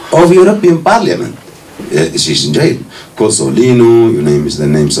Commission of European Parliament. She's in jail. Cosolino, you name the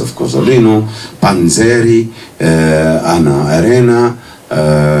names of Cosolino, Panzeri, Anna Arena,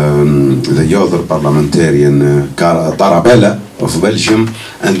 the other parliamentarian Tarabella of Belgium,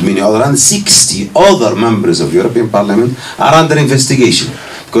 and many other, and 60 other members of European Parliament are under investigation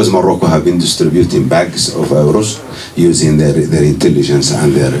because Morocco have been distributing bags of euros using their intelligence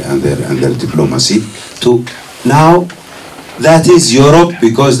and their diplomacy to now. That is Europe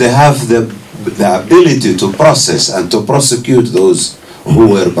because they have the ability to process and to prosecute those who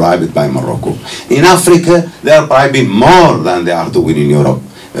were bribed by Morocco. In Africa, they are bribing more than they are doing in Europe.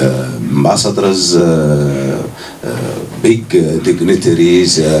 Ambassadors, big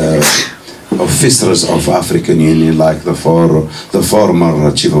dignitaries, officers of African Union, like the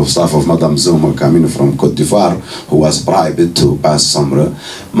former chief of staff of Madame Zuma coming from Cote d'Ivoire, who was bribed to pass somewhere.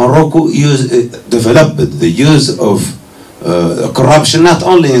 Morocco developed the use of corruption not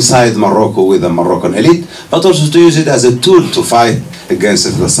only inside Morocco with the Moroccan elite, but also to use it as a tool to fight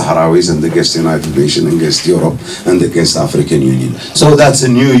against the Sahrawis and against the United Nations, against Europe and against the African Union. So that's a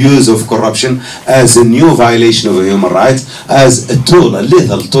new use of corruption as a new violation of human rights, as a tool, a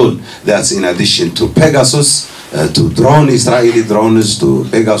lethal tool, that's in addition to Pegasus, to Israeli drones, to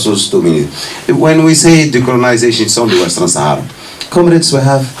Pegasus, to many. When we say decolonization, it's only Western Sahara. Comrades, we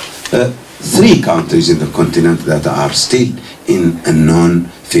have 3 countries in the continent that are still in a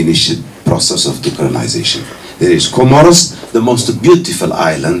non-finished process of decolonization. There is Comoros, the most beautiful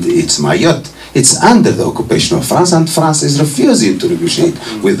island, it's Mayotte. It's under the occupation of France, and France is refusing to negotiate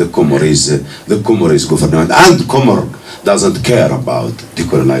with the Comorese government. And Comor doesn't care about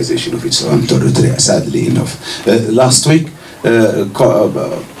decolonization of its own territory, sadly enough. Last week,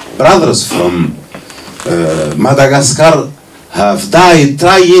 brothers from Madagascar have died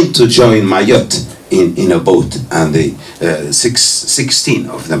trying to join Mayotte in a boat, and 16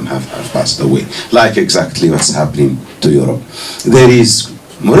 of them have passed away, like exactly what's happening to Europe. There is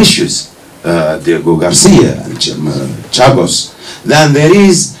Mauritius, Diego Garcia and Chagos. Then there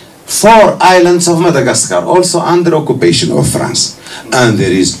is 4 islands of Madagascar, also under occupation of France. And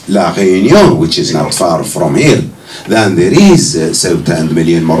there is La Réunion, which is not far from here. Then there is Ceuta and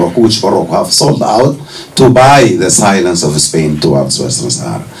Melilla in Morocco, which Morocco have sold out to buy the silence of Spain towards Western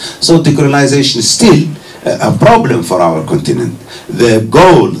Sahara. So decolonization is still a problem for our continent. The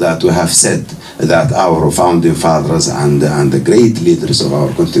goal that we have set, that our founding fathers and the great leaders of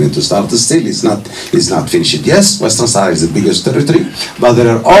our continent to start still is not finished. Yes, Western Sahara is the biggest territory, but there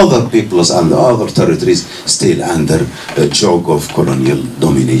are other peoples and other territories still under a yoke of colonial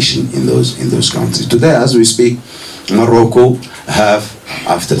domination in those countries. Today, as we speak, Morocco have,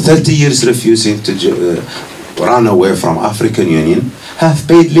 after 30 years refusing to run away from African Union, have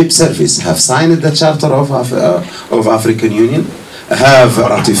paid lip service, have signed the Charter of African Union, have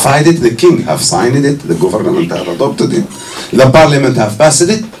ratified it, the king have signed it, the government have adopted it, the parliament have passed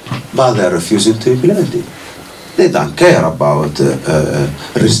it, but they are refusing to implement it. They don't care about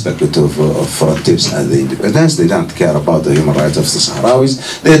respect of frontiers and the independence. They don't care about the human rights of the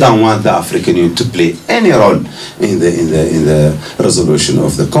Sahrawis. They don't want the African Union to play any role in the resolution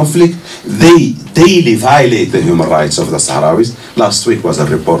of the conflict. They daily violate the human rights of the Sahrawis. Last week was a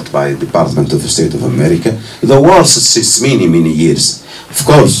report by the Department of State of America. The worst since many years. Of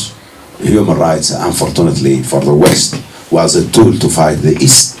course, human rights, unfortunately for the West, was a tool to fight the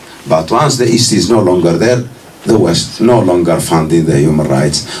East. But once the East is no longer there, the West no longer funding the human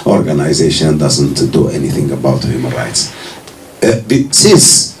rights organization, doesn't do anything about human rights.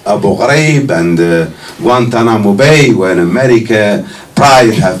 Since Abu Ghraib and Guantanamo Bay, when America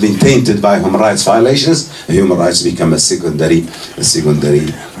pride have been tainted by human rights violations, human rights become a secondary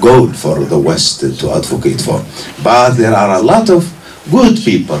goal for the West to advocate for. But there are a lot of good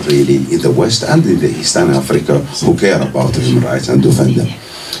people really in the West and in the Eastern Africa who care about human rights and defend them.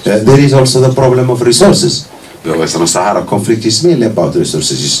 There is also the problem of resources. The Western Sahara conflict is mainly about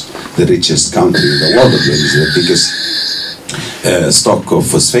resources. It's the richest country in the world. It is the biggest stock of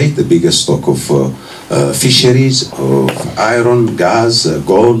phosphate, the biggest stock of fisheries, of iron, gas,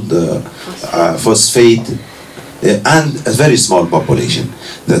 gold, phosphate, and a very small population.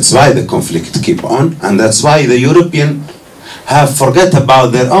 That's why the conflict keep on, and that's why the European have forget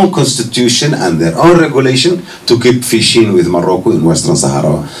about their own constitution and their own regulation to keep fishing with Morocco in Western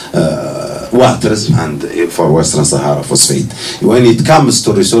Sahara waters and for Western Sahara phosphate. When it comes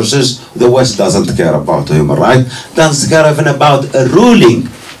to resources, the West doesn't care about human rights, doesn't care even about a ruling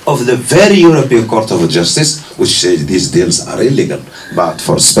of the very European Court of Justice, which says these deals are illegal. But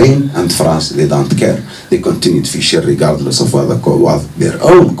for Spain and France, they don't care. They continued fishing regardless of what their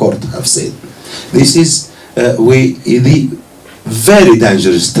own court have said. This is the very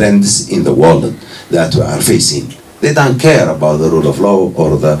dangerous trends in the world that we are facing. They don't care about the rule of law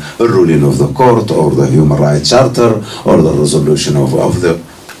or the ruling of the court or the Human Rights Charter or the resolution of the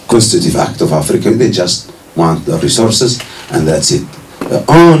Constitutive Act of Africa. They just want the resources and that's it.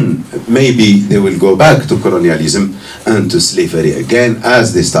 Maybe they will go back to colonialism and to slavery again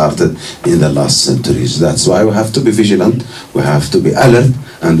as they started in the last centuries. That's why we have to be vigilant, we have to be alert,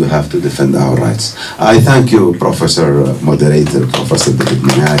 and we have to defend our rights. I thank you, Professor Moderator, Professor David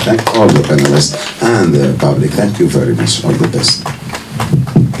Munya. I thank all the panelists and the public. Thank you very much. All the best.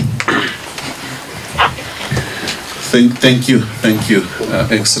 Thank you.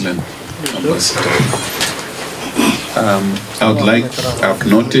 Excellent, Ambassador. I've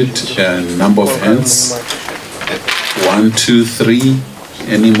noted a number of hands. 1, 2, 3.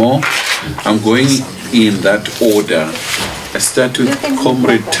 Any more? I'm going in that order. I start with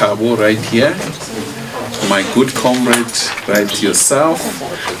Comrade Tabo right here. My good comrade, right yourself.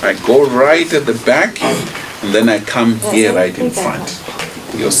 I go right at the back, and then I come here right in front.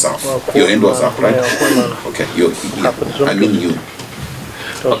 Yourself. Your hand was up, right? Okay, I mean you.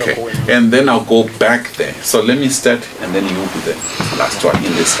 Okay, and then I'll go back there. So let me start, and then you'll be the last one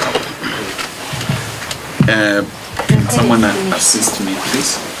in this round. Can someone assist me,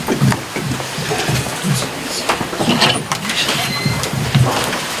 please?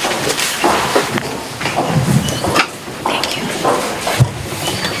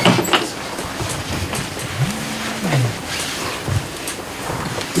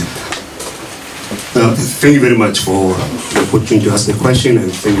 Thank you very much for the opportunity to ask the question,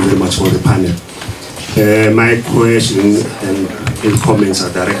 and thank you very much for the panel. My question and comments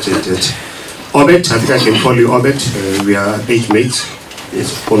are directed at Obed. I think I can call you Obed. We are age mates.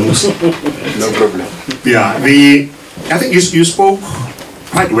 Yes, almost. No problem. Yeah, I think you spoke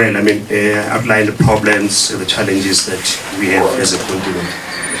quite well. I mean, outlined the problems, the challenges that we have as a continent.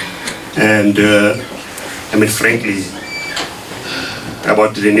 And I mean, frankly,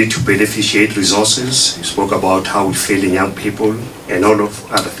 about the need to beneficiate resources. You spoke about how we're failing young people and all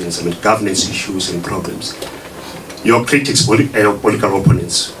of other things. I mean, governance issues and problems. Your critics, political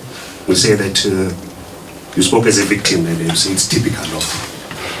opponents, will say that you spoke as a victim, and you say it's typical of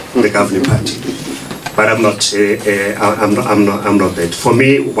the governing party. But I'm not. I'm not that. For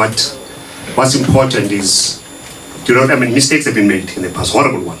me, what's important is, I mean, mistakes have been made in the past,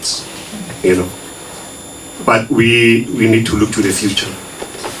 horrible ones, But we need to look to the future,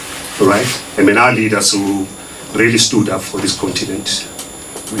 right? I mean, our leaders who really stood up for this continent,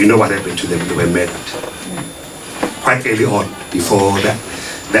 we know what happened to them. They were murdered quite early on, before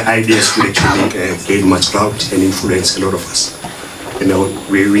the ideas could actually gain much ground and influence a lot of us.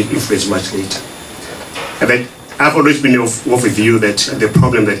 We influence much later. And I've always been of the view that the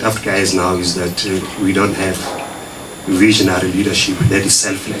problem that Africa has now is that we don't have visionary leadership that is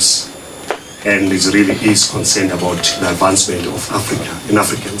selfless and is concerned about the advancement of Africa and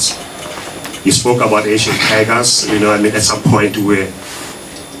Africans. You spoke about Asian tigers, I mean, at some point we're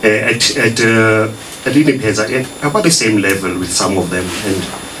at about the same level with some of them, and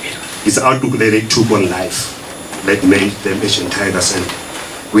it's the outlook that they took on life that made them Asian tigers, and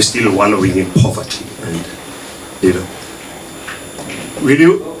we're still wallowing in poverty. And will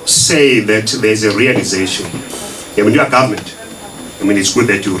you say that there's a realization? I mean, you are government. I mean, it's good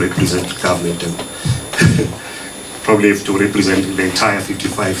that you represent government, and probably have to represent the entire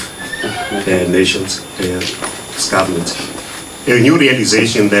 55 nations as government. A new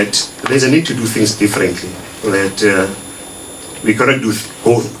realization that there's a need to do things differently, that we cannot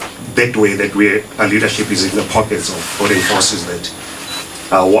go that way, that our leadership is in the pockets of foreign forces that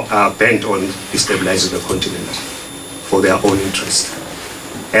are bent on destabilizing the continent for their own interest.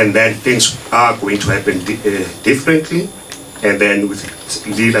 And then things are going to happen differently, and then with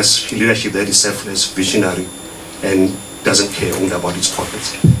leadership that is selfless, visionary, and doesn't care only about its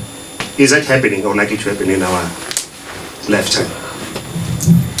pockets. Is that happening or likely to happen in our lifetime?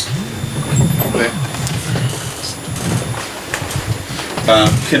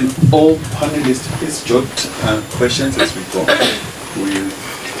 Can all panelists please jot questions as we go? We'll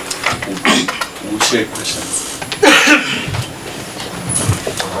share questions.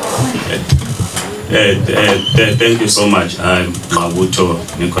 Thank you so much. I'm Mabuto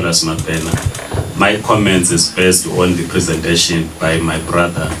Nicholas Mapena. My comments is based on the presentation by my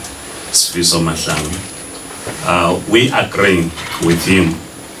brother, Sfiso Mahlangu. We agree with him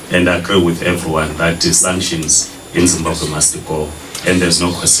and agree with everyone that the sanctions in Zimbabwe must go, and there's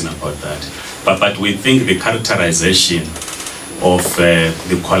no question about that. But we think the characterization of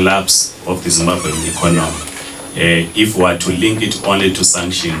the collapse of the Zimbabwean economy, if we are to link it only to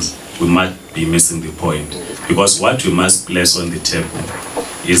sanctions, we might be missing the point. Because what we must place on the table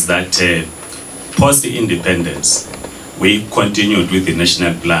is that post-independence, we continued with the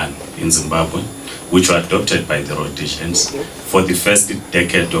national plan in Zimbabwe, which were adopted by the Rhodesians for the first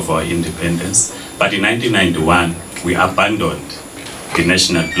decade of our independence. But in 1991, we abandoned the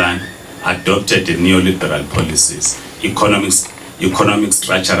national plan, adopted the neoliberal policies, economic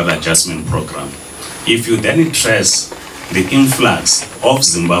structural adjustment program. If you then trace the influx of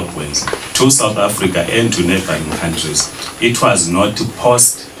Zimbabweans to South Africa and to neighboring countries, it was not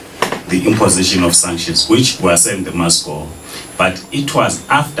post the imposition of sanctions, which were saying they must go, but it was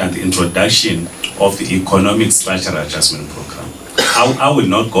after the introduction of the economic structural adjustment program. I will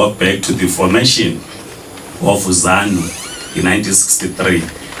not go back to the formation of ZANU in 1963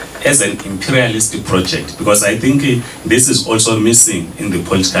 as an imperialist project, because I think this is also missing in the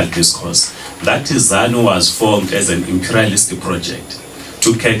political discourse. That ZANU was formed as an imperialist project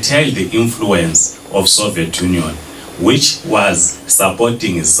to curtail the influence of Soviet Union, which was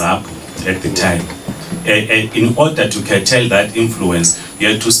supporting ZAPU at the time. In order to curtail that influence, you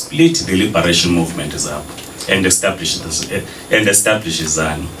had to split the liberation movement ZAPU and establish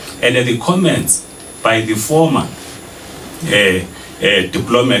ZANU. And the comments by the former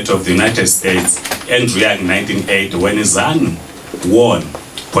diplomat of the United States, Andrew Young, in 1980, when ZANU won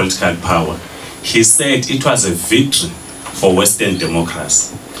political power, he said it was a victory for Western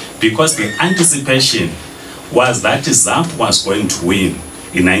democracy, because the anticipation was that ZAPU was going to win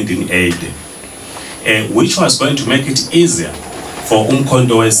in 1980, which was going to make it easier for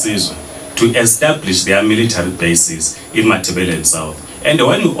Umkhonto weSizwe to establish their military bases in Matabele South. And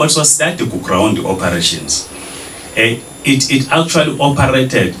when we also started ground operations, it actually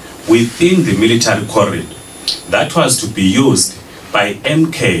operated within the military corridor that was to be used by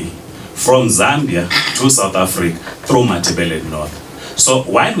MK from Zambia to South Africa through Matabele North. So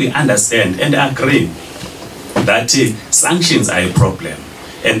while we understand and agree that sanctions are a problem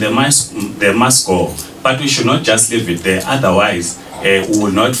and they must go, but we should not just leave it there, otherwise we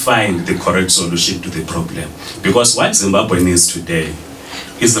will not find the correct solution to the problem. Because what Zimbabwe needs today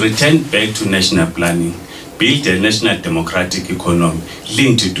is return back to national planning, build a national democratic economy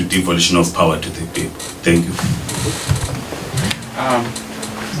linked to devolution of power to the people. Thank you.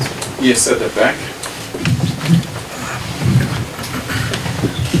 Yes, at the back.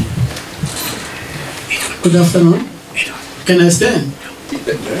 Good afternoon. Can I stand?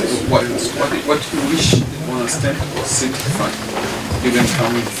 What you wish, you want to stand or sit fine. You can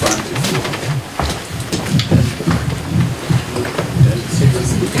come in front if you want.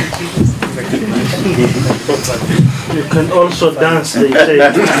 You can also dance, they say.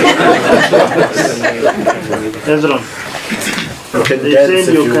 Ezra. They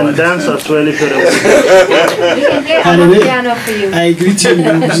say you can dance as well if you're I greet you in the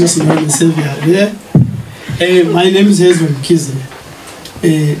business man and Sylvia. My name is Hezron Kize,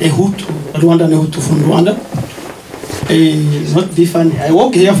 a Hutu, Rwandan Hutu from Rwanda. Not be funny. I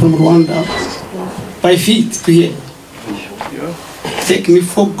walk here from Rwanda by feet to here. Take me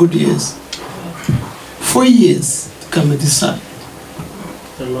 4 good years. 4 years to come at this side.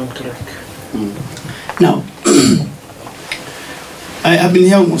 a long track. Now, I have been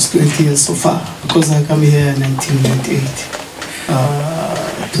here almost 20 years so far, because I come here in 1998.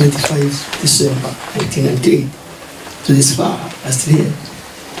 25 December 1998. So this far, I still here.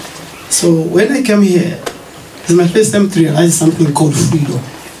 So when I come here, it's my first time to realize something called freedom.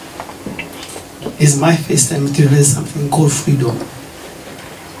 It's my first time to realize something called freedom.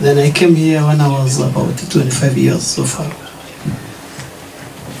 Then I came here when I was about 25 years so far.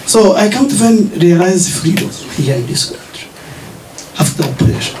 So I come to realize freedom here in this country. After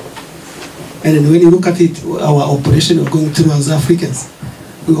operation. And then when you look at it, our operation of going through as Africans,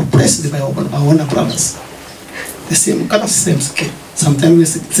 we were oppressed by our own brothers. The same color, same skin. Sometimes we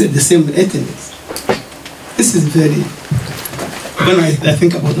say the same ethnics. This is very, when I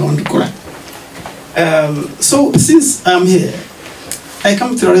think about the one to correct. So since I'm here, I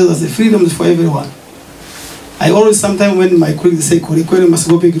come to realize that the freedom is for everyone. I always, sometimes when my colleagues say, Kore must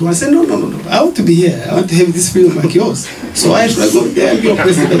go big, I say, no, I want to be here. I want to have this freedom like yours. So I should go there and be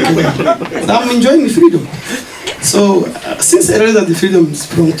oppressed like you. So I'm enjoying the freedom. So since I realize that the freedom is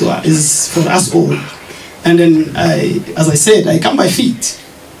for us all, and then as I said, I come by feet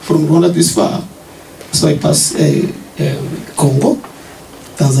from Rwanda to this far. So I pass Congo,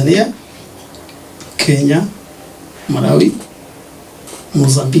 Tanzania, Kenya, Malawi,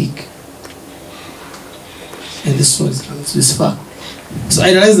 Mozambique, and this was this far. So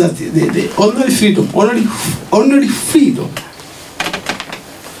I realized that the ordinary freedom, ordinary freedom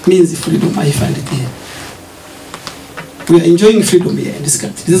means the freedom I find it here. We are enjoying freedom here in this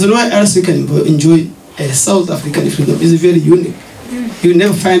country. There's nowhere else we can enjoy South African freedom. It's very unique. You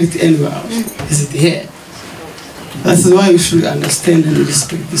never find it anywhere else. Is it here? That's why we should understand and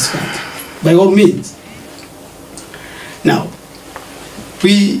respect this country, by all means. Now,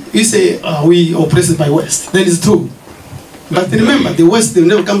 we say we are oppressed by West. That is true. But remember, the West, they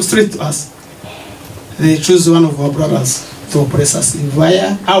never come straight to us. They choose one of our brothers to oppress us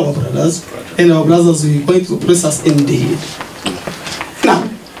via our brothers, and our brothers will going to oppress us indeed. Now,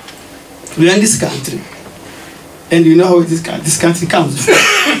 we are in this country, and you know how this country comes from.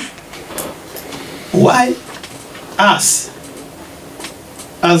 Why us?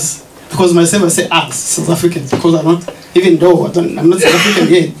 Because myself I say us, South Africans, because I'm not, even though I'm not South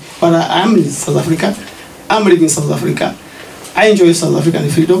African yet, but I am in South Africa. I'm living in South Africa. I enjoy South African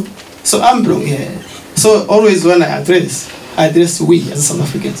freedom, so I'm belong here. So always when I address we as South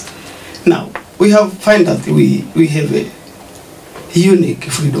Africans. Now, we find that we have a unique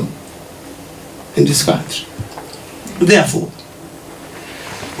freedom in this country. Therefore,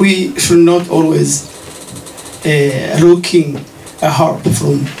 we should not always looking a harp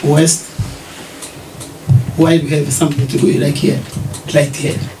from West while we have something to do like here, like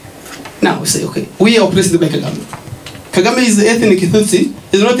here. Now we say, okay, we are oppressed by Kagame. Kagame is the ethnic Tutsi.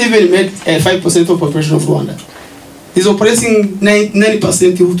 He's not even made 5% of population of Rwanda. He's oppressing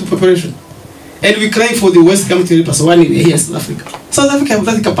 90% Hutu population. And we cry for the West coming to help us when we're here in South Africa. South Africa has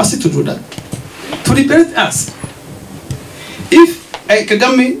that capacity to do that, to liberate us. If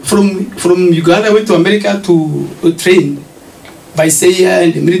Kagame from Uganda went to America to train by SEIA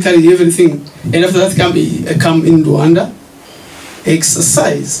and the military, everything, and after that come in Rwanda,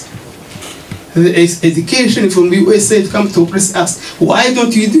 exercise the education from the USA to come to oppress us. Why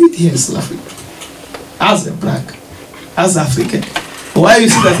don't you do it here in South Africa? As a black, as African. Why you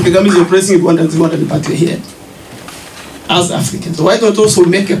see that Kagame is oppressing Rwanda and party here? As Africans. Why don't also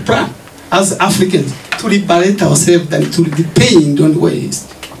make a plan as Africans to liberate ourselves than to depend on the West?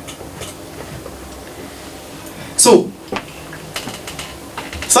 So,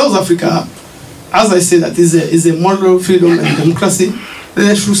 South Africa, as I said, that is a model of freedom and democracy.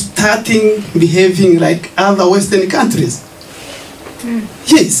 They should starting behaving like other Western countries.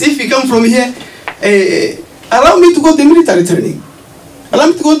 Yes, if you come from here, allow me to go to military training. Allow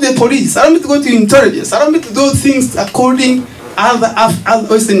me to go to the police. Allow me to go to intelligence. Allow me to do things according other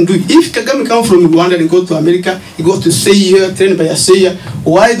Western do. If Kagame come from Rwanda and go to America, he go to SEIA, trained by a SEIA,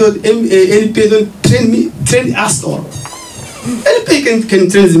 why don't NP don't train us all? NP can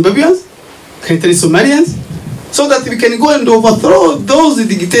train Zimbabweans, can train Somalians, so that we can go and overthrow those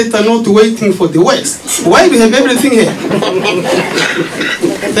dictators not waiting for the West. Why do we have everything here?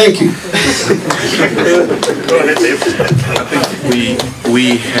 Thank you. I think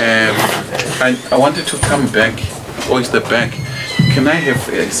we have, I wanted to come back. Oh, it's the back. Can I have,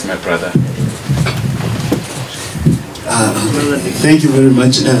 it's my brother. Thank you very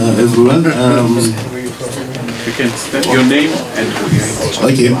much, everyone. You can state your name and who you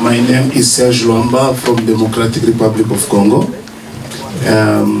are. Okay, my name is Serge Luamba from Democratic Republic of Congo.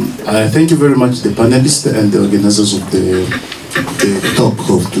 I thank you very much, the panelists and the organizers of the talk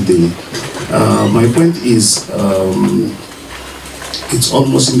of today. My point is, it's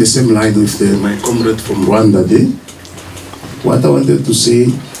almost in the same line with my comrade from Rwanda there. What I wanted to say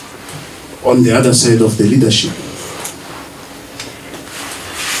on the other side of the leadership.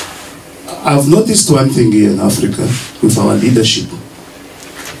 I've noticed one thing here in Africa with our leadership.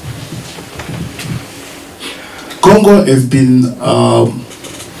 Congo have been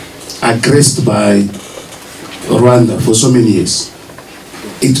aggressed by Rwanda for so many years.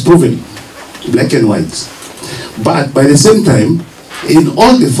 It's proven, black and white. But by the same time, In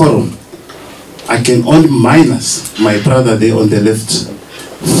all the forum, I can only minus my brother there on the left,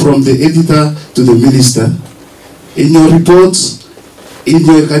 from the editor to the minister. In your reports, in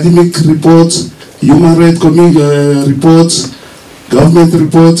your academic reports, human rights reports, government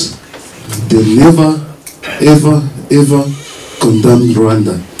reports, they never, ever, ever condemned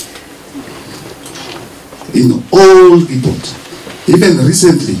Rwanda. In all reports. Even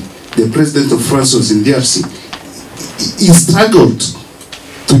recently, the president of France was in DRC. He struggled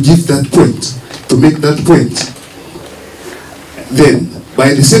to give that point, to make that point. Then,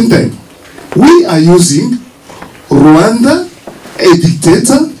 by the same time, we are using Rwanda, a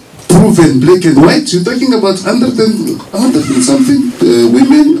dictator, proven black and white. You're talking about 100 and something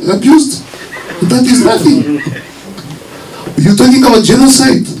women abused. That is nothing. You're talking about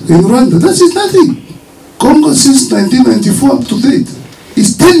genocide in Rwanda. That is nothing. Congo since 1994 up to date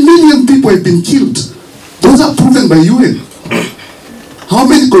is 10 million people have been killed. Those are proven by UN. How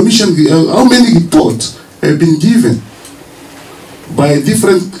many how many reports have been given by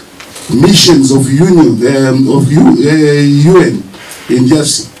different missions of UN in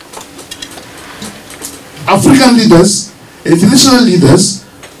DRC? African leaders, international leaders,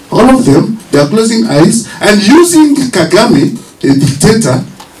 all of them, they are closing eyes and using Kagame, a dictator,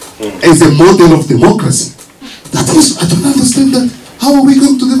 as a model of democracy. That is, I don't understand that. How are we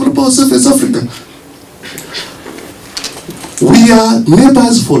going to develop ourselves as Africa? We are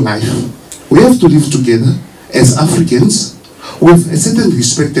neighbors for life. We have to live together as Africans with a certain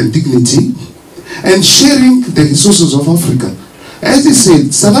respect and dignity and sharing the resources of Africa. As he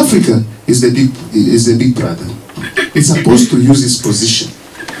said, South Africa is the big brother. It's supposed to use its position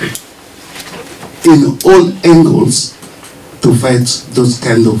in all angles to fight those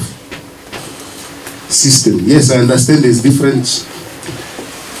kind of system. Yes, I understand there's different,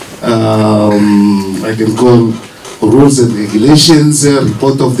 I can call rules and regulations,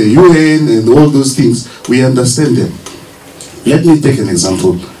 report of the UN and all those things. We understand them. Let me take an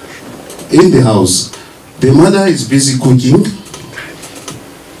example. In the house, the mother is busy cooking.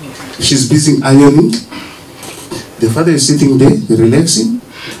 She's busy ironing. The father is sitting there, relaxing.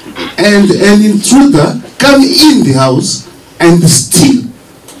 And an intruder come in the house and steal.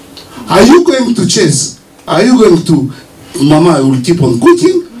 Are you going to chase? Are you going to, Mama will keep on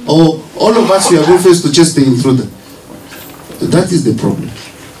cooking? Or all of us, we are going first to chase the intruder? That is the problem.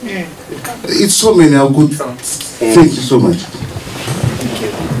 It's so many are good. Thank you so much.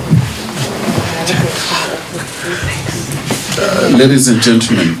 Ladies and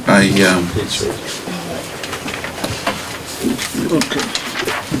gentlemen, I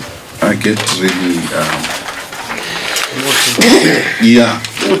get really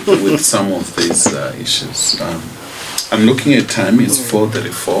with some of these issues. I'm looking at time, it's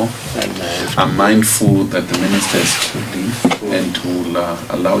 4:34. I'm mindful that the minister has to leave and will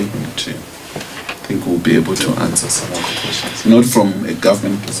allow him to. I think we'll be able to answer some of the questions. Not from a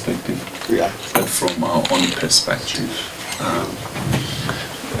government perspective, but from our own perspective.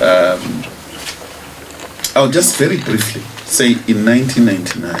 I'll just very briefly say in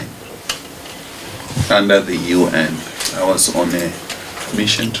 1999, under the UN, I was on a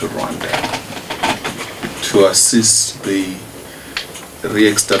mission to Rwanda to assist the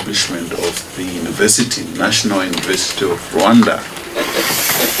re-establishment of the university, National University of Rwanda,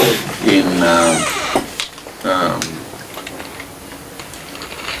 in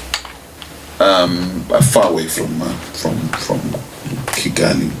far away from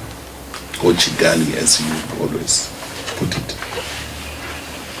Kigali, or Chigali as you always put it.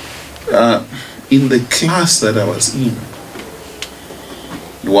 In the class that I was in,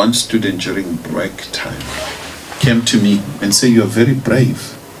 one student during break time came to me and said, "You are very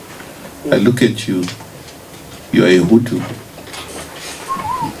brave. I look at you, you are a Hutu."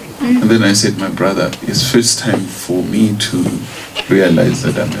 And then I said, "My brother, it's first time for me to realize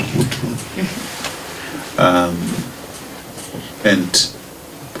that I'm a Hutu."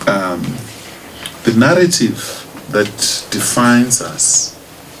 The narrative that defines us,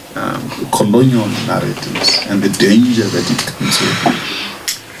 colonial narratives, and the danger that it comes with.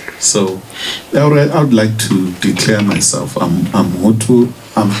 So, I would like to declare myself, I'm Hutu,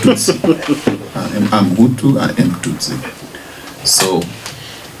 I'm Tutsi. I'm Hutu, I am Tutsi.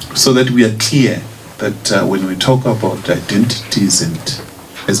 So that we are clear that when we talk about identities, and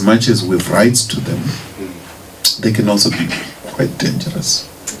as much as we have rights to them, they can also be quite dangerous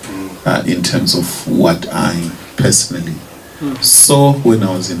in terms of what I personally saw when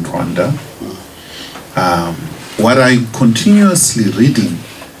I was in Rwanda. What I continuously reading,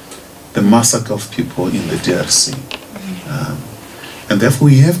 the massacre of people in the DRC. And therefore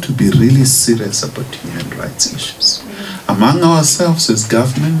we have to be really serious about human rights issues. among ourselves as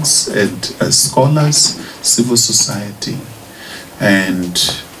governments and as scholars, civil society, and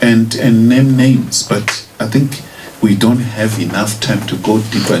name names. But I think we don't have enough time to go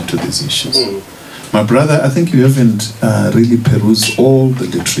deeper into these issues. My brother, I think you haven't really perused all the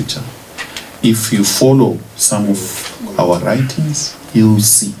literature. If you follow some of our writings, you'll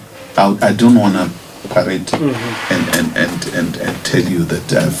see. I don't want to parade and tell you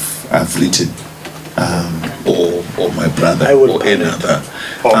that I've written or my brother or another.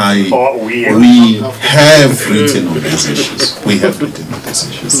 We have written on these issues. We have written on these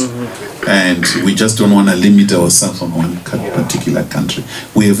issues. And we just don't want to limit ourselves on one particular country.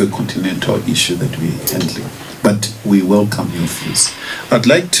 We have a continental issue that we're handling. But we welcome your views. I'd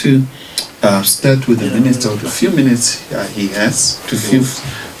like to start with the minister with a few minutes he has to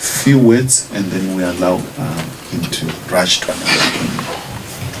few words, and then we allow him to rush to another.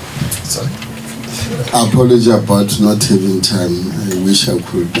 Sorry. I apologize about not having time. I wish I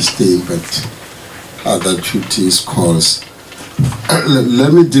could be staying, but other duties calls.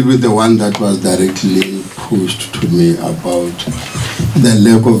 Let me deal with the one that was directly pushed to me about the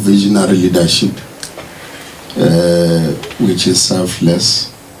lack of visionary leadership, which is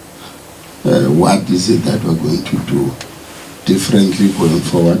selfless. What is it that we're going to do differently going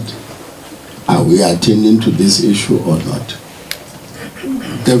forward? Are we attending to this issue or not?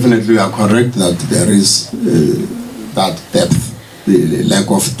 Definitely, we are correct that there is that depth, the lack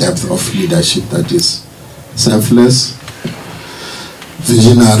of depth of leadership that is selfless,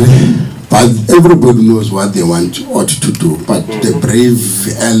 visionary, but everybody knows what they ought to do. But the brave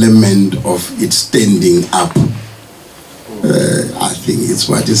element of it standing up, I think it's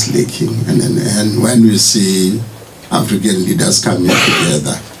what is lacking. And when we see African leaders coming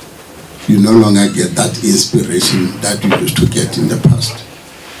together, you no longer get that inspiration that you used to get in the past.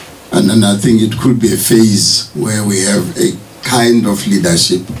 And then I think it could be a phase where we have a kind of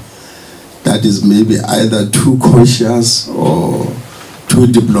leadership that is maybe either too cautious or too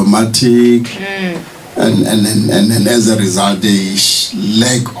diplomatic, and as a result, a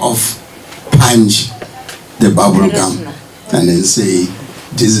lack of punch, the bubble gum, and then say,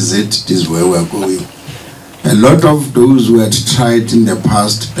 this is it, this is where we're going. A lot of those who had tried in the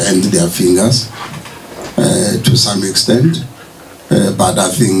past bent their fingers to some extent, but I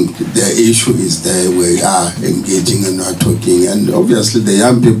think the issue is there. We are engaging and we are talking, and obviously the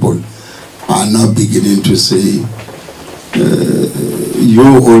young people are now beginning to say, you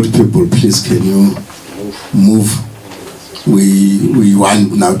old people, please can you move? We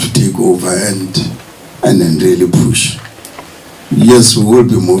want now to take over and then really push. Yes, we will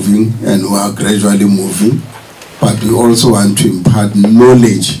be moving and we are gradually moving, but we also want to impart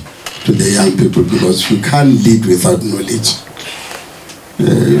knowledge to the young people, because you can't lead without knowledge.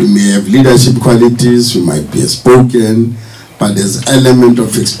 You may have leadership qualities, you might be spoken, but there's an element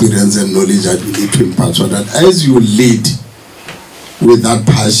of experience and knowledge that we need to impart, so that as you lead with that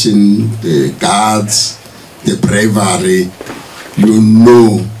passion, the guts, the bravery, you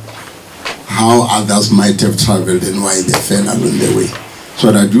know how others might have traveled and why they fell along the way,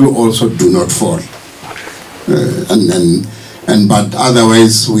 so that you also do not fall. But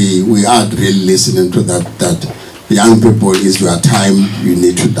otherwise, we are really listening to that young people, is your time. You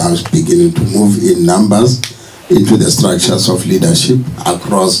need to now beginning to move in numbers into the structures of leadership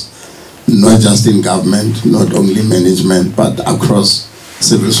across, not just in government, not only management, but across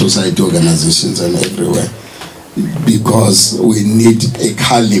civil society organizations and everywhere. Because we need a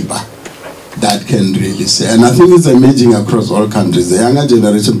caliber that can really say, and I think it's emerging across all countries, the younger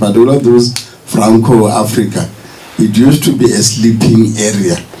generation, particularly those Franco-Africa, it used to be a sleeping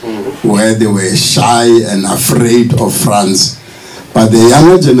area where they were shy and afraid of France. But the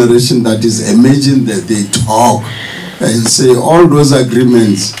younger generation that is emerging, that they talk and say all those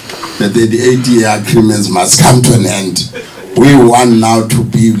agreements, that the 80-year agreements must come to an end. We want now to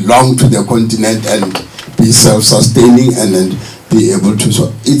belong to the continent and be self-sustaining and then be able to.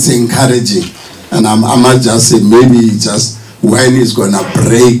 So it's encouraging. And I might just say maybe just when it's going to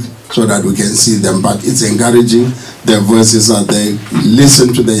break so that we can see them. But it's encouraging. The voices are there.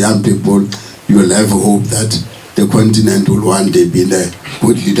 Listen to the young people. You will have hope that the continent will one day be in the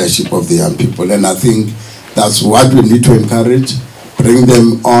good leadership of the young people. And I think that's what we need to encourage. Bring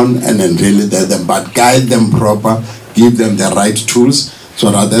them on and then really let them, but guide them proper, give them the right tools, so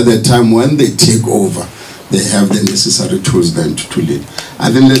that at the time when they take over, they have the necessary tools then to lead.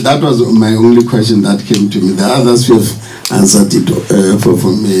 I think that was my only question that came to me. The others you have answered it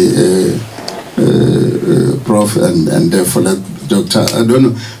for me, Prof, and therefore Doctor. I don't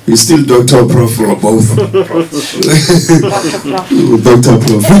know. He's still Doctor or Prof or both. Doctor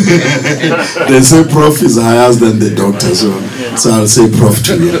Prof. They say Prof is higher than the doctor, so I'll say Prof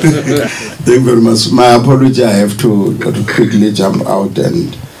to you. Thank you very much. My apology, I have to quickly jump out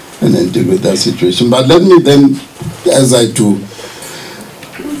and then deal with that situation. But let me then, as I do,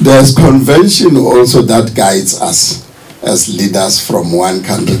 there's convention also that guides us as leaders from one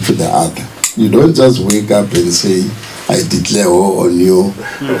country to the other. You don't just wake up and say, I declare war on you,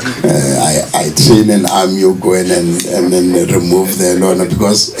 I train an army, you go in and then remove the law.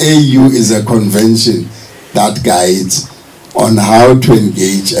 Because AU is a convention that guides on how to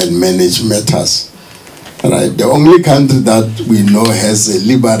engage and manage matters. Right? The only country that we know has a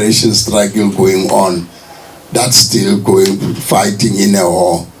liberation struggle going on, that's still fighting in a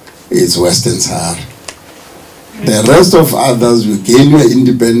war, is Western Sahara. The rest of others, you gain your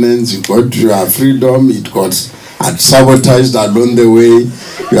independence, you got your freedom, it got sabotaged along the way,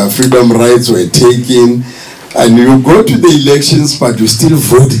 your freedom rights were taken, and you go to the elections, but you still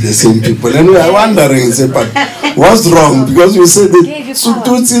vote the same people. And we are wondering, say, but what's wrong? Because we say the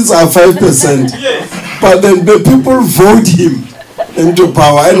Tutsis are 5%, but then the people vote him into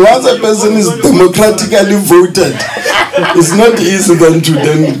power. And once a person is democratically voted, it's not easy then to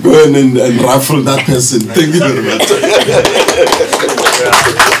then go in and ruffle that person. Thank you very much.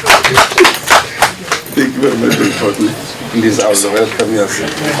 Thank you very much. Please, I will welcome your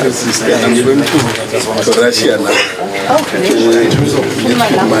sister. I'm going to Russia now. Okay.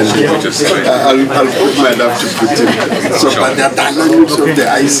 I'll put my love to Putin. So, but the dynamics of the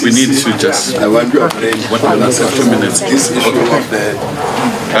ICC. We need to just. I want your brain. What the last 2 minutes? This issue of the.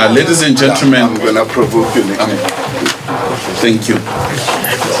 Ladies and gentlemen, I'm going to provoke you next. Thank you.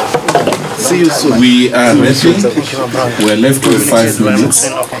 See you soon. We are ready. We're left with 5 minutes.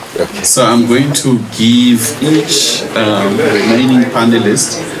 So I'm going to give each remaining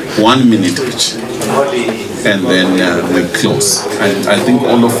panelist 1 minute each. And then we close. And I think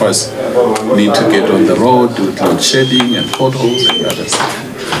all of us need to get on the road with load shedding and potholes and other stuff.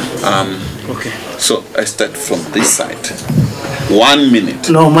 Okay. So I start from this side. 1 minute.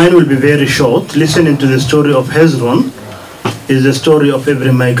 No, mine will be very short. Listening to the story of Hezron is the story of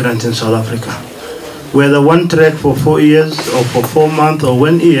every migrant in South Africa. Whether one track for 4 years or for 4 months or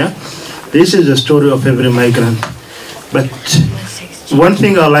 1 year, this is the story of every migrant. But one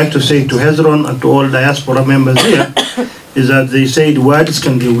thing I like to say to Hezron and to all diaspora members here is that they said words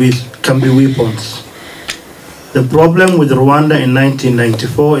can be weapons. The problem with Rwanda in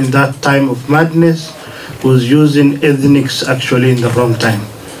 1994, in that time of madness, was using ethnics actually in the wrong time.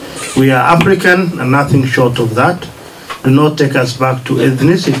 We are African and nothing short of that. Do not take us back to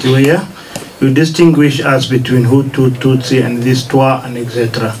ethnicity where you distinguish us between Hutu, Tutsi, and this Twa, and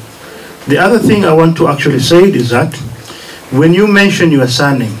etc. The other thing I want to actually say is that when you mention your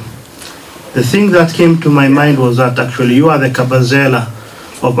surname, the thing that came to my mind was that actually you are the Kabazela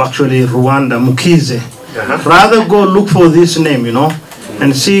of actually Rwanda, Mukize. Rather go look for this name, you know,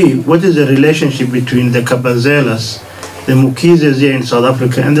 and see what is the relationship between the Kabazelas, the Mukizes here in South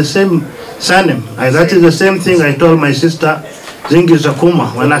Africa, and the same surname. That is the same thing I told my sister Zingi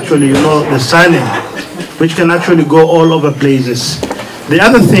Zakuma, when actually you know the surname, which can actually go all over places. The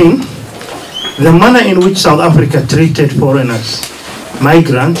other thing, the manner in which South Africa treated foreigners,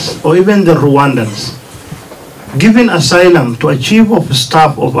 migrants, or even the Rwandans, giving asylum to a chief of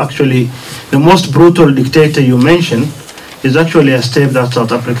staff of actually the most brutal dictator you mentioned, is actually a step that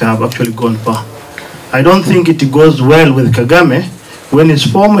South Africa have actually gone far. I don't think it goes well with Kagame when his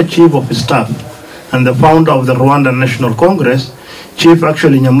former chief of staff and the founder of the Rwanda National Congress,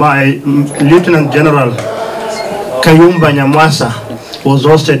 Lieutenant General Kayumba Nyamwasa, was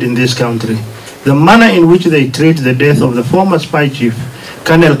hosted in this country. The manner in which they treat the death of the former spy chief,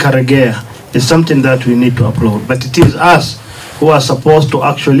 Colonel Karegeya, is something that we need to applaud. But it is us who are supposed to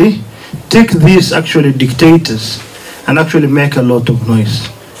actually take these actually dictators and actually make a lot of noise.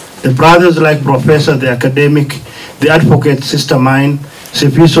 The brothers like Professor, the academic, the advocate, Sister Mine,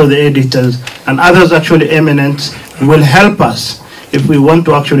 Sifiso, the editors, and others actually eminent will help us if we want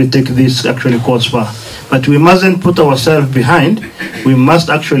to actually take this actually course far. But we mustn't put ourselves behind. We must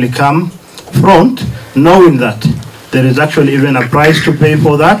actually come front, knowing that there is actually even a price to pay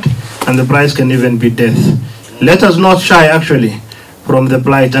for that, and the price can even be death. Let us not shy actually from the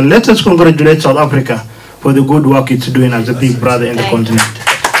plight, and let us congratulate South Africa for the good work it's doing as a big brother in the continent.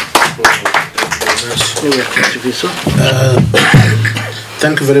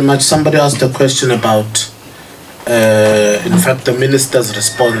 Thank you very much. Somebody asked a question about, in fact, the minister's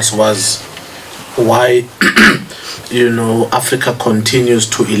response was why, you know, Africa continues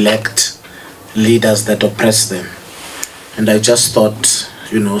to elect leaders that oppress them. and I just thought,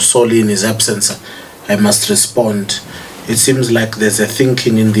 solely in his absence, I must respond. It seems like there's a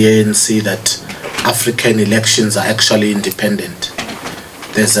thinking in the ANC that African elections are actually independent.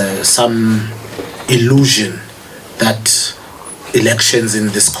 There's some illusion that elections in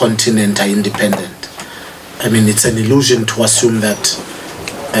this continent are independent. I mean, it's an illusion to assume that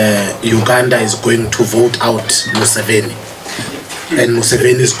Uganda is going to vote out Museveni, and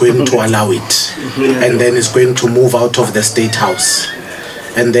Museveni is going to allow it, and then is going to move out of the State House,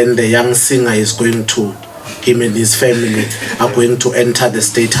 and then the young singer is going to, him and his family are going to enter the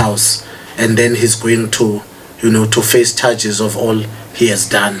State House, and then he's going to, to face charges of all he has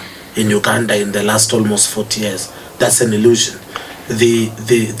done in Uganda in the last almost 40 years. That's an illusion.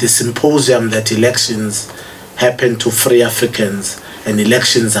 The symposium that elections happen to free Africans and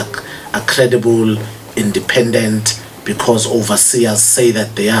elections are credible, independent, because overseers say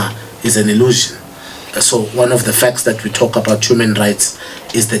that they are, is an illusion. So one of the facts that we talk about human rights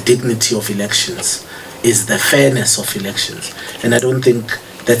is the dignity of elections, is the fairness of elections. And I don't think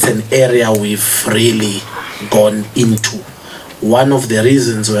that's an area we've really gone into. One of the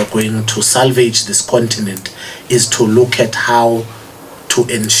reasons we're going to salvage this continent is to look at how to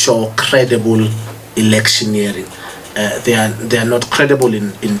ensure credible electioneering. They are not credible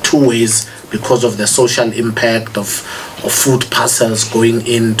in two ways, because of the social impact of food parcels going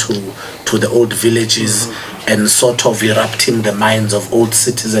into the old villages and sort of erupting the minds of old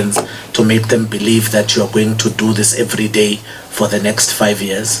citizens to make them believe that you are going to do this every day for the next 5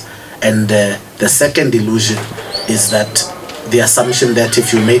 years. And the second illusion is that the assumption that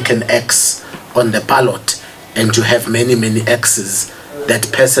if you make an X on the ballot and you have many, many X's, that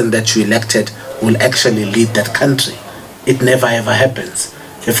person that you elected will actually lead that country. It never ever happens.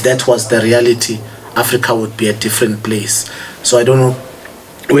 If that was the reality, Africa would be a different place. So I don't know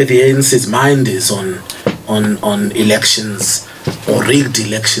where the ANC's mind is on elections, or rigged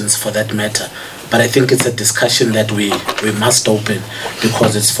elections for that matter. But I think it's a discussion that we must open,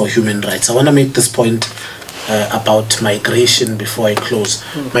 because it's for human rights. I want to make this point about migration before I close.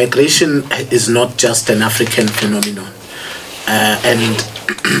 Migration is not just an African phenomenon, and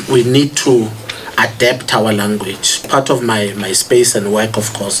we need to adapt our language. Part of my space and work,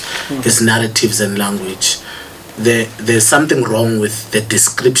 of course, is narratives and language. There's something wrong with the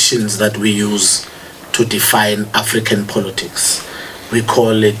descriptions that we use to define African politics. We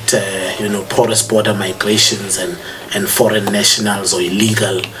call it, porous border migrations and foreign nationals or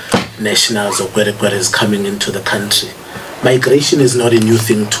illegal nationals or Kwerekweres coming into the country. Migration is not a new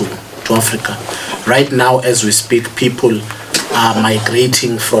thing to Africa. Right now, as we speak, people are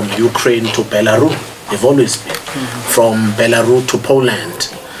migrating from Ukraine to Belarus. They've always been. From Belarus to Poland,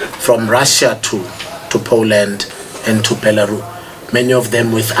 from Russia to Poland and to Belarus. Many of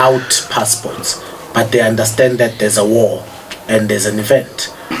them without passports, but they understand that there's a war and there's an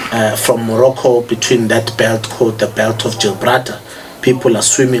event. From Morocco, between that belt called the Belt of Gibraltar, people are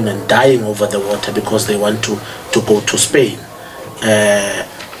swimming and dying over the water because they want to go to Spain.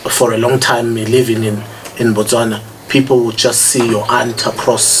 For a long time living in Botswana, people would just see your aunt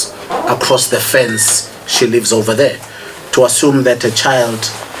across the fence. She lives over there. To assume that a child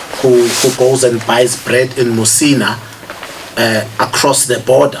who goes and buys bread in Musina across the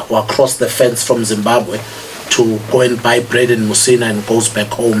border or across the fence from Zimbabwe to go and buy bread in Musina and goes back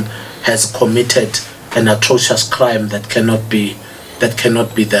home has committed an atrocious crime that cannot be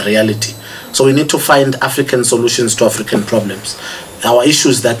the reality. So we need to find African solutions to African problems. Our issue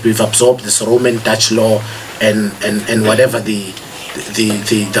is that we've absorbed this Roman Dutch law and whatever the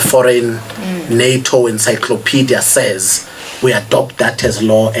foreign NATO encyclopedia says, we adopt that as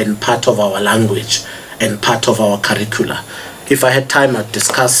law and part of our language and part of our curricula. If I had time, I'd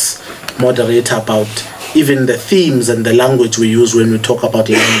discuss, moderator, about even the themes and the language we use when we talk about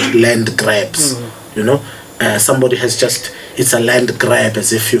land grabs. Somebody has just, it's a land grab,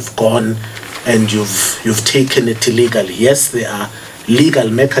 as if you've gone and you've taken it illegally. Yes, there are legal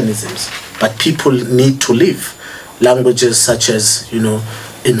mechanisms, but people need to live. Languages such as,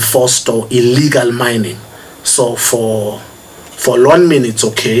 enforced or illegal mining. So for Lonmin, it's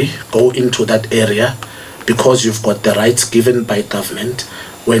okay, go into that area because you've got the rights given by government.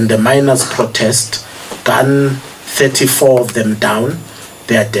 When the miners protest, gun 34 of them down,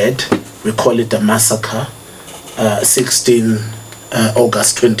 they are dead. We call it a massacre, 16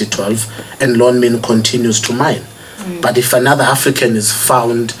 August 2012, and Lonmin continues to mine. But if another African is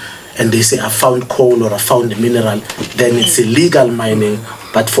found and they say, I found coal or I found a mineral, then it's illegal mining.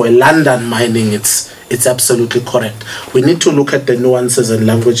 But for a London mining, it's absolutely correct. We need to look at the nuances and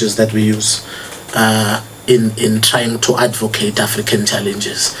languages that we use. in trying to advocate African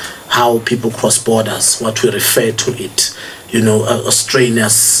challenges, how people cross borders, what we refer to it, a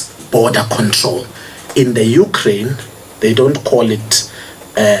strenuous border control. In the Ukraine, they don't call it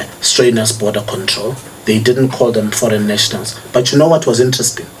strenuous border control. They didn't call them foreign nationals. But you know what was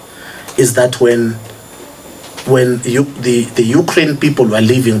interesting? Is that when the Ukraine people were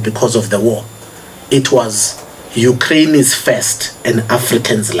leaving because of the war, it was Ukraine is first and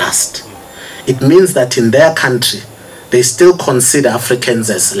Africans last. It means that in their country, they still consider Africans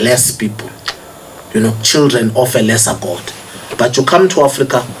as less people, children of a lesser god. But you come to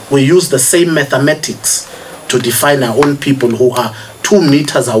Africa, we use the same mathematics to define our own people who are 2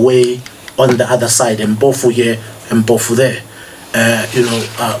 meters away on the other side, and Mpofu here and Mpofu there.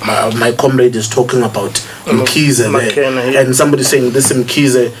 My comrade is talking about Mkhize there, and somebody saying this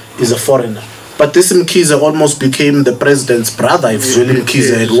Mkhize is a foreigner. But this Mkhize almost became the president's brother if Zweli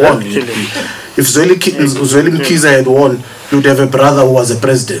Mkhize had won. If Zweli Mkhize had won, you'd have a brother who was a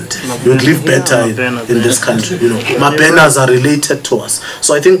president. You'd live better in this country. Mabenas are related to us.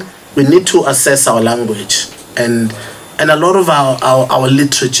 So I think we need to assess our language and a lot of our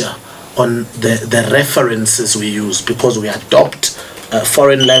literature on the references we use, because we adopt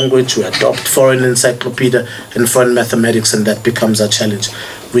foreign language, we adopt foreign encyclopedia and foreign mathematics, and that becomes a challenge.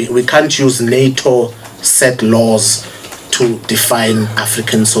 We can't use NATO set laws to define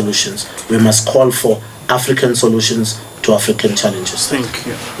African solutions. We must call for African solutions to African challenges. Thank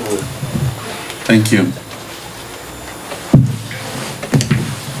you. Thank you.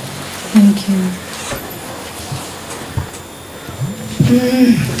 Thank you.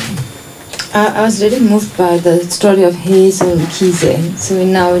 I was really moved by the story of Hazel Mkhize. So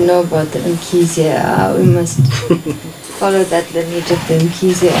now we know about the Mkhize. We must follow that lineage of the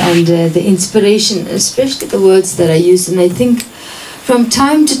Mkhize and the inspiration, especially the words that I used. And I think from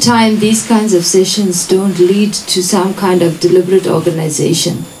time to time, these kinds of sessions don't lead to some kind of deliberate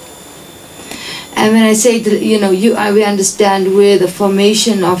organization. And when I say, we understand where the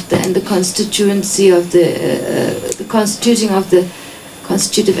formation of and the constituency of the constituting of the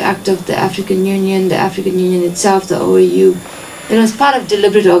Constitutive Act of the African Union itself, the OAU, it was part of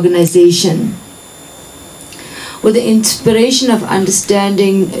deliberate organization with the inspiration of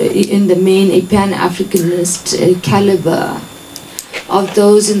understanding in the main a Pan-Africanist caliber of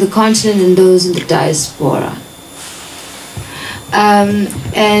those in the continent and those in the diaspora.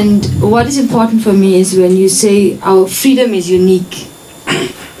 And what is important for me is when you say our freedom is unique.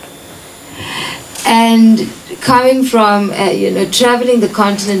 And coming from, traveling the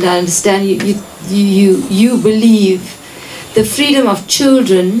continent, I understand you believe the freedom of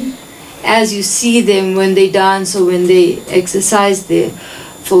children as you see them when they dance or when they exercise their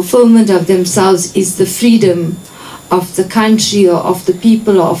fulfillment of themselves is the freedom of the country or of the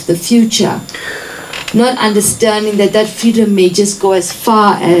people or of the future. Not understanding that that freedom may just go as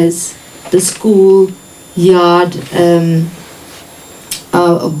far as the school yard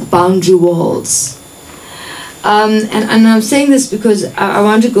boundary walls. And I'm saying this because I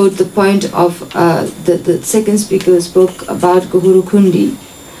want to go to the point of the second speaker spoke about Guhurukundi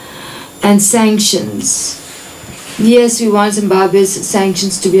and sanctions. Yes, we want Zimbabwe's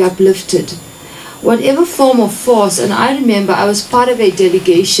sanctions to be uplifted. Whatever form of force, and I remember I was part of a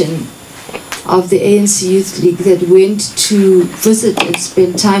delegation of the ANC Youth League that went to visit and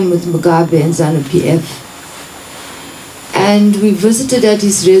spend time with Mugabe and ZANU-PF. And we visited at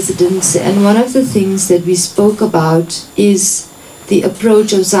his residence, and one of the things that we spoke about is the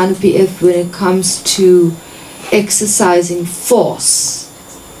approach of ZANU-PF when it comes to exercising force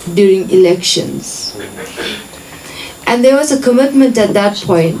during elections. And there was a commitment at that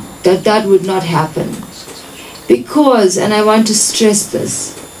point that that would not happen. Because, and I want to stress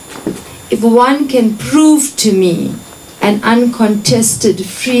this, if one can prove to me an uncontested,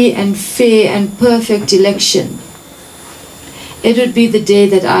 free and fair and perfect election, it would be the day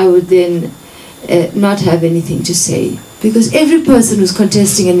that I would then not have anything to say. Because every person who's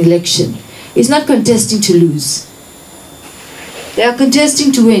contesting an election is not contesting to lose. They are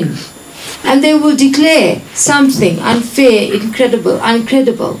contesting to win. And they will declare something unfair, incredible,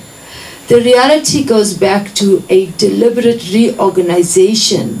 uncredible. The reality goes back to a deliberate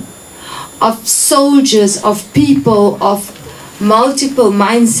reorganization of soldiers, of people, of multiple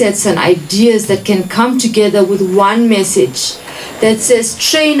mindsets and ideas that can come together with one message that says,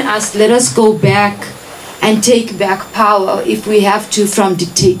 train us, let us go back and take back power if we have to from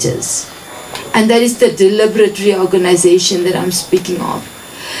dictators. And that is the deliberate reorganization that I'm speaking of.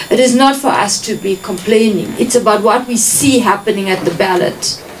 It is not for us to be complaining. It's about what we see happening at the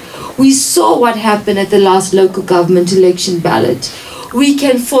ballot. We saw what happened at the last local government election ballot. we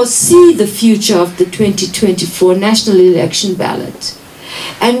can foresee the future of the 2024 national election ballot,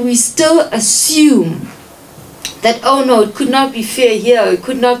 and we still assume that, oh no, it could not be fair here, it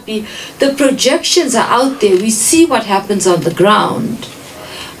could not be. The projections are out there. We see what happens on the ground.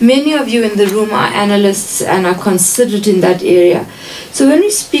 Many of you in the room are analysts and are considered in that area. So when we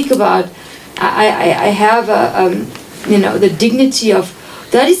speak about, I have the dignity of,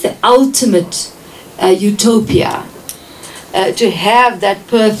 that is the ultimate utopia, to have that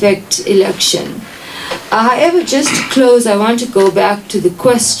perfect election. However, just to close, I want to go back to the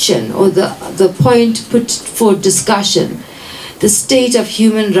question or the point put for discussion, the state of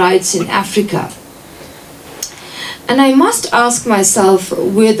human rights in Africa. And I must ask myself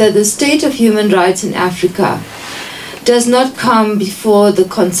whether the state of human rights in Africa does not come before the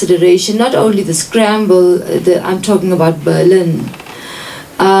consideration, not only the scramble, I'm talking about Berlin,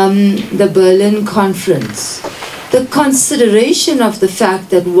 the Berlin Conference, the consideration of the fact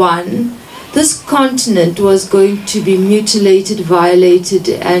that one, this continent was going to be mutilated, violated,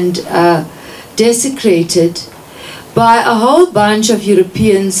 and desecrated by a whole bunch of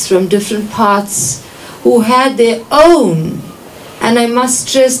Europeans from different parts who had their own, and I must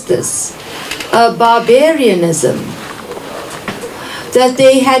stress this, barbarianism that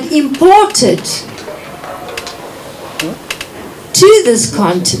they had imported to this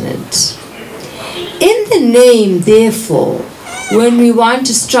continent. In the name, therefore, when we want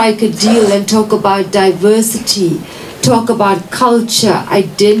to strike a deal and talk about diversity, talk about culture,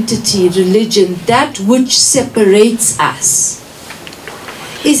 identity, religion, that which separates us,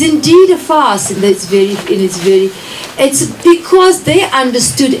 is indeed a farce it's because they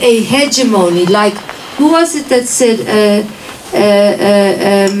understood a hegemony, like, who was it that said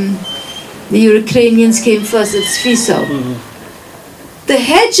the Ukrainians came first? It's Fiso. The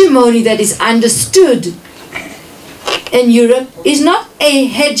hegemony that is understood in Europe is not a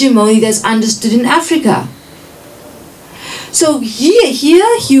hegemony that's understood in Africa. So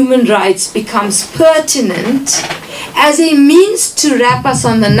here human rights becomes pertinent as a means to wrap us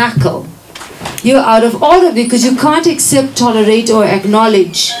on the knuckle. You're out of order because you can't accept, tolerate, or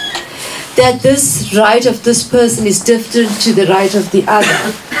acknowledge that this right of this person is different to the right of the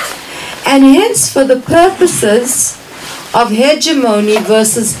other. And hence, for the purposes of hegemony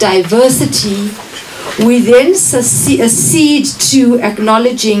versus diversity, we then accede to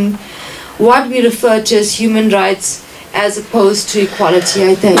acknowledging what we refer to as human rights as opposed to equality.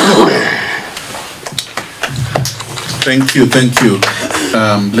 I thank you. Thank you.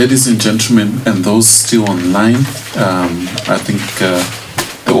 Ladies and gentlemen, and those still online, I think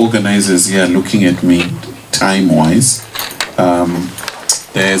the organizers here are looking at me time-wise.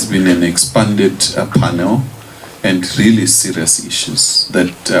 There has been an expanded panel and really serious issues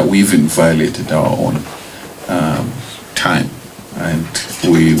that we've even violated our own time, and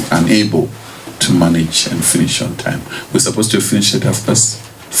we're unable to manage and finish on time. We're supposed to finish at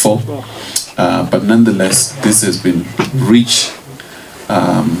 4:30, but nonetheless, this has been rich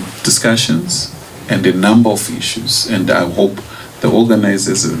discussions and a number of issues, and I hope the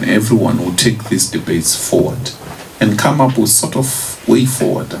organizers and everyone will take these debates forward and come up with sort of way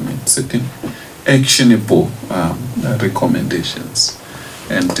forward. I mean, certain actionable recommendations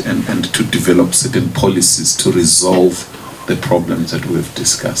and to develop certain policies to resolve the problems that we've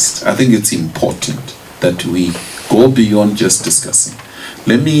discussed. I think it's important that we go beyond just discussing.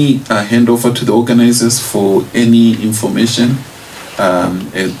 Let me hand over to the organizers for any information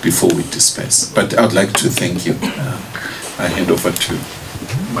before we disperse. But I'd like to thank you. I hand over to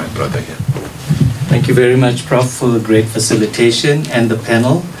my brother here. Thank you very much, Prof, for a great facilitation and the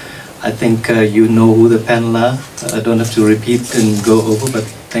panel. I think you know who the panel are. I don't have to repeat and go over, but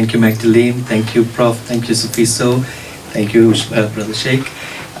thank you, Magdalene. Thank you, Prof. Thank you, Sufiso. Thank you, Brother Sheikh.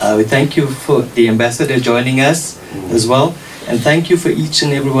 We thank you for the ambassador joining us as well. And thank you for each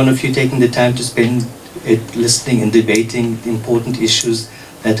and every one of you taking the time to spend it listening and debating the important issues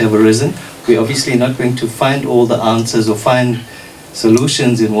that have arisen. We're obviously not going to find all the answers or find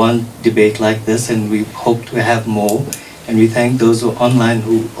solutions in one debate like this, and we hope to have more. And we thank those who are online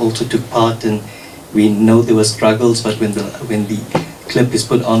who also took part, and we know there were struggles, but when the clip is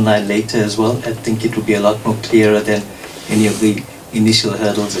put online later as well, I think it will be a lot more clearer than any of the initial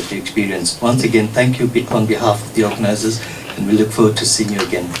hurdles that you experienced. Once again, thank you on behalf of the organizers, and we look forward to seeing you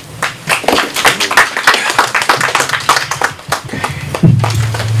again.